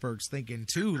into Pittsburgh's thinking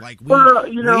too. Like, we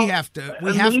have to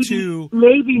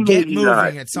get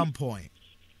moving at some point.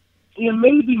 Yeah,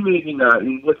 maybe not.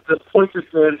 And with the point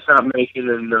that Dan's not making,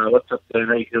 and what's up there,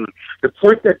 the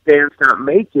point that Dan's not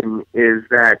making is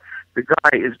that the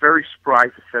guy is very spry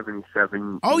for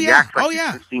 77. Oh, he yeah. acts like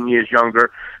he's 15 years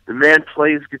younger. The man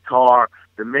plays guitar.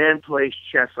 The man plays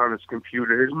chess on his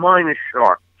computer. His mind is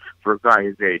sharp for a guy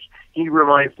his age. He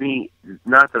reminds me,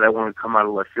 not that I want to come out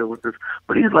of left field with this,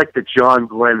 but he's like the John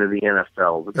Glenn of the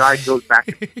NFL. The guy goes back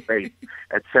into space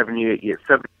at 76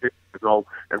 years old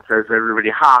and says to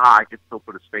everybody, I can still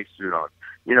put a spacesuit on.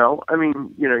 He's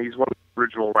one of the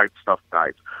original right stuff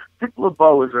guys. Dick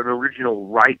LeBeau is an original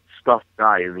right stuff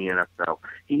guy in the NFL.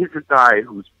 He's a guy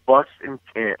whose bust in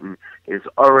Canton is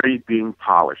already being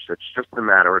polished. It's just a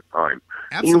matter of time.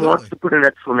 Absolutely. He wants to put an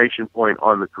exclamation point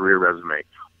on the career resume.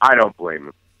 I don't blame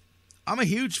him. I'm a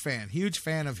huge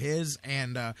fan of his,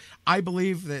 and I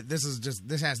believe that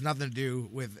this has nothing to do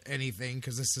with anything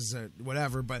because this is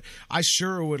whatever, but I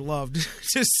sure would love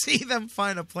to see them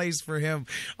find a place for him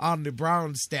on the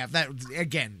Browns staff. That,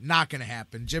 again, not going to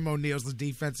happen. Jim O'Neill's the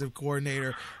defensive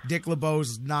coordinator. Dick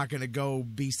LeBeau's not going to go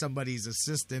be somebody's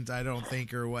assistant, I don't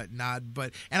think, or whatnot.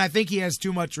 And I think he has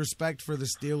too much respect for the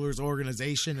Steelers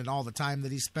organization and all the time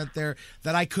that he spent there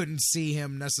that I couldn't see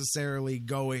him necessarily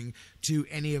going to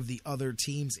any of the other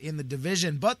teams in the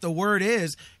division. But the word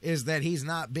is that he's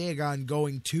not big on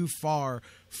going too far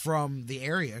from the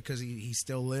area because he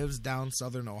still lives down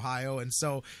southern Ohio, and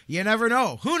so you never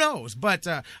know. Who knows? But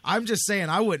I'm just saying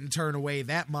I wouldn't turn away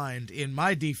that mind in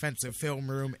my defensive film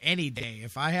room any day.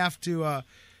 If I have to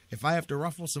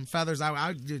ruffle some feathers,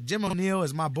 Jim O'Neill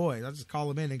is my boy. I'll just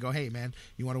call him in and go, hey, man,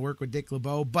 you want to work with Dick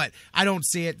LeBeau? But I don't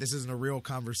see it. This isn't a real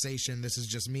conversation. This is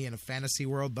just me in a fantasy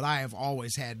world. But I have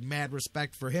always had mad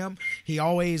respect for him. He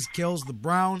always kills the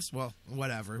Browns. Well,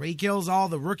 whatever. He kills all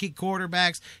the rookie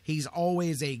quarterbacks. He's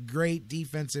always a great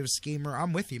defensive schemer.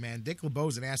 I'm with you, man. Dick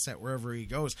LeBeau's an asset wherever he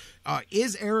goes.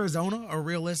 Is Arizona a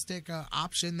realistic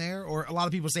option there? Or a lot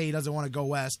of people say he doesn't want to go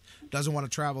west, doesn't want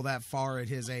to travel that far at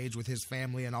his age with his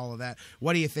family and all of that.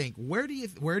 What do you think? Where do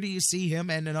you see him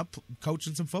ending up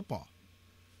coaching some football?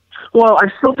 Well, I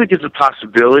still think it's a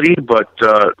possibility, but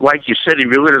like you said, he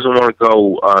really doesn't want to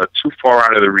go too far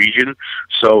out of the region.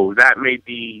 So that may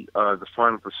be the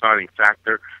final deciding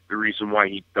factor, the reason why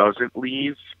he doesn't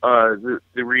leave the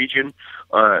region.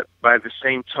 By the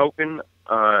same token,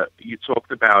 you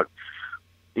talked about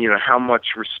how much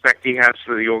respect he has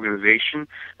for the organization,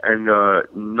 and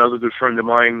another good friend of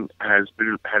mine has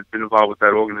been involved with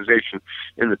that organization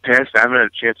in the past. I haven't had a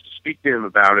chance to speak to him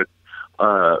about it,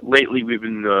 lately we've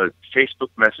been Facebook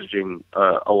messaging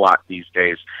a lot these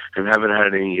days and haven't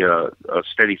had any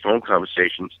steady phone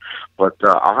conversations. But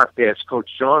I'll have to ask Coach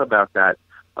John about that,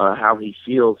 how he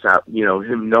feels,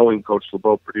 him knowing Coach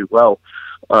LeBeau pretty well.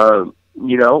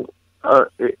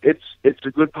 It's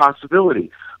a good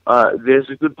possibility. There's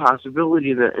a good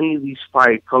possibility that any of these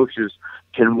fired coaches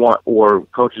or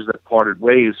coaches that parted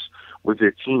ways with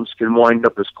their teams can wind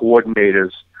up as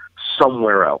coordinators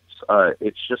somewhere else.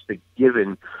 It's just a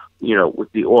given,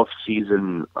 with the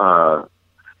off-season,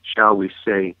 shall we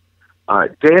say,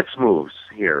 dance moves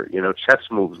here, chess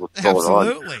moves, what's going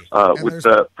on with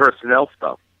the personnel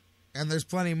stuff. And there's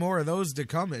plenty more of those to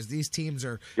come as these teams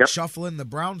are shuffling. The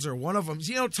Browns are one of them.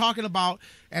 Talking about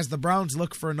as the Browns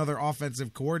look for another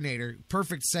offensive coordinator,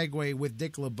 perfect segue with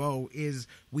Dick LeBeau is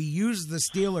we use the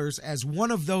Steelers as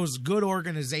one of those good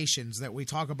organizations that we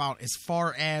talk about as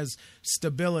far as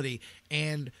stability.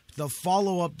 And the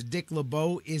follow-up to Dick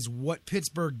LeBeau is what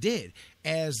Pittsburgh did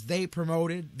as they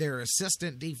promoted their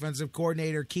assistant defensive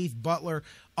coordinator, Keith Butler,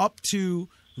 up to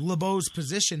LeBeau's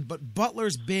position, but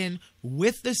Butler's been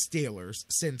with the Steelers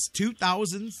since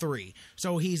 2003,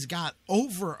 so he's got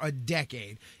over a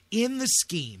decade in the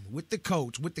scheme with the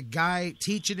coach, with the guy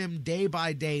teaching him day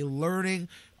by day, learning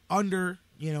under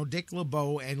Dick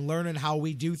LeBeau and learning how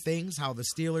we do things, how the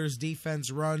Steelers defense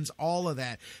runs, all of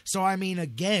that. So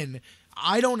again,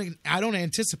 I don't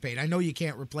anticipate. I know you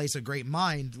can't replace a great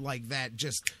mind like that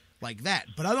just like that,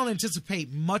 but I don't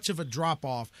anticipate much of a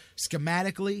drop-off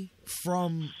schematically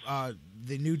from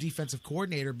the new defensive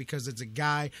coordinator because it's a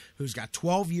guy who's got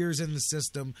 12 years in the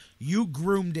system. You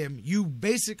groomed him. You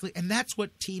basically – and that's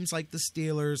what teams like the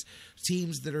Steelers,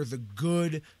 teams that are the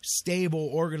good, stable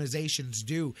organizations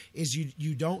do is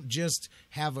you don't just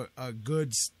have a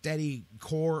good, steady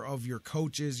core of your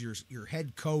coaches, your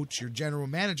head coach, your general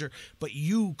manager, but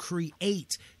you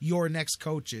create your next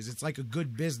coaches. It's like a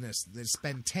good business that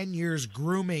spend 10 years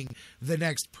grooming the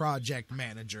next project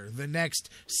manager, the next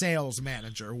sales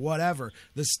manager, whatever.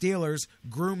 The Steelers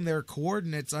groom their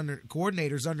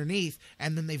coordinators underneath,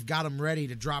 and then they've got them ready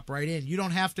to drop right in. You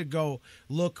don't have to go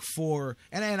look for,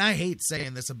 and I hate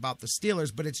saying this about the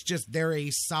Steelers, but it's just they're a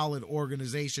solid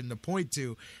organization to point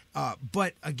to.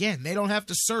 But again, they don't have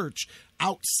to search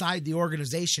outside the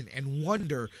organization and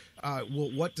wonder,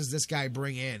 well, what does this guy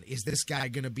bring in? Is this guy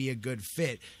going to be a good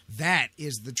fit? That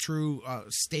is the true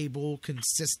stable,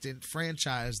 consistent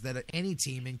franchise that any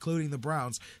team, including the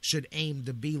Browns, should aim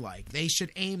to be like. They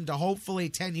should aim to hopefully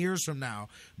 10 years from now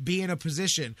be in a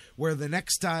position where the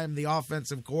next time the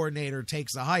offensive coordinator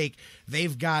takes a hike,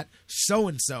 they've got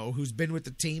so-and-so who's been with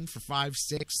the team for 5,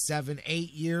 6, 7,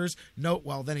 8 years. No,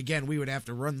 well, then again, we would have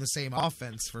to run the same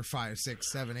offense for 5,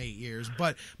 6, 7, 8 years.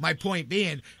 But my point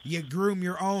being, you groom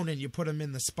your own and you put them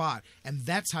in the spot. And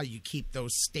that's how you keep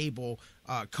those stable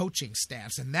coaching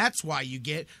staffs. And that's why you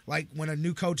get, like, when a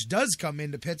new coach does come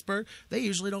into Pittsburgh, they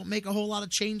usually don't make a whole lot of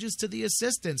changes to the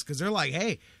assistants because they're like,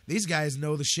 hey, these guys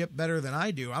know the ship better than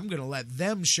I do. I'm going to let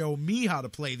them show me how to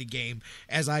play the game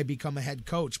as I become a head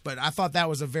coach. But I thought that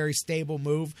was a very stable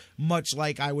move, much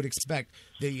like I would expect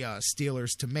the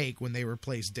Steelers to make when they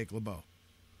replaced Dick LeBeau.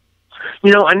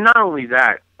 And not only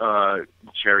that,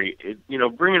 Jerry,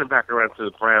 bringing it back around to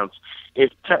the Browns,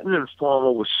 if Pettin and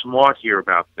Farmer were smart here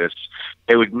about this,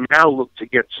 they would now look to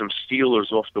get some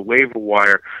Steelers off the waiver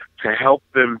wire to help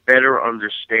them better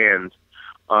understand,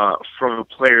 from a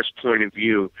player's point of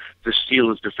view, the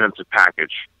Steelers' defensive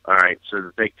package, all right, so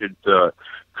that they could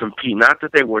compete. Not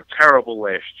that they were terrible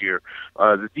last year.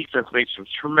 The defense made some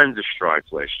tremendous strides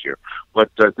last year,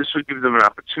 but this would give them an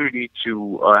opportunity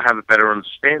to have a better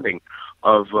understanding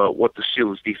of what the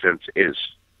Steelers' defense is.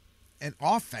 And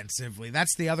offensively,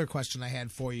 that's the other question I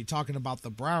had for you. Talking about the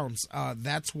Browns,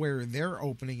 that's where their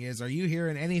opening is. Are you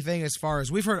hearing anything as far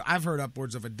as I've heard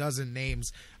upwards of a dozen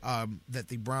names that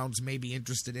the Browns may be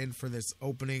interested in for this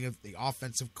opening of the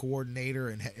offensive coordinator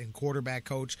and quarterback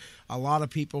coach. A lot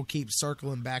of people keep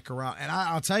circling back around, and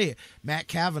I'll tell you, Matt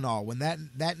Cavanaugh, when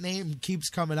that name keeps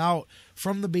coming out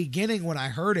from the beginning, when I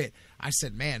heard it, I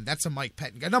said, man, that's a Mike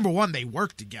Pettin guy. Number one, they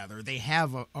work together. They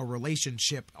have a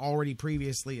relationship already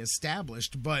previously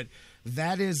established, but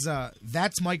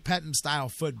that's Mike Pettin style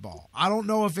football. I don't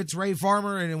know if it's Ray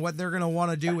Farmer and what they're going to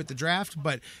want to do with the draft,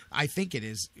 but I think it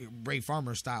is Ray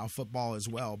Farmer style football as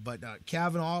well. But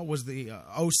Cavanaugh was the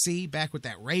OC back with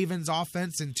that Ravens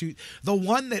offense, and the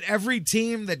one that every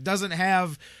team that doesn't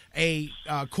have a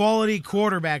quality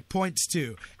quarterback points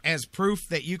to as proof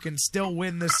that you can still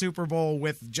win the Super Bowl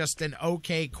with just an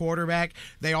okay quarterback.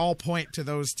 They all point to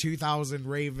those 2000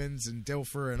 Ravens and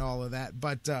Dilfer and all of that,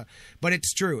 but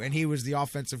it's true. And he was the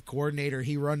offensive coordinator.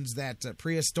 He runs that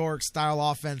prehistoric style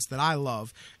offense that I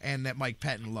love and that Mike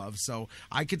Pettine loves. So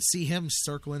I could see him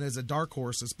circling as a dark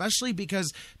horse, especially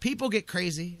because people get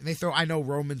crazy. And I know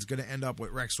Roman's going to end up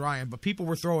with Rex Ryan, but people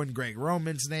were throwing Greg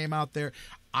Roman's name out there.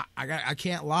 I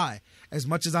can't lie. As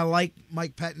much as I like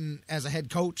Mike Pettine as a head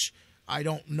coach, I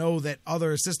don't know that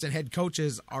other assistant head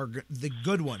coaches are the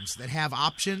good ones that have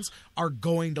options are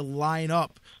going to line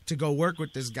up to go work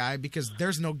with this guy, because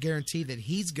there's no guarantee that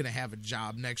he's going to have a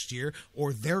job next year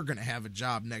or they're going to have a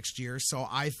job next year. So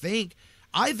I think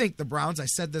the Browns, I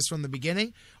said this from the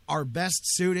beginning, are best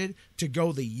suited to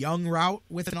go the young route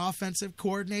with an offensive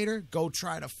coordinator. Go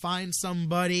try to find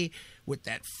somebody with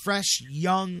that fresh,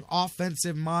 young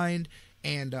offensive mind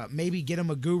and maybe get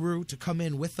them a guru to come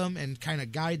in with them and kind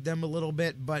of guide them a little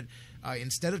bit. But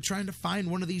instead of trying to find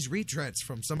one of these retreads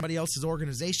from somebody else's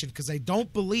organization, because I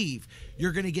don't believe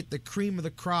you're going to get the cream of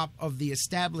the crop of the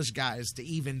established guys to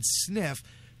even sniff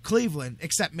Cleveland,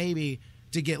 except maybe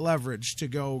to get leverage to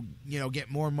go, get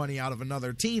more money out of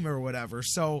another team or whatever.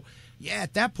 So, yeah,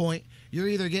 at that point, you're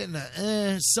either getting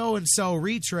a so-and-so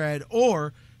retread,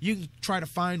 or you can try to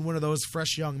find one of those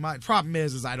fresh young minds. Problem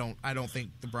is I don't think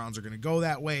the Browns are going to go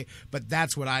that way, but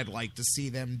that's what I'd like to see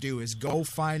them do, is go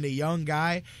find a young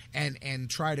guy and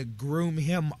try to groom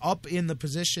him up in the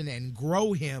position and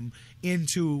grow him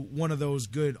into one of those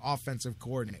good offensive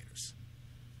coordinators.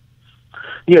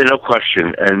 Yeah, no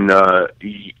question. And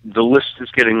the list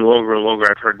is getting longer and longer.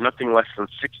 I've heard nothing less than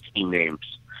 16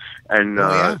 names. And,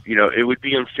 it would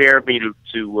be unfair of me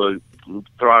to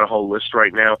throw out a whole list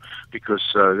right now, because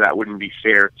that wouldn't be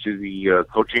fair to the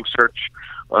coaching search.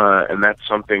 And that's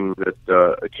something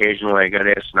that occasionally I get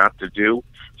asked not to do.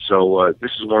 So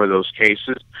this is one of those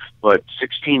cases. But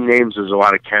 16 names is a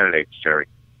lot of candidates, Jerry.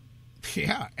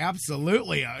 Yeah,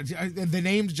 absolutely. The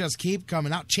names just keep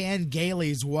coming out. Chan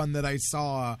Gailey's one that I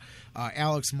saw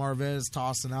Alex Marvez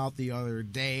tossing out the other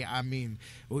day. I mean,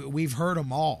 we've heard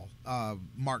them all.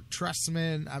 Mark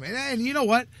Trestman. I mean, and you know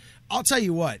what? I'll tell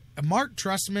you what. Mark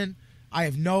Trestman, I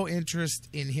have no interest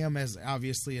in him as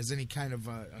any kind of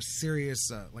a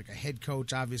serious, like a head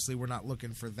coach. Obviously, we're not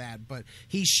looking for that, but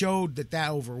he showed that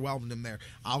overwhelmed him there.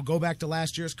 I'll go back to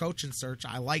last year's coaching search.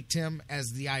 I liked him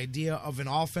as the idea of an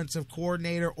offensive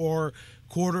coordinator or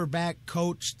quarterback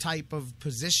coach type of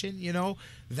position.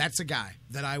 That's a guy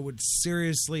that I would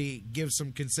seriously give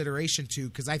some consideration to,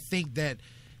 because I think that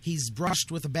he's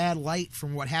brushed with a bad light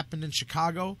from what happened in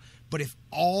Chicago. But if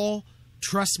all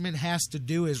Trestman has to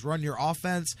do is run your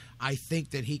offense, I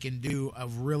think that he can do a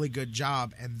really good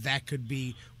job, and that could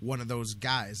be one of those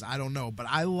guys. I don't know, but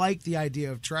I like the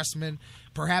idea of Trestman.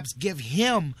 Perhaps give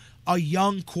him a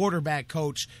young quarterback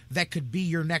coach that could be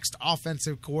your next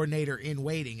offensive coordinator in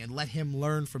waiting, and let him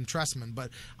learn from Trestman. But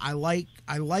I like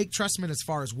Trestman as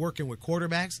far as working with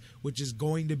quarterbacks, which is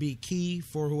going to be key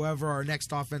for whoever our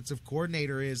next offensive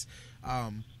coordinator is.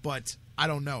 But I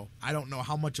don't know. I don't know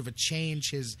how much of a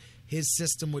change his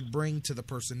system would bring to the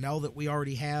personnel that we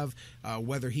already have,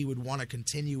 whether he would want to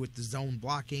continue with the zone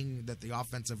blocking that the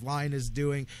offensive line is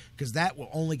doing, because that will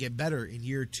only get better in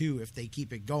year 2 if they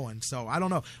keep it going. So I don't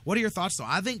know. What are your thoughts, though?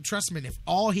 I think Trestman, if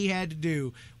all he had to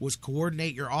do was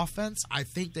coordinate your offense, I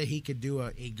think that he could do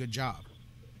a good job.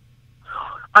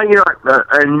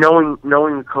 And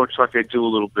knowing the coach like I do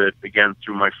a little bit, again,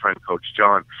 through my friend Coach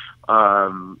John,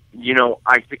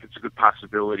 I think it's a good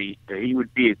possibility that he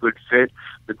would be a good fit.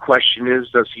 The question is,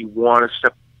 does he want to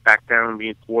step back down and be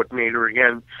a coordinator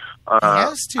again? He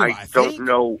has to, I don't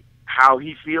know how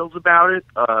he feels about it.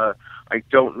 I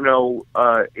don't know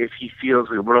if he feels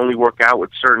it would only work out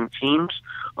with certain teams.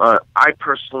 I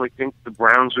personally think the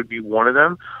Browns would be one of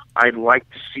them. I'd like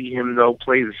to see him, though,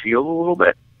 play the field a little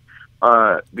bit,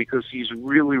 because he's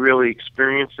really, really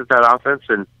experienced at that offense.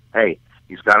 And, hey,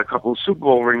 he's got a couple of Super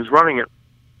Bowl rings running it.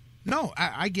 No,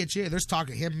 I get you. There's talk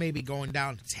of him maybe going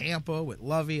down to Tampa with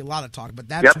Lovey, a lot of talk. But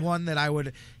that's one that I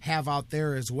would have out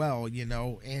there as well,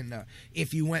 And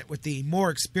if you went with the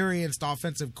more experienced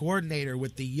offensive coordinator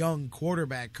with the young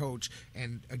quarterback coach,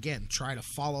 and, again, try to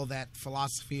follow that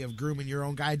philosophy of grooming your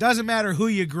own guy. It doesn't matter who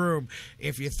you groom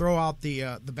if you throw out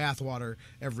the bathwater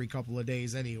every couple of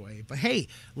days anyway. But, hey,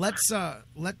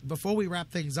 before we wrap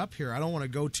things up here, I don't want to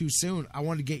go too soon. I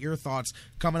want to get your thoughts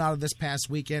coming out of this past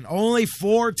weekend. Only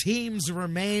 4 teams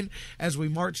remain as we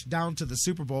march down to the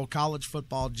Super Bowl. College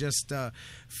football just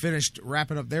finished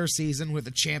wrapping up their season with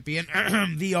a champion,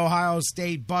 the Ohio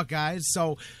State Buckeyes.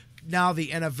 So now the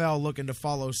NFL looking to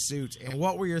follow suit. And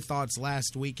what were your thoughts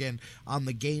last weekend on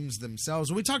the games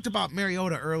themselves? When we talked about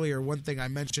Mariota earlier, one thing I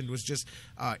mentioned was just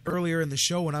earlier in the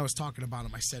show when I was talking about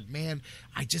him, I said, man,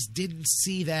 I just didn't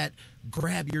see that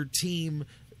grab your team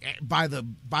by the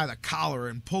collar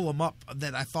and pull him up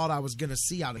that I thought I was going to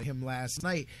see out of him last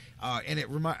night. And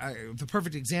the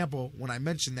perfect example when I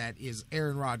mentioned that is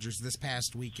Aaron Rodgers this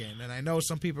past weekend. And I know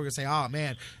some people are going to say, oh,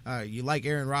 man, you like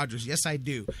Aaron Rodgers. Yes, I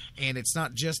do. And it's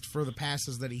not just for the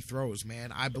passes that he throws,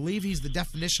 man. I believe he's the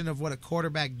definition of what a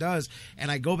quarterback does. And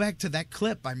I go back to that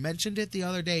clip. I mentioned it the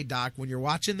other day, Doc, when you're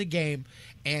watching the game,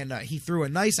 and he threw a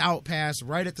nice out pass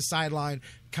right at the sideline.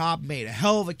 Cobb made a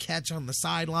hell of a catch on the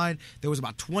sideline. There was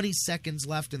about 20 seconds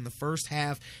left in the first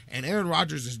half, and Aaron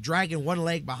Rodgers is dragging one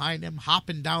leg behind him,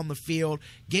 hopping down the field,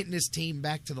 getting his team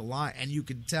back to the line, and you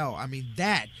can tell. I mean,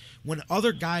 when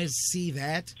other guys see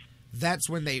that, that's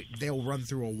when they'll run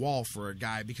through a wall for a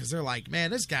guy, because they're like, man,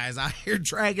 this guy's out here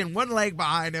dragging one leg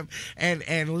behind him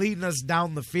and leading us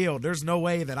down the field. There's no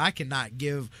way that I cannot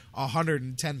give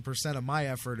 110% of my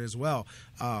effort as well.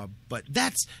 But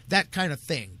that's that kind of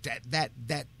thing,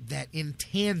 that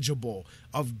intangible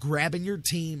of grabbing your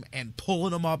team and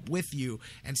pulling them up with you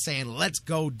and saying, let's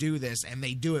go do this, and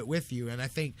they do it with you. And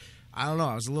I don't know,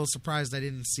 I was a little surprised I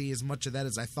didn't see as much of that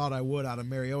as I thought I would out of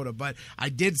Mariota, but I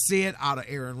did see it out of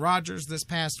Aaron Rodgers this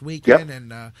past weekend.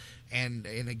 Yep. And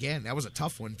again, that was a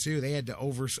tough one too. They had to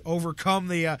overcome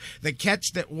the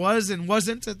catch that was and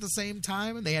wasn't at the same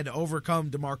time, and they had to overcome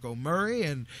DeMarco Murray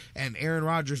and Aaron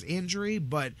Rodgers' injury.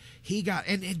 But he got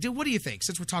and what do you think?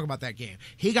 Since we're talking about that game,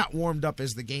 he got warmed up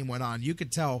as the game went on. You could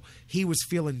tell he was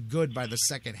feeling good by the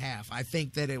second half. I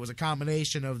think that it was a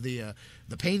combination of the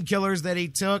painkillers that he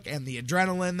took and the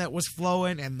adrenaline that was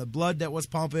flowing and the blood that was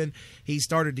pumping. He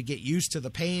started to get used to the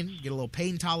pain, get a little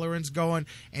pain tolerance going,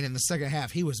 and in the second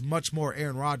half, he was much more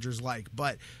Aaron Rodgers-like.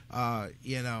 But,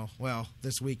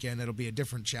 this weekend it'll be a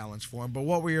different challenge for him. But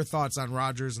what were your thoughts on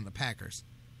Rodgers and the Packers?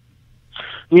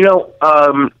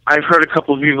 I've heard a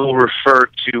couple of people refer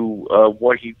to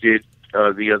what he did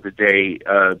the other day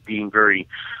being very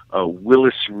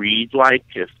Willis Reed-like,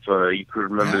 if you could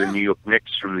remember the New York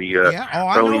Knicks from the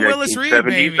early 1970s.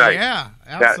 Reed, yeah,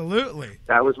 absolutely.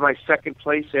 That was my second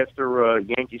place after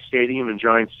Yankee Stadium and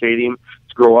Giant Stadium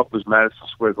to grow up was Madison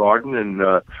Square Garden, and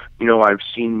I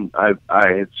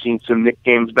had seen some Knick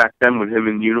games back then with him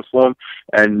in uniform,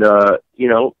 and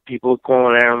people are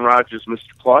calling Aaron Rodgers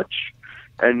Mr. Clutch,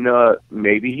 and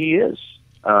maybe he is.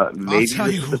 Maybe this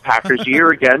is the Packers' year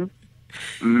again.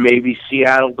 Maybe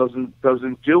Seattle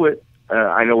doesn't do it.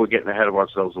 I know we're getting ahead of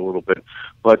ourselves a little bit,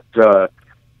 but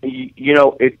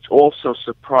it also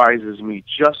surprises me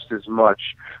just as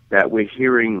much that we're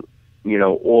hearing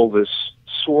all this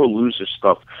sore loser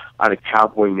stuff out of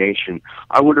Cowboy Nation.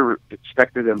 I would have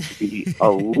expected them to be a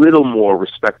little more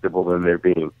respectable than they're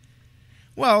being.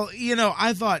 Well,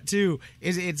 I thought, too,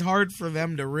 it's hard for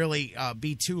them to really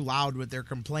be too loud with their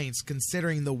complaints,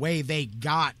 considering the way they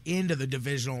got into the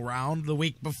divisional round the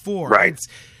week before. Right.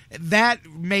 That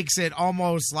makes it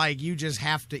almost like you just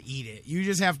have to eat it. You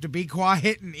just have to be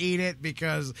quiet and eat it,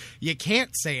 because you can't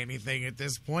say anything at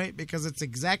this point, because it's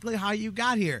exactly how you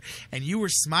got here. And you were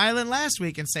smiling last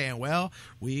week and saying, well,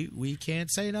 we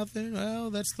can't say nothing. Well,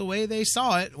 that's the way they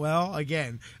saw it. Well,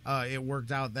 again, it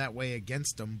worked out that way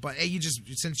against them. But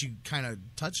since you kind of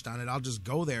touched on it, I'll just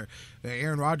go there.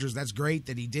 Aaron Rodgers, that's great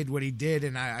that he did what he did,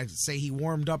 and I say he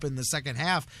warmed up in the second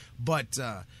half. But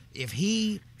if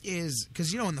he is,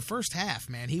 because in the first half,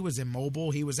 man, he was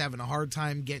immobile. He was having a hard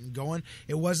time getting going.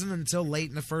 It wasn't until late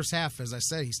in the first half, as I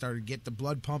said, he started to get the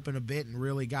blood pumping a bit and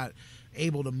really got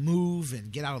able to move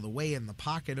and get out of the way in the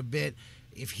pocket a bit.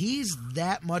 If he's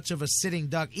that much of a sitting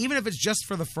duck, even if it's just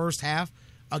for the first half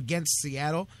against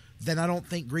Seattle, then I don't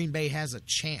think Green Bay has a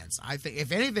chance. I think,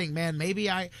 if anything, man, maybe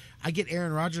I get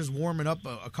Aaron Rodgers warming up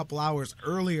a couple hours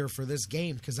earlier for this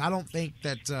game, because I don't think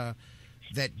that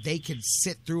they can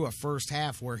sit through a first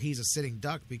half where he's a sitting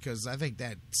duck, because I think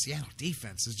that Seattle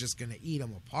defense is just going to eat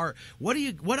him apart.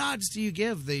 What odds do you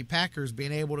give the Packers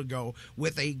being able to go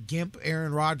with a gimp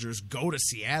Aaron Rodgers, go to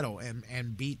Seattle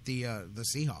and beat the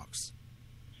Seahawks?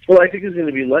 Well, I think it's going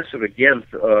to be less of a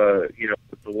gimp,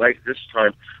 with the leg this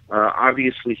time.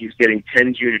 Obviously, he's getting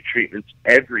 10 unit treatments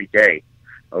every day.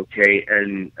 Okay,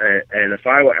 and if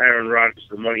I were Aaron Rodgers,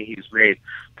 the money he's made,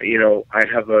 I'd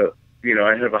have a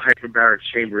hyperbaric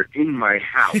chamber in my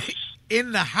house.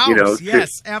 In the house, yes,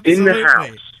 absolutely. In the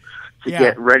house to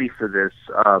get ready for this.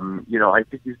 I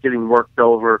think he's getting worked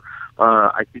over.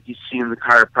 I think he's seeing the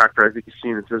chiropractor. I think he's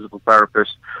seeing the physical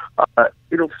therapist.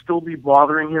 It'll still be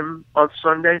bothering him on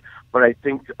Sunday, but I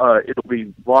think it'll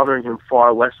be bothering him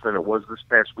far less than it was this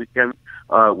past weekend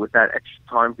with that extra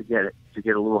time to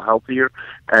get a little healthier.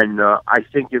 And I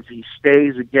think if he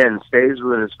stays within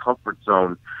his comfort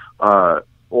zone,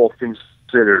 all things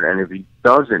considered, and if he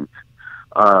doesn't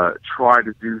try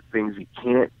to do things he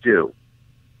can't do,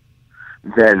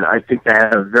 then I think they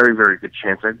have a very, very good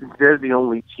chance. I think they're the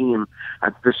only team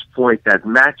at this point that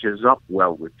matches up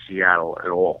well with Seattle at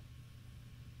all.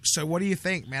 So what do you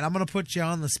think, man? I'm going to put you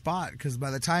on the spot because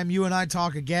by the time you and I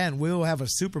talk again, we'll have a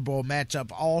Super Bowl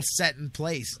matchup all set in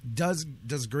place. Does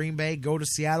Green Bay go to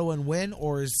Seattle and win,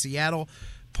 or is Seattle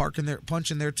punching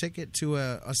their ticket to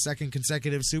a second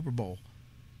consecutive Super Bowl?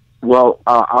 Well,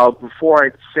 before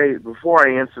I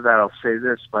answer that, I'll say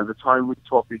this: by the time we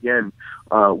talk again,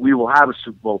 we will have a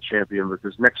Super Bowl champion,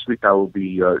 because next week I will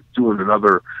be doing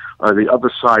the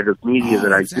other side of media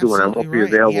that I do, and I won't be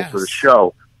available for the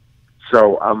show.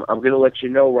 So I'm going to let you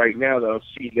know right now that I'll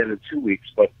see you again in 2 weeks.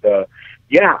 But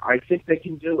yeah, I think they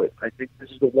can do it. I think this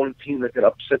is the one team that could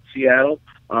upset Seattle.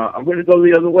 I'm going to go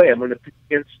the other way. I'm going to pick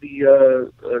against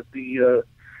the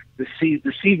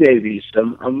Sea Babies.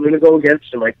 I'm going to go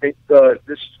against them. I think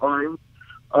this time,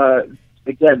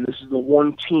 again, this is the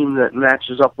one team that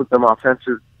matches up with them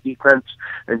offensive defense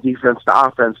and defense to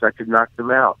offense that could knock them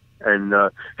out. And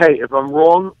hey, if I'm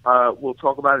wrong, we'll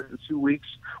talk about it in 2 weeks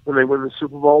when they win the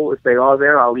Super Bowl. If they are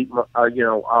there, I'll eat my,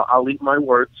 I'll eat my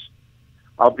words.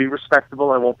 I'll be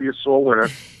respectable. I won't be a sore winner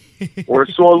or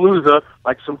a sore loser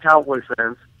like some Cowboy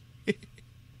fans.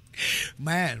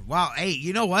 Man, wow. Hey,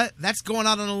 you know what? That's going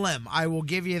out on a limb. I will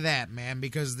give you that, man,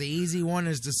 because the easy one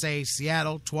is to say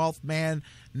Seattle, 12th man.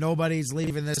 Nobody's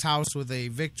leaving this house with a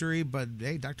victory, but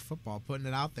hey, Dr. Football putting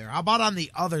it out there. How about on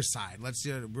the other side? Let's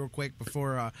do it real quick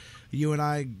before you and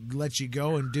I let you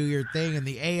go and do your thing. In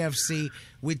the AFC,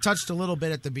 we touched a little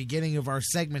bit at the beginning of our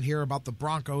segment here about the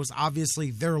Broncos.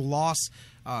 Obviously, their loss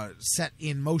set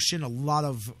in motion a lot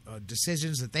of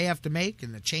decisions that they have to make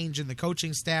and the change in the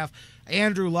coaching staff.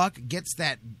 Andrew Luck gets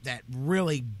that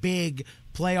really big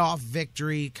playoff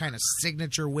victory, kind of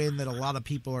signature win that a lot of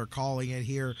people are calling it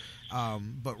here,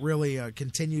 but really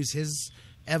continues his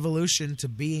evolution to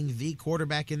being the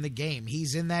quarterback in the game.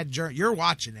 He's in that journey. You're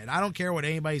watching it. I don't care what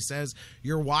anybody says.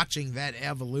 You're watching that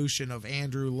evolution of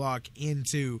Andrew Luck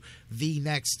into the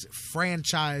next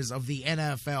franchise of the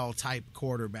NFL type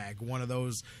quarterback, one of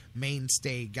those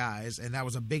mainstay guys, and that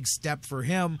was a big step for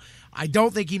him. I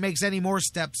don't think he makes any more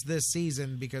steps this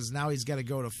season because now he's got to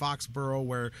go to Foxborough,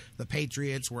 where the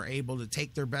Patriots were able to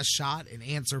take their best shot and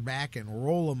answer back and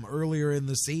roll them earlier in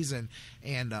the season.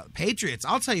 And Patriots,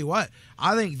 I'll tell you what,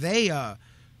 I think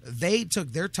they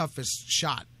took their toughest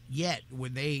shot yet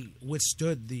when they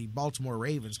withstood the Baltimore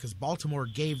Ravens, because Baltimore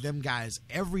gave them guys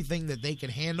everything that they could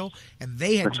handle, and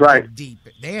they had dig deep.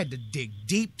 They had to dig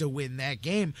deep to win that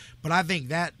game. But I think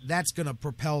that's going to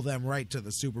propel them right to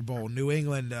the Super Bowl. New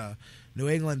England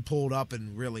pulled up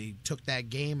and really took that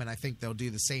game, and I think they'll do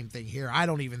the same thing here. I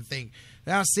don't even think.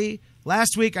 Now, see,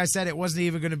 last week I said it wasn't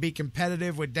even going to be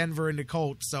competitive with Denver and the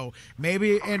Colts, so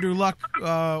maybe Andrew Luck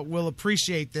will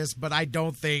appreciate this, but I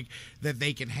don't think that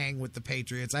they can hang with the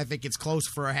Patriots. I think it's close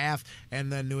for a half,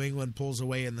 and then New England pulls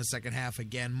away in the second half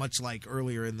again, much like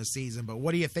earlier in the season. But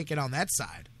what are you thinking on that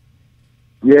side?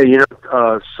 Yeah,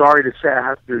 sorry to say I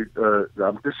have to.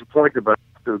 I'm disappointed, but I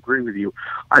have to agree with you.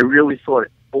 I really thought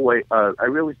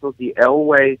the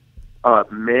Elway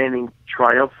Manning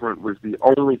triumvirate was the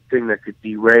only thing that could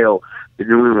derail the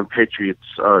New England Patriots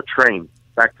train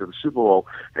back to the Super Bowl.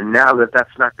 And now that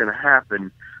that's not going to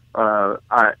happen,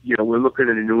 we're looking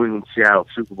at a New England-Seattle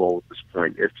Super Bowl at this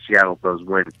point if Seattle does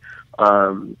win.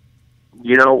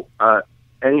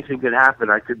 Anything could happen.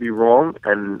 I could be wrong,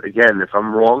 and again, if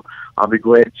I'm wrong, I'll be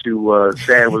glad to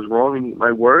say I was wrong and eat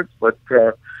my words. But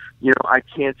I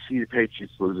can't see the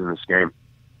Patriots losing this game.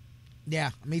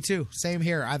 Yeah, me too. Same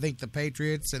here. I think the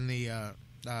Patriots and the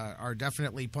are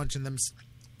definitely punching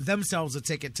themselves a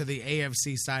ticket to the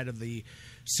AFC side of the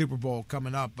Super Bowl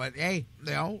coming up. But hey,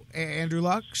 Andrew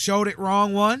Luck showed it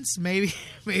wrong once. Maybe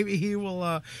he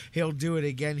will he'll do it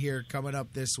again here coming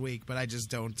up this week. But I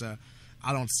just don't.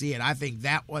 I don't see it. I think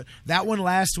that one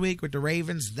last week with the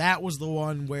Ravens, that was the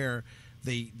one where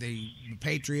the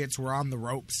Patriots were on the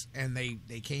ropes, and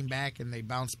they came back and they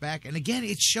bounced back. And again,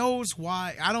 it shows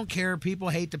why. I don't care. People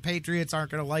hate the Patriots,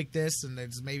 aren't going to like this, and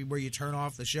it's maybe where you turn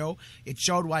off the show. It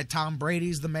showed why Tom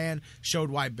Brady's the man, showed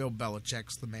why Bill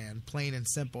Belichick's the man, plain and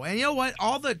simple. And you know what?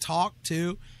 All the talk,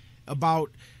 too,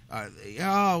 about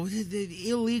the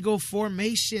illegal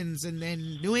formations and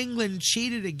New England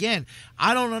cheated again.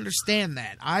 I don't understand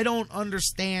that. I don't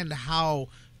understand how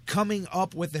coming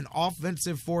up with an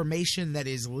offensive formation that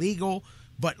is legal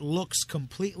but looks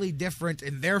completely different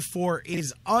and therefore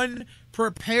is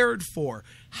unprepared for.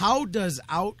 How does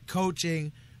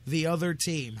out-coaching the other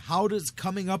team, how does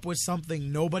coming up with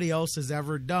something nobody else has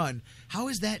ever done, how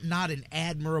is that not an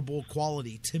admirable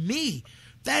quality? To me,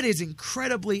 That is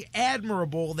incredibly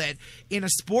admirable that in a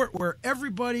sport where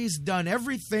everybody's done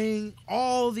everything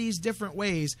all these different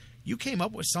ways, you came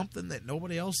up with something that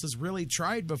nobody else has really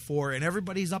tried before, and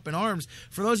everybody's up in arms.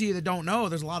 For those of you that don't know,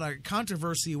 there's a lot of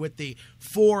controversy with the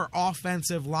 4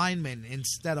 offensive linemen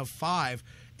instead of 5,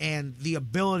 and the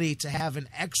ability to have an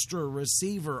extra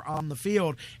receiver on the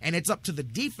field, and it's up to the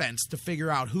defense to figure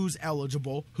out who's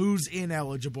eligible, who's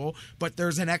ineligible, but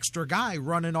there's an extra guy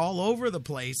running all over the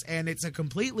place, and it's a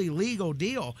completely legal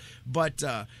deal. But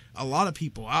a lot of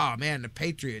people, the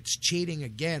Patriots cheating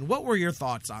again. What were your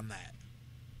thoughts on that?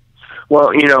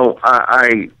 Well,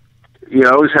 I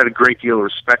always had a great deal of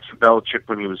respect for Belichick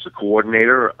when he was the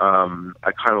coordinator.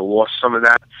 I kind of lost some of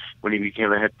that when he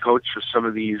became a head coach for some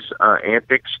of these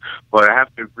antics. But I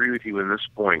have to agree with you in this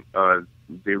point.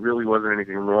 There really wasn't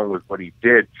anything wrong with what he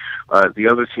did. The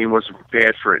other team wasn't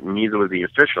prepared for it, and neither were the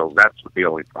officials. That's what the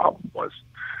only problem was.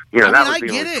 That was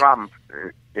the only problem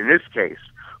in this case.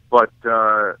 But,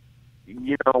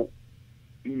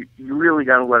 you really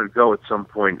got to let it go at some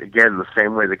point. Again, the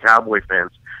same way the Cowboy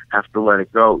fans have to let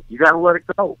it go. You got to let it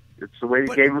go. It's the way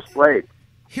the game was played.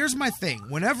 Here's my thing.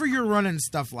 Whenever you're running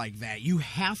stuff like that, you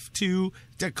have to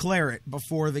declare it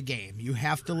before the game. You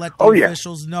have to let the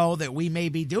officials know that we may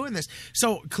be doing this.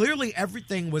 So clearly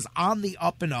everything was on the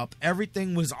up and up.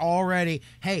 Everything was already,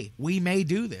 hey, we may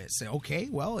do this. Okay,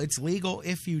 well, it's legal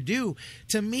if you do.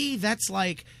 To me, that's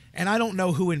like... And I don't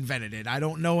know who invented it. I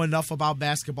don't know enough about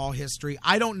basketball history.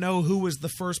 I don't know who was the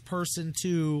first person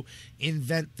to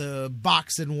invent the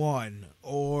box and one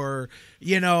or,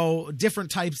 different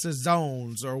types of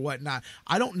zones or whatnot.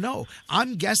 I don't know.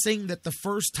 I'm guessing that the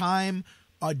first time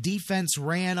a defense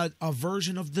ran a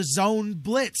version of the zone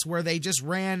blitz where they just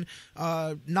ran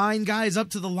 9 guys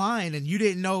up to the line and you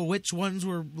didn't know which ones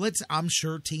were blitz. I'm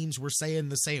sure teams were saying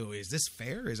the same. Is this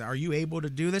fair? Are you able to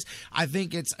do this? I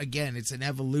think it's an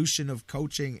evolution of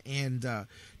coaching. And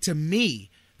to me,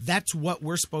 that's what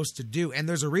we're supposed to do. And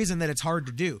there's a reason that it's hard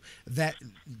to do that,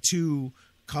 to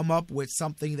come up with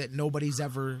something that nobody's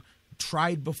ever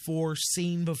tried before,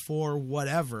 seen before,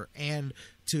 whatever. And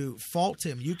to fault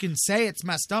him, you can say it's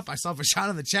messed up. I saw a shot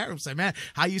in the chat room say, man,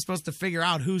 how are you supposed to figure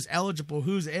out who's eligible,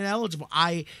 who's ineligible?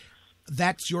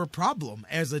 That's your problem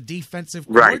as a defensive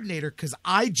coordinator, because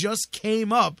I just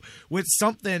came up with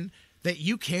something that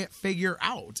you can't figure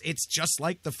out. It's just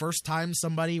like the first time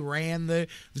somebody ran the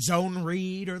zone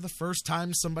read or the first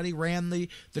time somebody ran the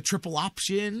triple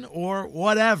option or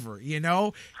whatever, you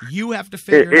have to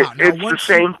figure it out. Now, it's the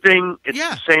same thing. It's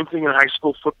the same thing in high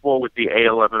school football with the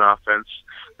A11 offense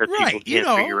that people can't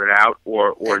figure it out,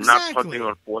 or not punting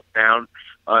on 4th down.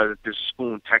 There's a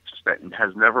school in Texas that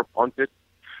has never punted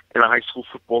in a high school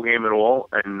football game at all,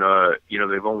 and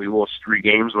they've only lost 3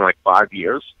 games in like 5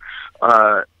 years.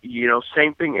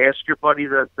 Same thing. Ask your buddy,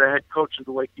 the head coach of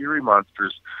the Lake Erie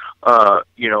Monsters. How,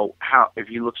 if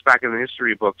he looks back in the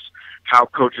history books, how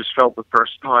coaches felt the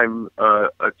first time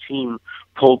a team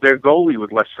pulled their goalie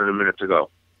with less than a minute to go.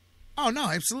 Oh, no,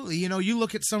 absolutely. You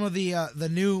look at some of the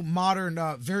new modern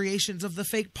variations of the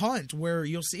fake punt where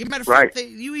you'll see. Matter of fact,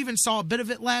 you even saw a bit of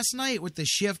it last night with the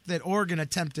shift that Oregon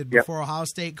attempted before Ohio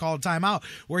State called timeout,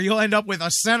 where you'll end up with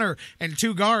a center and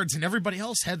 2 guards and everybody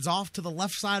else heads off to the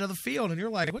left side of the field. And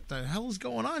you're like, what the hell is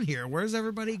going on here? Where's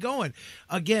everybody going?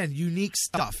 Again, unique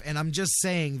stuff. And I'm just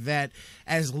saying that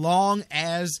as long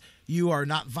as you are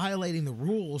not violating the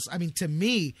rules. I mean, to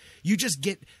me, you just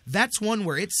get – that's one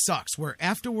where it sucks, where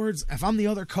afterwards, if I'm the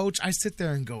other coach, I sit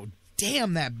there and go,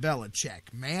 damn that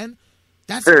Belichick, man.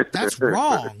 That's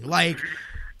wrong.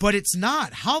 But it's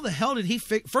not. How the hell did he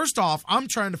 – first off, I'm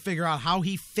trying to figure out how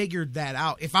he figured that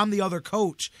out if I'm the other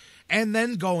coach, and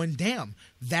then going, damn,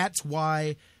 that's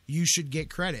why – you should get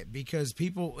credit, because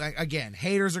people, again,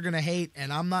 haters are going to hate,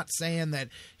 and I'm not saying that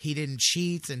he didn't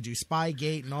cheat and do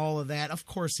Spygate and all of that. Of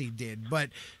course he did.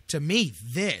 But to me,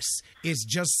 this is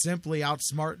just simply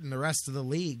outsmarting the rest of the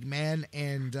league, man.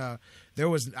 And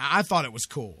I thought it was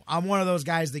cool. I'm one of those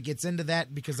guys that gets into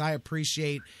that because I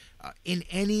appreciate in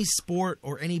any sport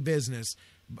or any business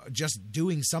just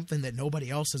doing something that nobody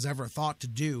else has ever thought to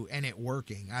do and it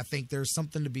working. I think there's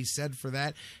something to be said for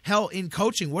that. Hell, in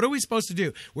coaching, what are we supposed to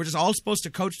do? We're just all supposed to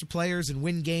coach the players and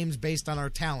win games based on our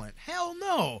talent. Hell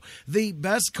no. The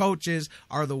best coaches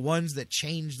are the ones that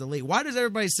change the league. Why does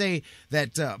everybody say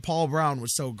that Paul Brown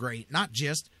was so great? Not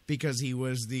just because he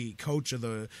was the coach of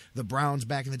the Browns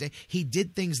back in the day. He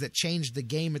did things that changed the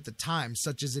game at the time,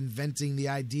 such as inventing the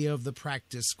idea of the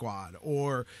practice squad,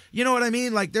 or you know what I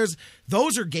mean? Like those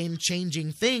are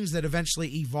game-changing things that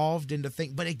eventually evolved into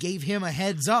things, but it gave him a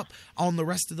heads up on the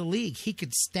rest of the league. He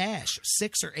could stash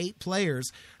 6 or 8 players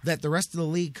that the rest of the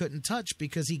league couldn't touch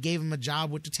because he gave him a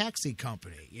job with the taxi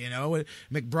company, you know,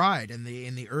 McBride in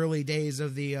the early days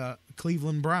of the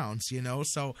Cleveland Browns, you know.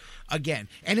 So again,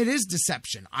 and it is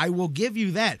deception, I will give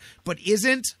you that, but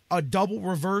isn't a double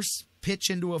reverse pitch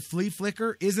into a flea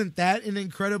flicker, isn't that an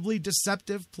incredibly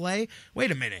deceptive play?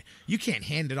 Wait a minute, you can't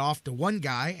hand it off to one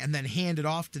guy and then hand it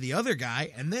off to the other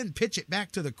guy and then pitch it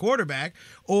back to the quarterback,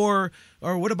 or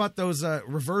what about those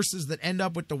reverses that end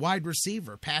up with the wide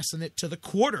receiver passing it to the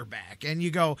quarterback, and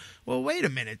you go, well, wait a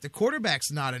minute, the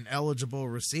quarterback's not an eligible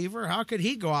receiver, how could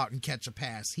he go out and catch a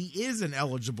pass? He is an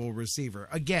eligible receiver.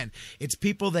 Again, it's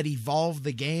people that evolve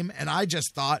the game, and I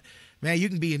just thought, man, you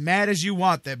can be mad as you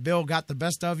want that Bill got the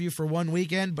best of you for one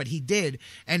weekend, but he did.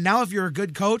 And now if you're a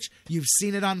good coach, you've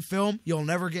seen it on film, you'll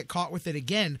never get caught with it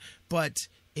again. But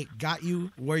it got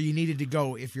you where you needed to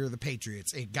go if you're the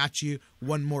Patriots. It got you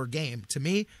one more game. To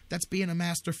me, that's being a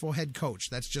masterful head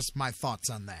coach. That's just my thoughts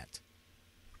on that.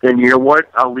 And you know what?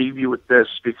 I'll leave you with this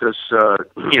because,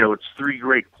 it's 3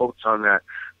 great quotes on that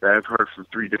I've heard from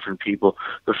 3 different people.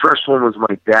 The first one was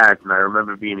my dad, and I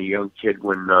remember being a young kid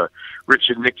when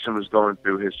Richard Nixon was going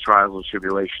through his trials and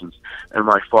tribulations, and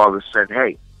my father said,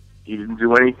 hey, he didn't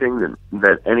do anything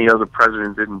that any other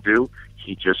president didn't do.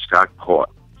 He just got caught.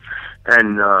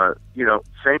 And,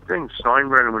 same thing,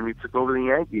 Steinbrenner when he took over the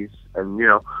Yankees. And,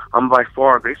 I'm by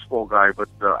far a baseball guy, but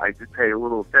I did pay a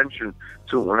little attention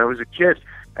to it when I was a kid.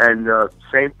 And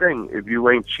same thing, if you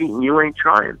ain't cheating, you ain't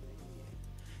trying.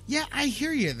 Yeah, I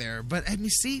hear you there, but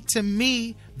see, to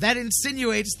me, that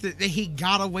insinuates that he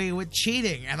got away with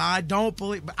cheating, and I don't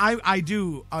believe. I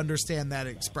do understand that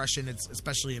expression,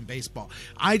 especially in baseball.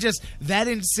 That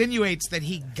insinuates that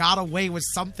he got away with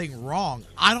something wrong.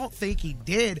 I don't think he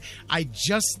did. I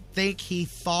just think he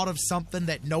thought of something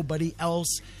that nobody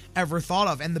else ever thought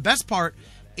of. And the best part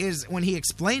is when he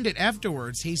explained it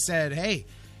afterwards, he said, "Hey,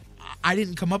 I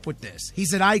didn't come up with this." He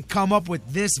said, "I come up with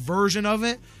this version of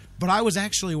it." But I was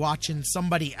actually watching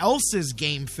somebody else's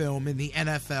game film in the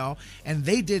NFL, and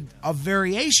they did a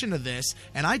variation of this,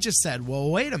 and I just said,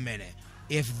 well, wait a minute.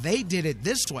 If they did it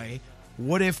this way,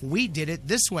 what if we did it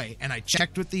this way? And I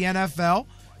checked with the NFL,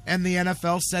 and the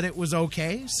NFL said it was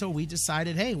okay, so we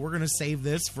decided, hey, we're going to save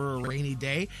this for a rainy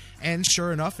day, and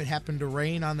sure enough, it happened to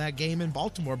rain on that game in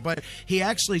Baltimore. But he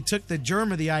actually took the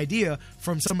germ of the idea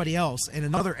from somebody else in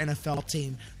another NFL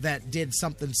team that did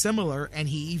something similar, and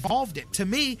he evolved it. To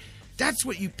me, that's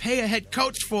what you pay a head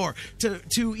coach for,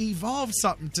 to evolve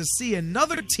something, to see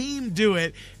another team do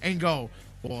it and go,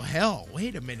 well, hell,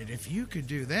 wait a minute, if you could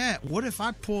do that, what if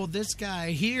I pulled this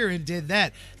guy here and did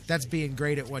that? That's being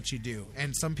great at what you do.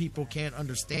 And some people can't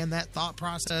understand that thought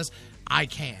process. I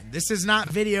can. This is not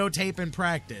videotape and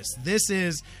practice. This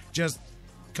is just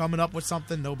coming up with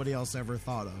something nobody else ever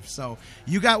thought of. So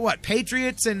you got what,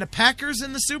 Patriots and the Packers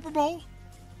in the Super Bowl?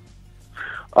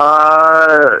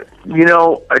 I'm going to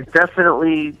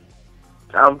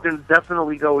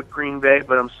definitely go with Green Bay,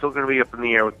 but I'm still going to be up in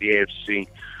the air with the AFC.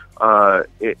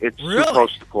 It's really? Too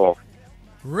close to call.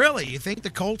 Really? You think the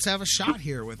Colts have a shot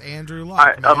here with Andrew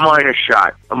Luck? A minor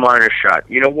shot.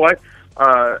 You know what?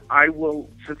 I will,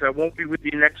 since I won't be with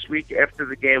you next week after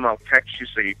the game, I'll text you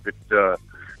so you could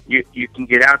you can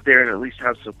get out there and at least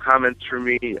have some comments for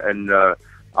me, and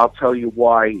I'll tell you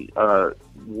why,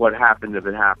 what happened if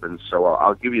it happens. So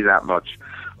I'll give you that much.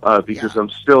 Because I'm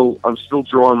still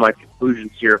drawing my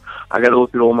conclusions here. I got to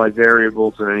look at all my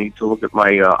variables, and I need to look at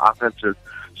my offensive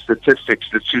statistics.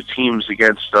 The two teams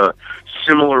against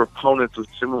similar opponents with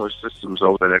similar systems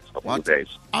over the next couple of days.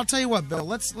 I'll tell you what, Bill.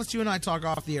 Let's you and I talk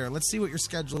off the air. Let's see what your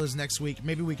schedule is next week.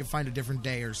 Maybe we can find a different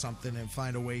day or something and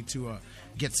find a way to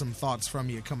get some thoughts from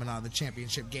you coming out of the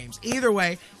championship games. Either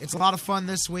way, it's a lot of fun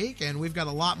this week, and we've got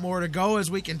a lot more to go as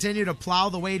we continue to plow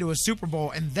the way to a Super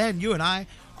Bowl. And then you and I,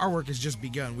 our work has just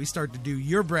begun. We start to do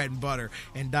your bread and butter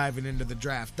and diving into the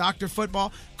draft. Dr.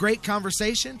 Football, great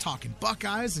conversation, talking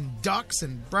Buckeyes and Ducks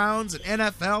and Browns and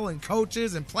NFL and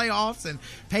coaches and playoffs and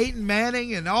Peyton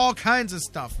Manning and all kinds of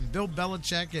stuff, and Bill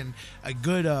Belichick, and a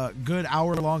good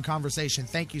hour-long conversation.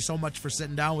 Thank you so much for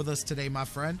sitting down with us today, my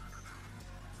friend.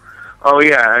 Oh,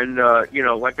 yeah, and,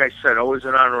 like I said, always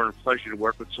an honor and a pleasure to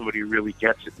work with somebody who really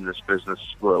gets it in this business.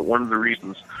 One of the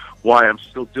reasons why I'm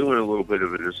still doing a little bit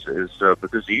of it is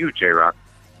because of you, J-Rock.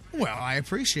 Well, I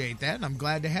appreciate that, and I'm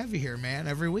glad to have you here, man,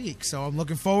 every week. So I'm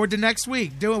looking forward to next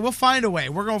week. We'll find a way.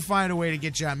 We're going to find a way to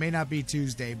get you on. May not be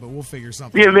Tuesday, but we'll figure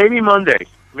something out. Yeah, maybe Monday.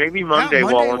 Maybe Monday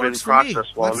while I'm in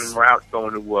process, while I'm Let's- en route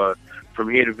going to from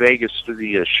here to Vegas to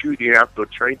the Shooting Outdoor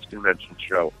Trades Convention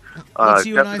show. Let's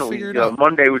you and I Definitely, figure it out.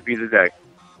 Monday would be the day.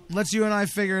 Let's you and I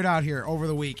figure it out here over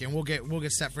the week, and we'll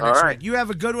get set for All next right. week. You have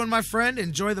a good one, my friend.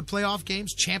 Enjoy the playoff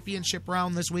games, championship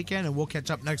round this weekend, and we'll catch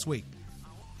up next week.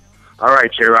 All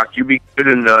right, J-Rock, you be good,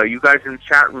 and you guys in the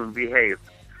chat room behave,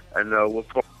 and we'll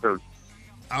talk soon.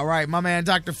 All right, my man,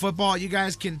 Dr. Football. You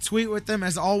guys can tweet with them,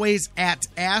 as always, at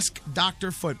Ask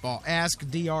Dr. Football. Ask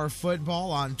Dr.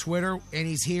 Football on Twitter. And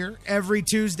he's here every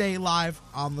Tuesday live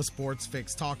on the Sports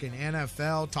Fix, talking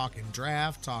NFL, talking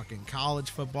draft, talking college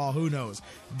football. Who knows?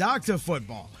 Dr.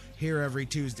 Football here every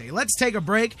Tuesday. Let's take a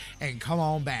break and come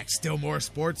on back. Still more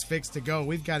Sports Fix to go.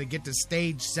 We've got to get the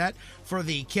stage set for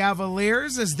the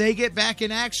Cavaliers as they get back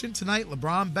in action tonight.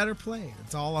 LeBron better play.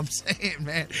 That's all I'm saying,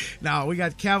 man. Now, we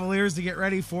got Cavaliers to get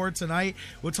ready for tonight.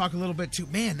 We'll talk a little bit too.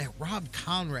 Man, that Rob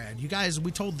Conrad. You guys,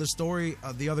 we told the story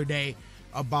the other day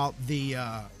about the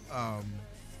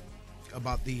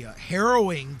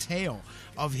harrowing tale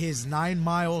of his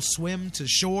 9-mile swim to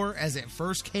shore as it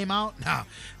first came out. Now,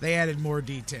 they added more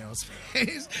details.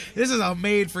 This is a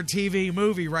made-for-TV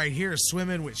movie right here,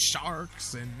 swimming with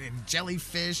sharks and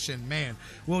jellyfish, and man,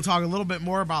 we'll talk a little bit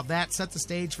more about that, set the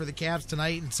stage for the Cavs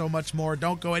tonight, and so much more.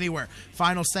 Don't go anywhere.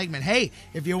 Final segment. Hey,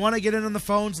 if you want to get in on the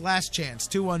phones, last chance,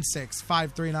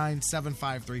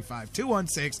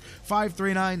 216-539-7535.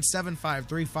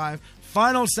 216-539-7535.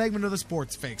 Final segment of the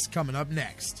Sports Fix coming up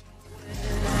next.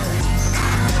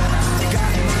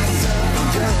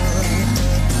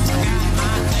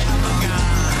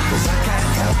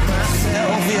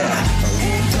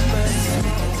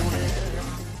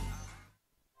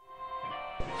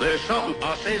 There's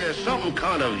something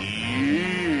kind of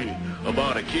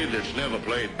about a kid that's never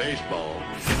played baseball.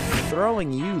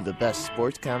 Throwing you the best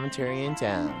sports commentary in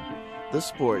town. The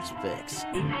Sports Fix.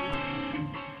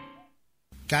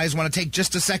 Guys, want to take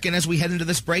just a second as we head into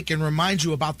this break and remind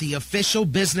you about the official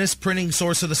business printing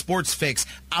source of the Sports Fix,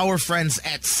 our friends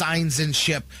at Signs and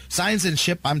Ship. Signs and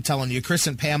Ship, I'm telling you, Chris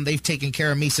and Pam, they've taken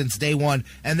care of me since day one,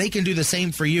 and they can do the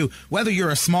same for you. Whether you're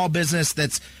a small business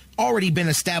that's already been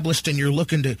established and you're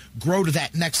looking to grow to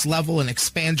that next level and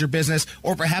expand your business,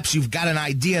 or perhaps you've got an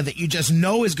idea that you just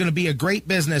know is going to be a great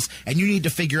business and you need to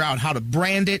figure out how to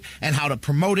brand it and how to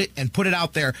promote it and put it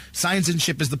out there, Signs and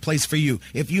Ship is the place for you.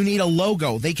 If you need a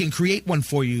logo, they can create one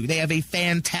for you. They have a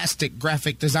fantastic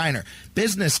graphic designer.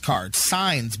 Business cards,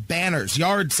 signs, banners,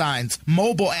 yard signs,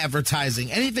 mobile advertising,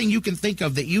 anything you can think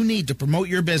of that you need to promote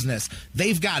your business,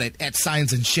 they've got it at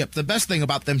Signs and Ship. The best thing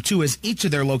about them, too, is each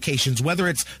of their locations, whether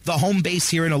it's the home base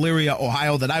here in Elyria,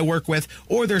 Ohio that I work with,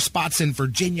 or their spots in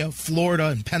Virginia, Florida,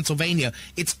 and Pennsylvania,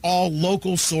 it's all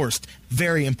local sourced.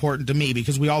 Very important to me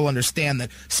because we all understand that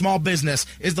small business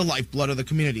is the lifeblood of the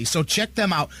community. So check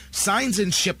them out,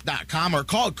 signsandship.com, or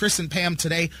call Chris and Pam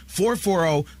today,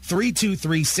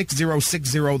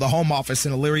 440-323-6060, the home office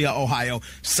in Elyria, Ohio.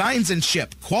 Signs and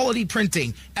Ship, quality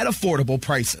printing at affordable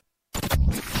prices.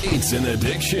 It's an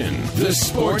addiction. The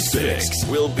Sports Fix.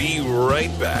 We'll be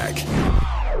right back.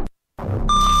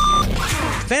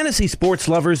 Fantasy sports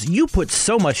lovers, you put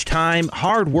so much time,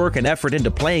 hard work, and effort into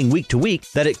playing week to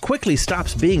week that it quickly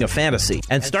stops being a fantasy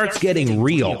and starts getting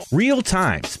real. Real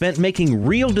time spent making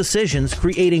real decisions,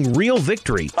 creating real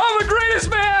victory. I'm the greatest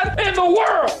man in the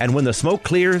world! And when the smoke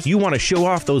clears, you want to show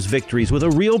off those victories with a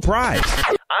real prize.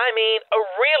 I mean, a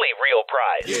really real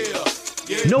prize.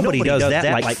 Nobody does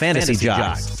that like Fantasy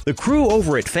Jocks. The crew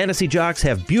over at Fantasy Jocks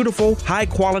have beautiful,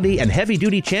 high-quality, and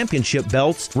heavy-duty championship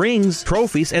belts, rings,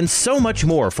 trophies, and so much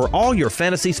more for all your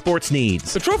fantasy sports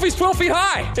needs. The trophy's 12 feet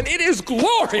high, and it is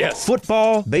glorious!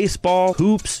 Football, baseball,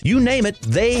 hoops, you name it,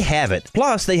 they have it.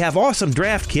 Plus, they have awesome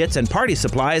draft kits and party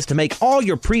supplies to make all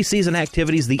your preseason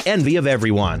activities the envy of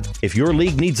everyone. If your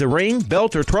league needs a ring,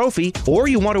 belt, or trophy, or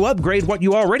you want to upgrade what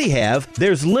you already have,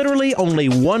 there's literally only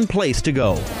one place to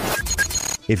go.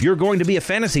 If you're going to be a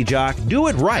fantasy jock, do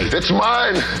it right. It's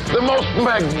mine, the most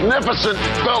magnificent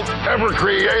belt ever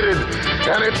created,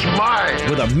 and it's mine.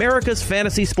 With America's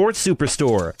Fantasy Sports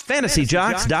Superstore,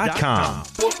 FantasyJocks.com.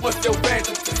 What's your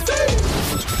fantasy?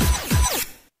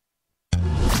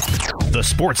 The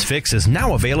Sports Fix is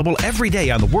now available every day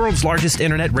on the world's largest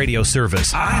internet radio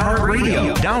service,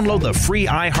 iHeartRadio. Download the free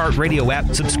iHeartRadio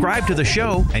app, subscribe to the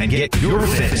show, and get your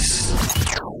fix.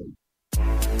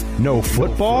 No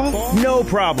football? No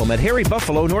problem at Harry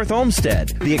Buffalo North Olmsted.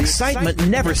 The excitement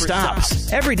never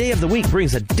stops. Every day of the week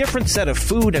brings a different set of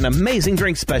food and amazing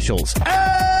drink specials.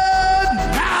 And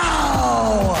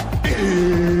now,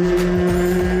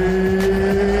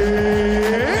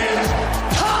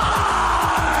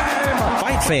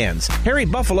 fans. Harry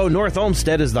Buffalo North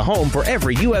Olmsted is the home for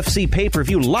every UFC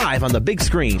pay-per-view live on the big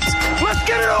screens. Let's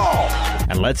get it all!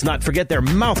 And let's not forget their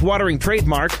mouth-watering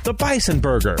trademark, the Bison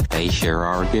Burger. They sure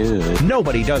are good.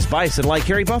 Nobody does bison like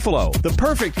Harry Buffalo. The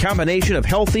perfect combination of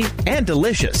healthy and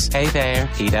delicious. Hey there,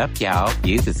 eat up, y'all.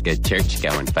 You's as good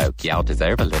church-going folk. Y'all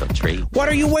deserve a little treat. What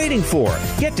are you waiting for?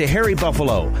 Get to Harry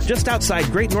Buffalo, just outside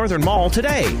Great Northern Mall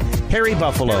today. Harry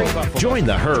Buffalo. Join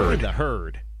the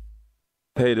herd.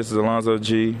 Hey, this is Alonzo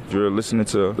G. You're listening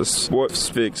to the Sports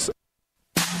Fix.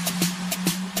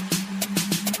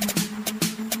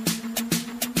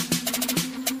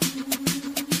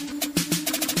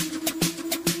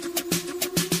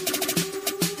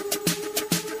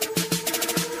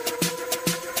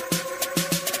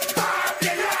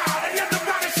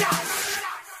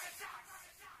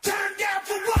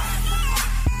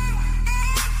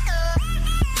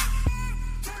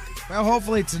 Well,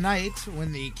 hopefully tonight,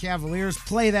 when the Cavaliers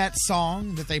play that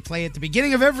song that they play at the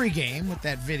beginning of every game with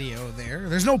that video there,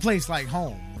 there's no place like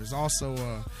home. There's also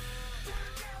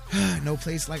no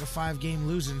place like a 5-game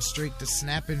losing streak to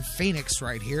snap in Phoenix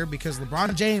right here, because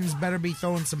LeBron James better be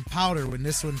throwing some powder when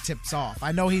this one tips off.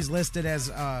 I know he's listed as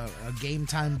a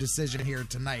game-time decision here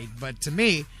tonight, but to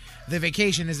me, the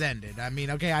vacation has ended. I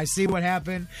mean, okay, I see what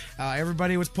happened.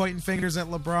 Everybody was pointing fingers at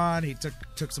LeBron. He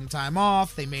took some time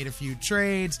off. They made a few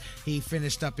trades. He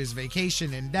finished up his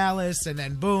vacation in Dallas, and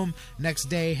then boom, next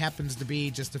day happens to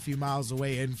be just a few miles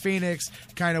away in Phoenix.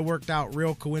 Kind of worked out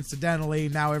real coincidentally.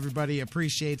 Now everybody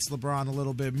appreciates LeBron a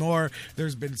little bit more.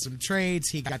 There's been some trades.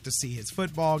 He got to see his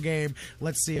football game.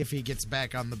 Let's see if he gets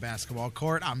back on the basketball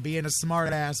court. I'm being a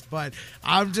smart ass, but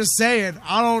I'm just saying,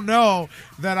 I don't know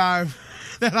that I'm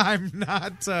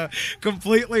not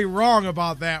completely wrong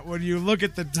about that when you look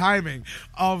at the timing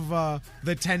of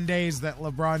the 10 days that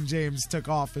LeBron James took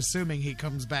off. Assuming he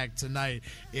comes back tonight,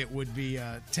 it would be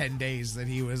 10 days that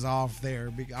he was off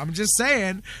there. I'm just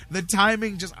saying, the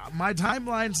timing, my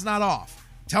timeline's not off.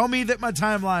 Tell me that my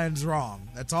timeline's wrong.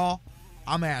 That's all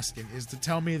I'm asking, is to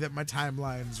tell me that my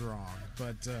timeline's wrong.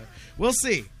 But we'll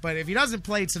see. But if he doesn't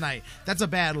play tonight, that's a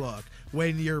bad look.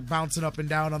 When you're bouncing up and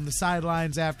down on the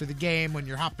sidelines after the game, when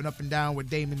you're hopping up and down with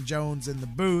Damon Jones in the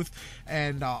booth,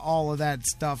 and all of that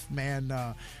stuff,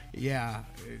 man. Yeah,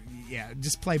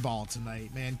 just play ball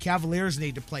tonight, man. Cavaliers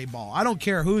need to play ball. I don't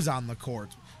care who's on the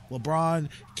court. LeBron,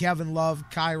 Kevin Love,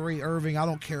 Kyrie Irving, I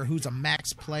don't care who's a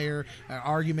max player.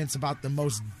 Arguments about the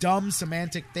most dumb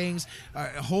semantic things.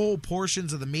 Whole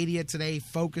portions of the media today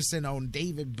focusing on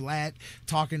David Blatt,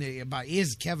 talking about,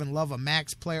 is Kevin Love a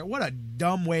max player? What a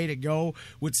dumb way to go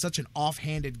with such an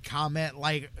offhanded comment.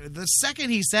 Like, the second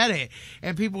he said it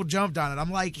and people jumped on it,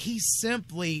 I'm like, he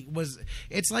simply was.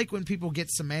 It's like when people get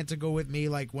semantical with me,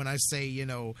 like when I say,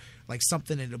 like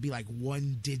something and it'll be like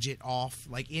one digit off,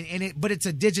 like but it's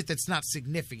a digit that's not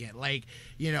significant. Like,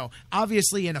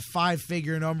 obviously in a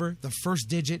 5-figure number, the first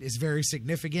digit is very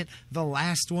significant, the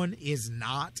last one is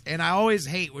not. And I always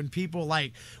hate when people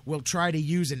will try to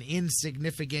use an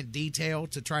insignificant detail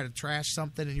to try to trash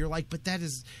something, and you're like, but that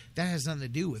has nothing to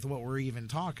do with what we're even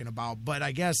talking about. But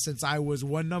I guess since I was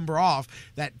one number off,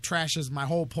 that trashes my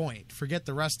whole point. Forget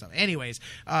the rest of it. Anyways,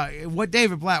 what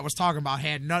David Blatt was talking about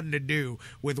had nothing to do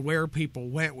with where people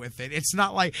went with it. It's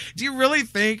not like, do you really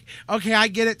think, okay, I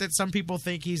get it that some people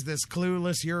think he's this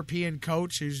clueless European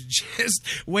coach who's just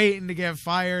waiting to get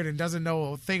fired and doesn't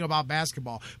know a thing about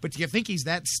basketball, but do you think he's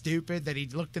that stupid that he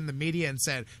looked in the media and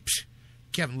said,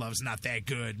 Kevin Love's not that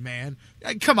good, man?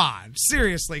 Come on,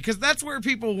 seriously, because that's where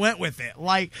people went with it.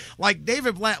 Like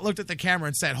David Blatt looked at the camera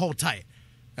and said, hold tight.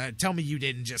 Tell me you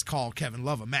didn't just call Kevin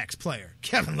Love a max player.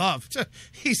 Kevin Love,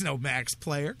 he's no max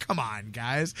player. Come on,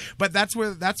 guys. But that's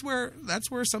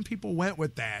where some people went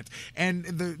with that. And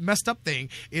the messed up thing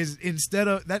is, instead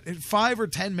of that 5 or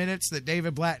 10 minutes that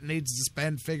David Blatt needs to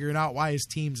spend figuring out why his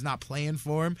team's not playing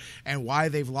for him and why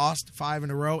they've lost 5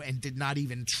 in a row and did not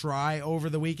even try over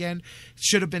the weekend,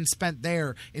 should have been spent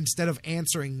there instead of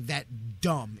answering that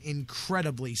dumb,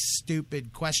 incredibly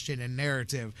stupid question and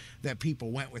narrative that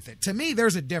people went with it. To me,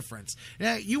 there's a difference.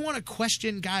 Now, you want to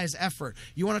question guys' effort.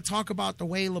 You want to talk about the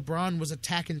way LeBron was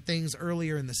attacking things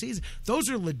earlier in the season. Those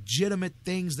are legitimate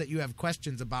things that you have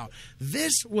questions about.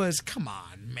 This was, come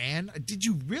on, man. Did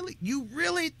you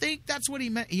really think that's what he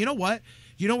meant? You know what?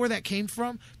 You know where that came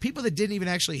from? People that didn't even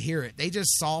actually hear it. They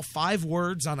just saw 5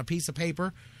 words on a piece of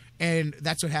paper And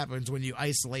that's what happens when you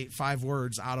isolate 5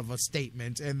 words out of a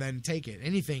statement and then take it.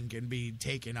 Anything can be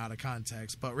taken out of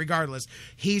context. But regardless,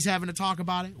 he's having to talk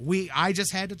about it. I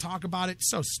just had to talk about it.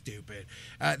 So stupid.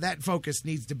 That focus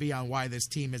needs to be on why this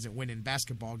team isn't winning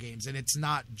basketball games. And it's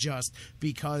not just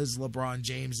because LeBron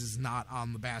James is not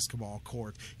on the basketball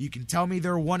court. You can tell me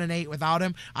they're 1-8 without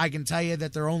him. I can tell you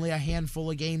that they're only a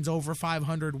handful of games over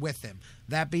 500 with him.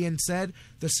 That being said,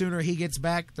 the sooner he gets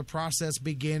back, the process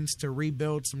begins to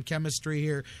rebuild some chemistry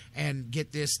here and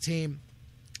get this team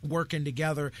working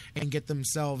together and get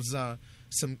themselves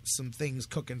some things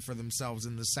cooking for themselves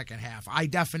in the second half. I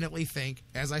definitely think,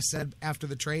 as I said after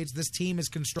the trades, this team is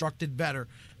constructed better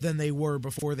than they were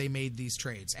before they made these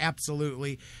trades.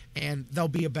 Absolutely. And they'll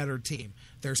be a better team.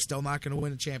 They're still not going to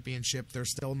win a championship. They're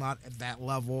still not at that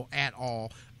level at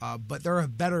all. But they're a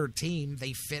better team.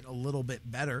 They fit a little bit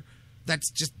better.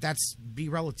 That's be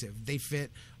relative. They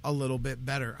fit a little bit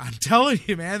better. I'm telling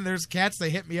you, man, there's cats that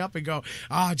hit me up and go,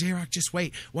 J-Rock, just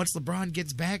wait. Once LeBron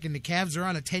gets back and the Cavs are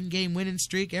on a 10-game winning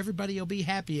streak, everybody will be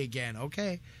happy again.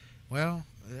 Okay. Well,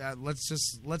 let's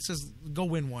just go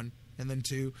win 1 and then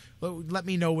 2. Let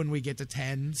me know when we get to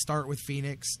 10. Start with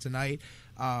Phoenix tonight.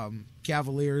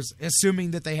 Cavaliers,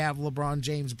 assuming that they have LeBron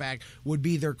James back, would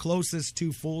be their closest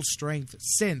to full strength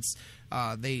since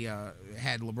they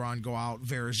had LeBron go out,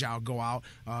 Varejao go out,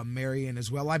 Marion as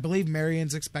well. I believe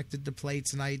Marion's expected to play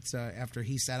tonight after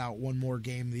he sat out one more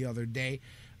game the other day.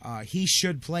 He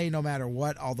should play no matter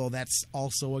what, although that's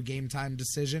also a game-time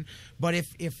decision. But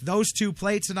if those two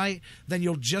play tonight, then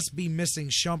you'll just be missing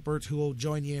Shumpert, who will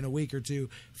join you in a week or two,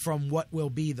 from what will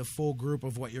be the full group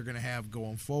of what you're going to have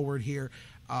going forward here.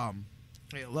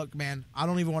 Hey, look, man, I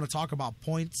don't even want to talk about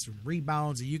points,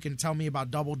 rebounds. You can tell me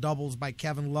about double-doubles by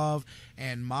Kevin Love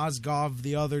and Mozgov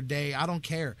the other day. I don't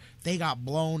care. They got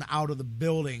blown out of the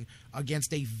building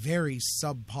against a very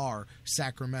subpar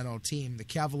Sacramento team. The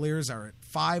Cavaliers are at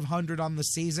 500 on the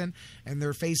season, and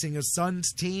they're facing a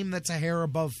Suns team that's a hair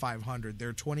above 500.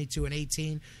 They're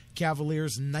 22-18.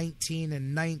 Cavaliers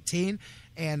 19-19.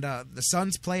 And the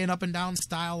Suns play an up-and-down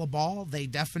style of ball. They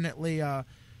definitely...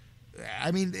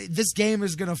 this game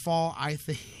is going to fall, I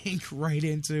think, right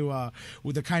into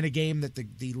with the kind of game that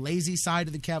the lazy side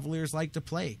of the Cavaliers like to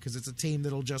play, because it's a team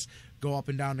that'll just go up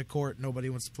and down the court. Nobody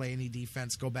wants to play any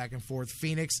defense, go back and forth.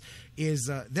 Phoenix is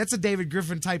that's a David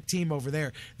Griffin type team over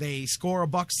there. They score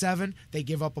 $107, they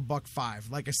give up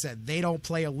 $105. Like I said, they don't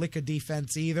play a lick of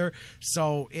defense either,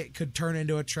 so it could turn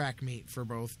into a track meet for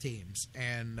both teams,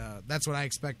 and that's what I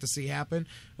expect to see happen.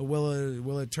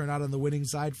 Will it turn out on the winning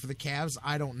side for the Cavs?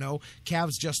 I don't know.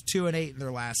 Cavs just 2-8 in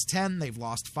their last 10. They've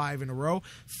lost 5 in a row.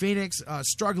 Phoenix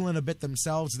struggling a bit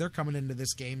themselves. They're coming into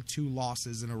this game 2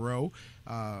 losses in a row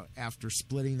after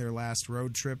splitting their last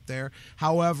road trip there.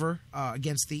 However,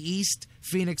 against the East,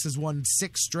 Phoenix has won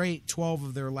 6 straight, 12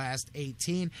 of their last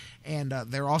 18, and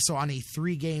they're also on a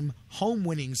 3-game home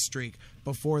winning streak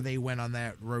before they went on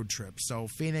that road trip. So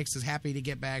Phoenix is happy to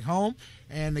get back home,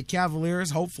 and the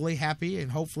Cavaliers hopefully happy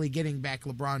and hopefully getting back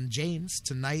LeBron James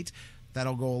tonight.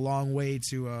 That'll go a long way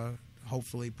to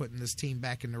hopefully putting this team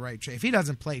back in the right track. If he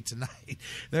doesn't play tonight,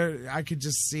 I could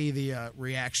just see the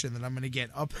reaction that I'm going to get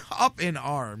up in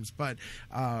arms. But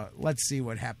let's see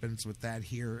what happens with that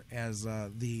here as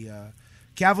the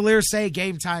Cavaliers say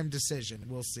game time decision.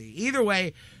 We'll see. Either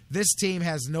way, this team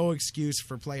has no excuse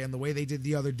for playing the way they did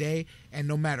the other day, and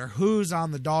no matter who's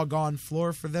on the doggone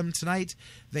floor for them tonight,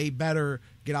 they better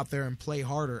get out there and play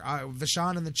harder.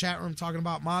 Vashon in the chat room talking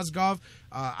about Mozgov.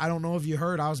 I don't know if you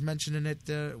heard. I was mentioning it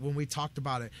when we talked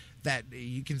about it, that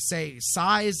you can say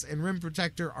size and rim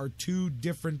protector are 2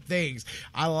 different things.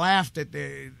 I laughed at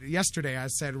yesterday. I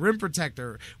said rim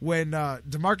protector when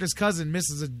DeMarcus Cousins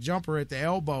misses a jumper at the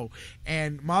elbow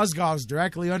and Mozgov's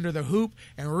directly under the hoop,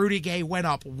 and Rudy Gay went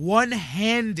up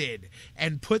one-handed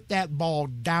and put that ball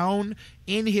down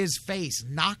in his face,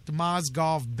 knocked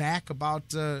Mozgov back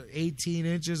about 18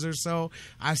 inches or so.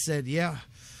 I said, yeah,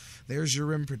 there's your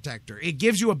rim protector. It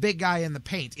gives you a big guy in the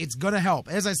paint. It's going to help.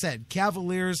 As I said,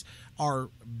 Cavaliers are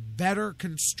better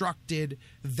constructed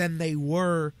than they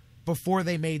were before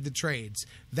they made the trades.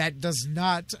 That does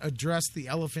not address the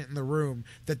elephant in the room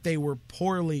that they were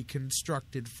poorly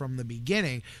constructed from the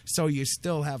beginning. So you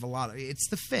still have it's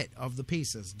the fit of the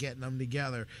pieces, getting them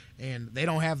together, and they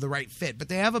don't have the right fit, but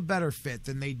they have a better fit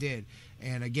than they did.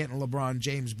 And getting LeBron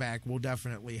James back will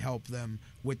definitely help them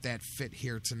with that fit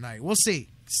here tonight. We'll see.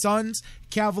 Suns,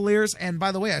 Cavaliers, and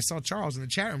by the way, I saw Charles in the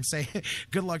chat room say,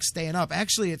 good luck staying up.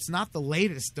 Actually, it's not the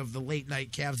latest of the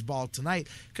late-night Cavs ball tonight,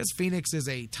 because Phoenix is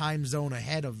a time zone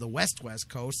ahead of the West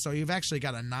Coast, so you've actually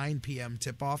got a 9 p.m.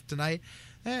 tip-off tonight.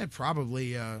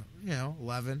 Probably,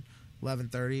 11,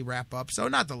 11:30 wrap up. So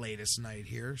not the latest night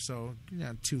here. So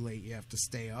too late you have to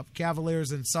stay up.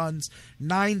 Cavaliers and Suns,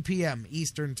 9 p.m.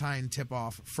 Eastern Time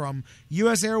tip-off from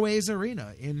U.S. Airways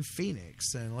Arena in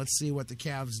Phoenix. And let's see what the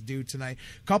Cavs do tonight.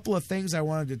 A couple of things I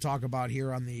wanted to talk about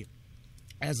here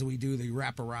as we do the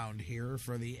wraparound here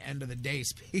for the end of the day.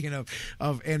 Speaking of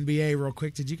NBA real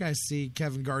quick, did you guys see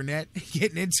Kevin Garnett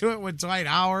getting into it with Dwight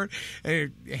Howard?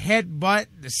 Headbutt,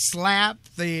 the slap,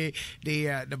 the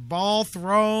ball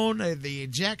thrown, the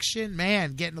ejection.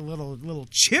 Man, getting a little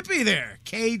chippy there.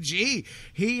 KG,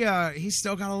 he's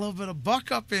still got a little bit of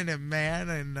buck up in him, man.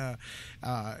 And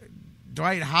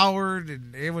Dwight Howard,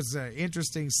 and it was an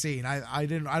interesting scene. I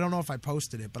don't know if I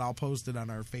posted it, but I'll post it on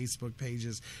our Facebook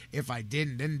pages if I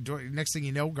didn't. Then next thing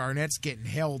you know, Garnett's getting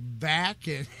held back,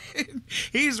 and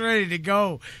he's ready to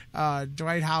go.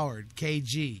 Dwight Howard,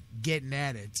 KG, getting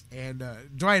at it, and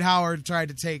Dwight Howard tried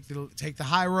to take the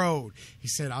high road. He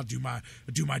said, "I'll do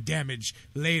my damage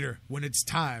later when it's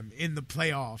time in the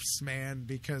playoffs, man,"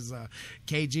 because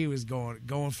KG was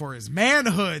going for his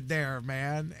manhood there,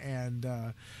 man,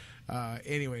 and.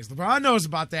 Anyways, LeBron knows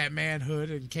about that manhood,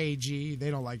 and KG, they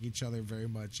don't like each other very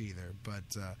much either.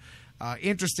 But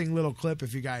interesting little clip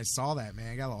if you guys saw that,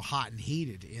 man. Got a little hot and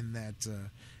heated in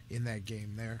that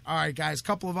game there. All right, guys,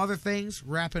 couple of other things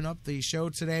wrapping up the show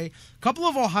today. Couple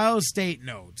of Ohio State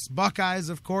notes. Buckeyes,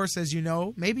 of course, as you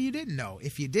know. Maybe you didn't know.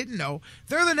 If you didn't know,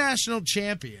 they're the national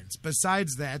champions.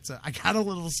 Besides that, I got a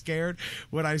little scared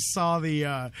when I saw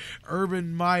the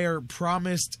Urban Meyer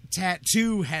promised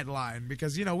tattoo headline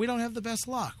because, we don't have the best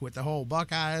luck with the whole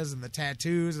Buckeyes and the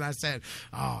tattoos. And I said,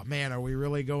 oh, man, are we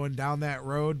really going down that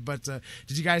road? But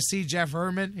did you guys see Jeff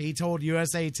Herman? He told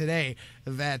USA Today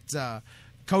that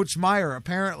Coach Meyer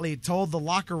apparently told the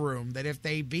locker room that if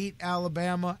they beat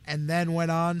Alabama and then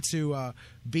went on to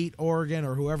beat Oregon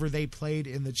or whoever they played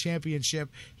in the championship,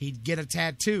 he'd get a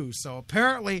tattoo. So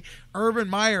apparently Urban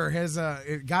Meyer has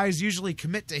guys usually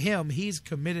commit to him. He's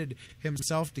committed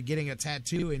himself to getting a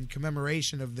tattoo in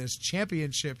commemoration of this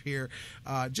championship here.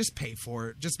 Just pay for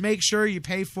it. Just make sure you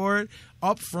pay for it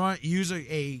up front. Use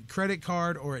a credit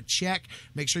card or a check.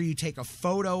 Make sure you take a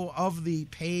photo of the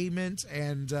payment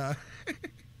and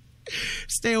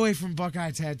stay away from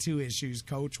Buckeye tattoo issues,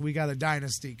 Coach. We got a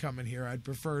dynasty coming here. I'd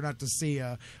prefer not to see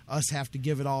us have to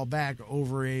give it all back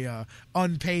over a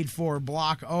unpaid for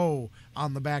block O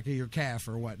on the back of your calf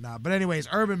or whatnot. But anyways,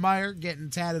 Urban Meyer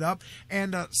getting tatted up,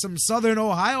 and some Southern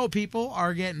Ohio people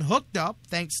are getting hooked up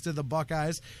thanks to the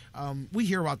Buckeyes. We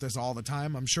hear about this all the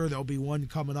time. I'm sure there'll be one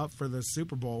coming up for the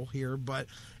Super Bowl here, but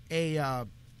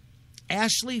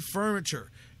Ashley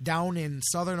Furniture down in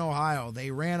Southern Ohio. They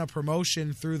ran a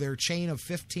promotion through their chain of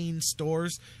 15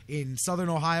 stores in Southern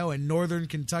Ohio and Northern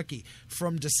Kentucky.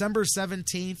 From December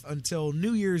 17th until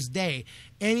New Year's Day,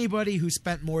 anybody who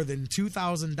spent more than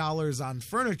 $2,000 on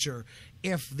furniture,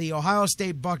 if the Ohio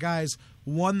State Buckeyes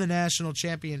won the national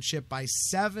championship by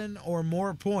 7 or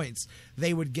more points,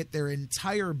 they would get their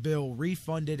entire bill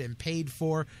refunded and paid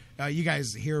for. You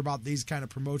guys hear about these kind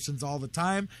of promotions all the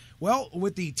time. Well,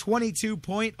 with the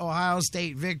 22-point Ohio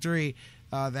State victory,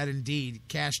 that indeed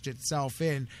cashed itself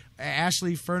in.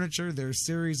 Ashley Furniture, their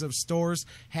series of stores,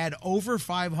 had over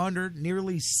 500,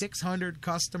 nearly 600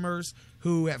 customers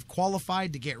who have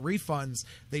qualified to get refunds.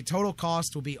 The total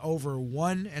cost will be over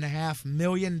 $1.5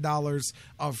 million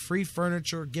of free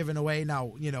furniture given away.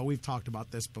 Now, we've talked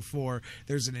about this before.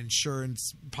 There's an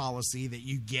insurance policy that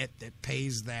you get that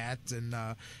pays that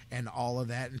and all of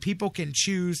that. And people can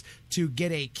choose to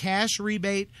get a cash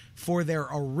rebate for their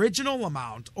original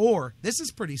amount, or, this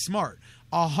is pretty smart,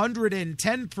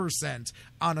 110%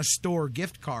 on a store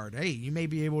gift card. Hey, you may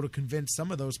be able to convince some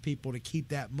of those people to keep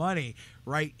that money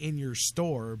right in your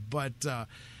store. But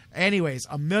anyways,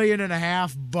 $1.5 million.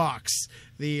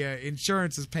 The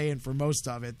insurance is paying for most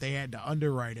of it. They had to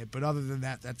underwrite it. But other than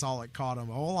that, that's all it cost them.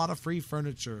 A whole lot of free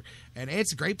furniture. And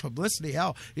it's great publicity.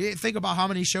 Hell, you think about how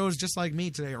many shows just like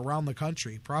me today around the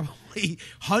country. Probably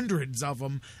hundreds of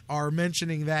them are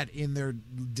mentioning that in their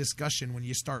discussion when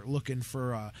you start looking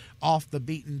for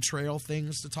off-the-beaten trail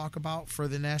things to talk about for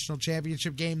the national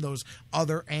championship game, those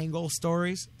other angle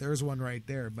stories. There's one right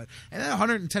there. And then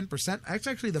 110%, that's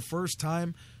actually the first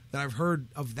time that I've heard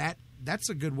of that.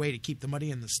 That's a good way to keep the money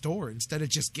in the store. Instead of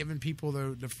just giving people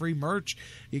the free merch,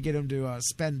 you get them to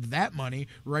spend that money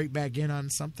right back in on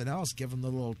something else, give them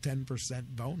the little 10%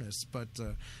 bonus. But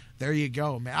there you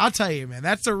go, man. I'll tell you, man,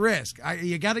 that's a risk.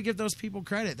 You got to give those people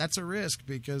credit. That's a risk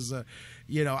because,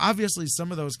 obviously some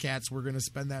of those cats were going to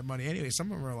spend that money anyway. Some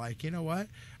of them were like, you know what?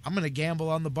 I'm going to gamble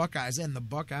on the Buckeyes, and the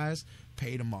Buckeyes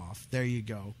paid them off. There you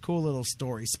go. Cool little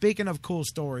story. Speaking of cool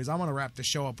stories, I want to wrap the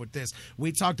show up with this.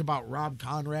 We talked about Rob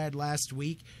Conrad last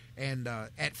week, And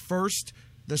at first,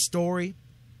 the story,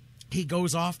 he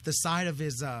goes off the side of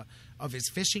his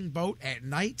fishing boat at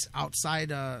night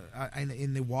outside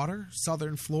in the water,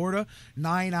 southern Florida,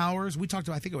 9 hours. We talked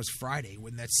about, I think it was Friday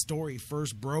when that story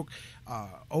first broke.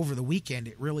 Over the weekend,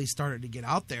 it really started to get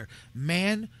out there.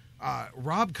 Man,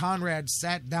 Rob Conrad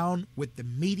sat down with the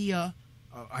media.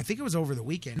 I think it was over the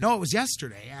weekend. No, it was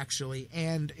yesterday, actually.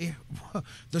 And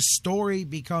the story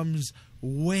becomes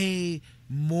way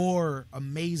more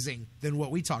amazing than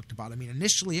what we talked about. I mean,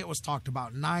 initially it was talked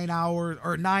about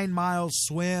 9 mile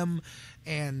swim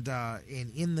and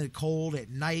in the cold at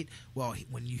night. Well,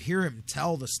 when you hear him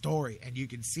tell the story and you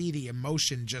can see the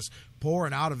emotion just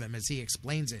pouring out of him as he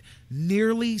explains it,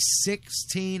 nearly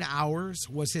 16 hours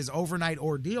was his overnight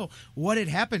ordeal. What had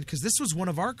happened, because this was one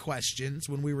of our questions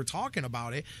when we were talking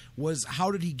about it, was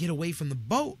how did he get away from the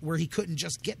boat where he couldn't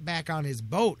just get back on his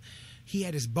boat? He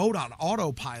had his boat on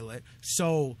autopilot,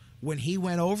 so when he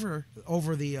went over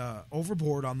the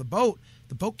overboard on the boat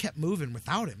kept moving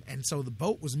without him, and so the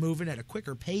boat was moving at a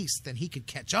quicker pace than he could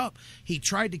catch up. He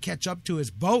tried to catch up to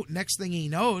his boat. Next thing he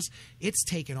knows, it's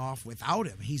taken off without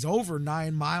him. He's over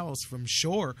 9 miles from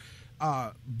shore,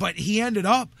 but he ended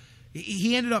up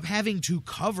having to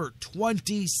cover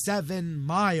 27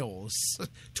 miles.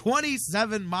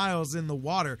 27 miles in the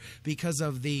water because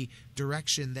of the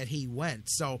direction that he went.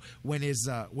 So when his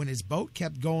boat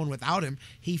kept going without him,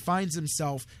 he finds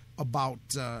himself about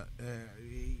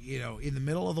in the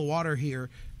middle of the water here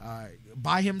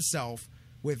by himself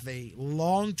with a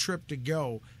long trip to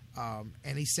go.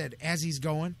 And he said as he's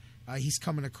going, he's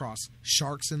coming across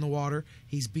sharks in the water.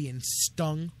 He's being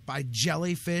stung by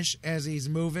jellyfish as he's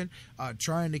moving,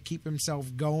 trying to keep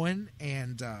himself going.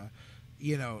 And,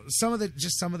 some of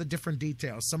the different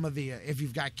details, some of the, if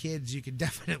you've got kids, you can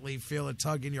definitely feel a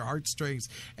tug in your heartstrings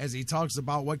as he talks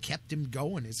about what kept him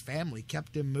going. His family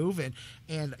kept him moving.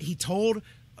 And he told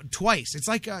twice, it's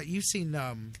like, you've seen,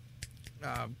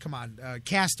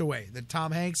 Castaway, the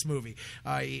Tom Hanks movie,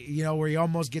 where he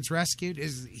almost gets rescued.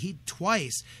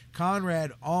 Twice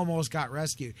Conrad almost got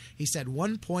rescued. He said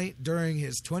one point during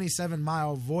his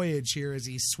 27-mile voyage here as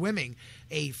he's swimming,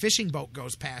 a fishing boat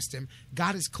goes past him,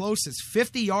 got as close as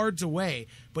 50 yards away,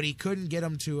 but he couldn't get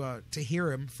him to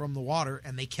hear him from the water,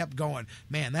 and they kept going.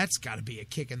 Man, that's got to be a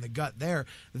kick in the gut there.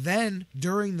 Then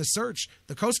during the search,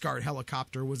 the Coast Guard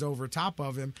helicopter was over top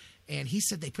of him, and he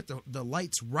said they put the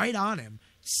lights right on him,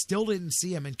 still didn't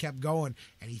see him, and kept going.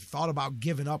 And he thought about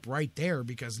giving up right there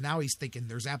because now he's thinking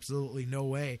there's absolutely no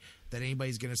way that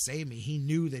anybody's going to save me. He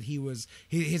knew that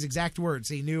his exact words,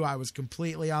 he knew I was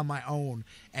completely on my own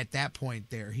at that point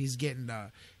there. He's getting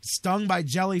stung by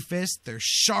jellyfish. There's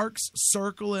sharks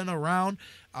circling around.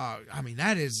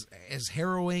 That is as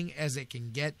harrowing as it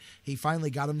can get. He finally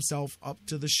got himself up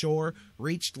to the shore,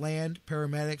 reached land.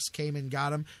 Paramedics came and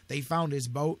got him. They found his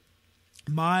boat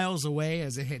miles away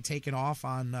as it had taken off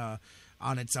on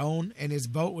its own, and his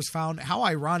boat was found. How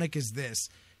ironic is this?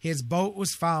 His boat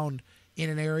was found in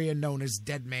an area known as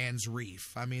Dead Man's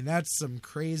Reef. I mean, that's some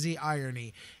crazy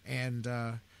irony, and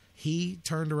he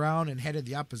turned around and headed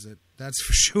the opposite. That's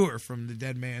for sure, from the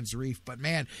Dead Man's Reef. But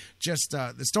man, just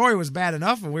the story was bad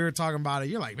enough when we were talking about it.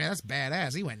 You're like, man, that's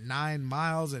badass. He went 9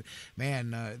 miles, and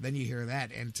man, then you hear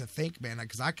that, and to think, man,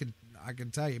 because I can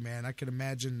tell you, man, I could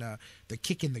imagine the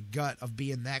kick in the gut of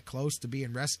being that close to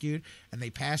being rescued, and they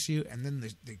pass you, and then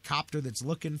the copter that's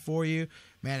looking for you,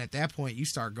 man, at that point you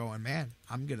start going, man,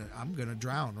 I'm gonna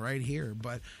drown right here.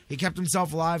 But he kept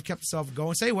himself alive, kept himself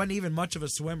going. Say he wasn't even much of a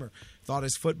swimmer. Thought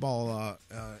his football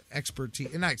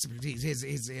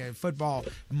his football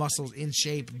muscles in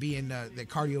shape, being the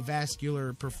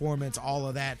cardiovascular performance, all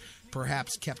of that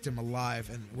perhaps kept him alive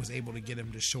and was able to get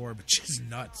him to shore. But just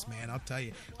nuts, man. I'll tell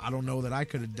you, I don't know that I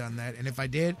could have done that. And if I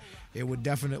did, it would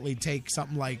definitely take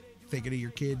something like thinking of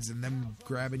your kids and them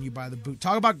grabbing you by the boot.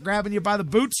 Talk about grabbing you by the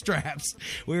bootstraps.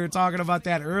 We were talking about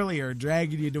that earlier,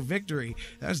 dragging you to victory.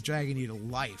 That's dragging you to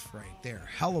life right there.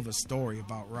 Hell of a story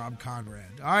about Rob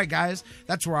Conrad. All right, guys,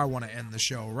 that's where I want to end the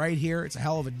show, right here. It's a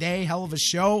hell of a day, hell of a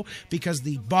show, because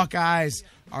the Buckeyes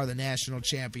are the national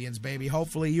champions, baby.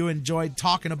 Hopefully you enjoyed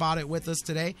talking about it with us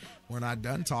today. We're not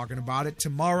done talking about it.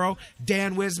 Tomorrow,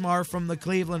 Dan Wismar from the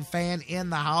Cleveland Fan in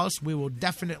the house. We will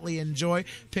definitely enjoy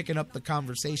picking up the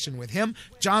conversation with him.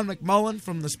 John McMullen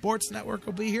from the Sports Network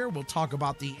will be here. We'll talk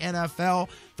about the NFL,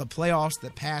 the playoffs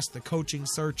that passed, the coaching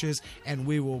searches, and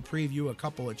we will preview a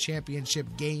couple of championship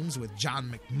games with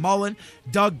John McMullen.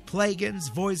 Doug Plagans,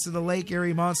 voice of the Lake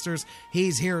Erie Monsters,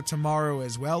 he's here tomorrow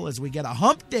as well as we get a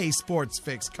Hump Day Sports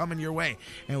Fix Fix coming your way,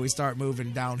 and we start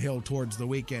moving downhill towards the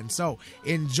weekend. So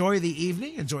enjoy the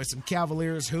evening. Enjoy some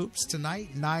Cavaliers hoops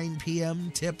tonight, 9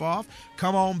 p.m. tip-off.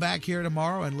 Come on back here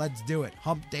tomorrow, and let's do it.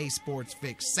 Hump Day Sports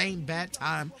Fix. Same bad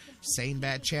time, same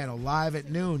bad channel, live at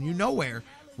noon. You know where,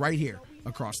 right here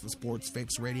across the Sports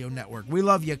Fix Radio Network. We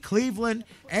love you, Cleveland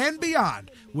and beyond.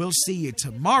 We'll see you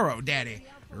tomorrow, Daddy,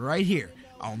 right here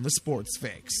on the Sports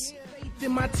Fix.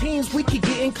 In my teams, we keep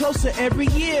getting closer every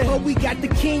year. But we got the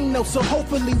king, though, so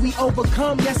hopefully we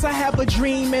overcome. Yes, I have a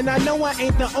dream, and I know I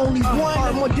ain't the only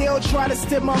one. Modell tried to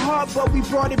steal my heart, but we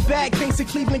brought it back. Thanks to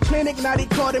Cleveland Clinic, now they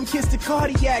call them Kiss the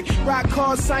Cardiac. Rock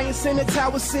Cars, Science Center,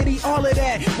 Tower City, all of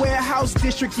that. Warehouse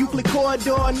District, Euclid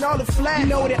Corridor, and all the flat. You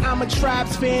know that I'm a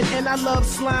Tribes fan, and I love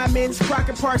Slimans.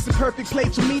 Crockett Park's the perfect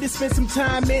place for me to spend some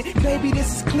time in. Baby,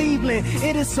 this is Cleveland.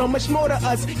 It is so much more to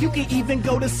us. You can even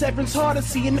go to Severance Hall to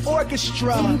see an orchestra.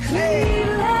 In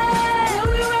Cleveland,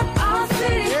 we rep our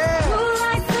city. Blue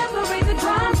lights separate the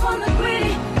grind from the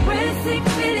gritty. We're sick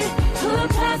fitted, hood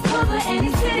class cover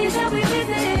any city that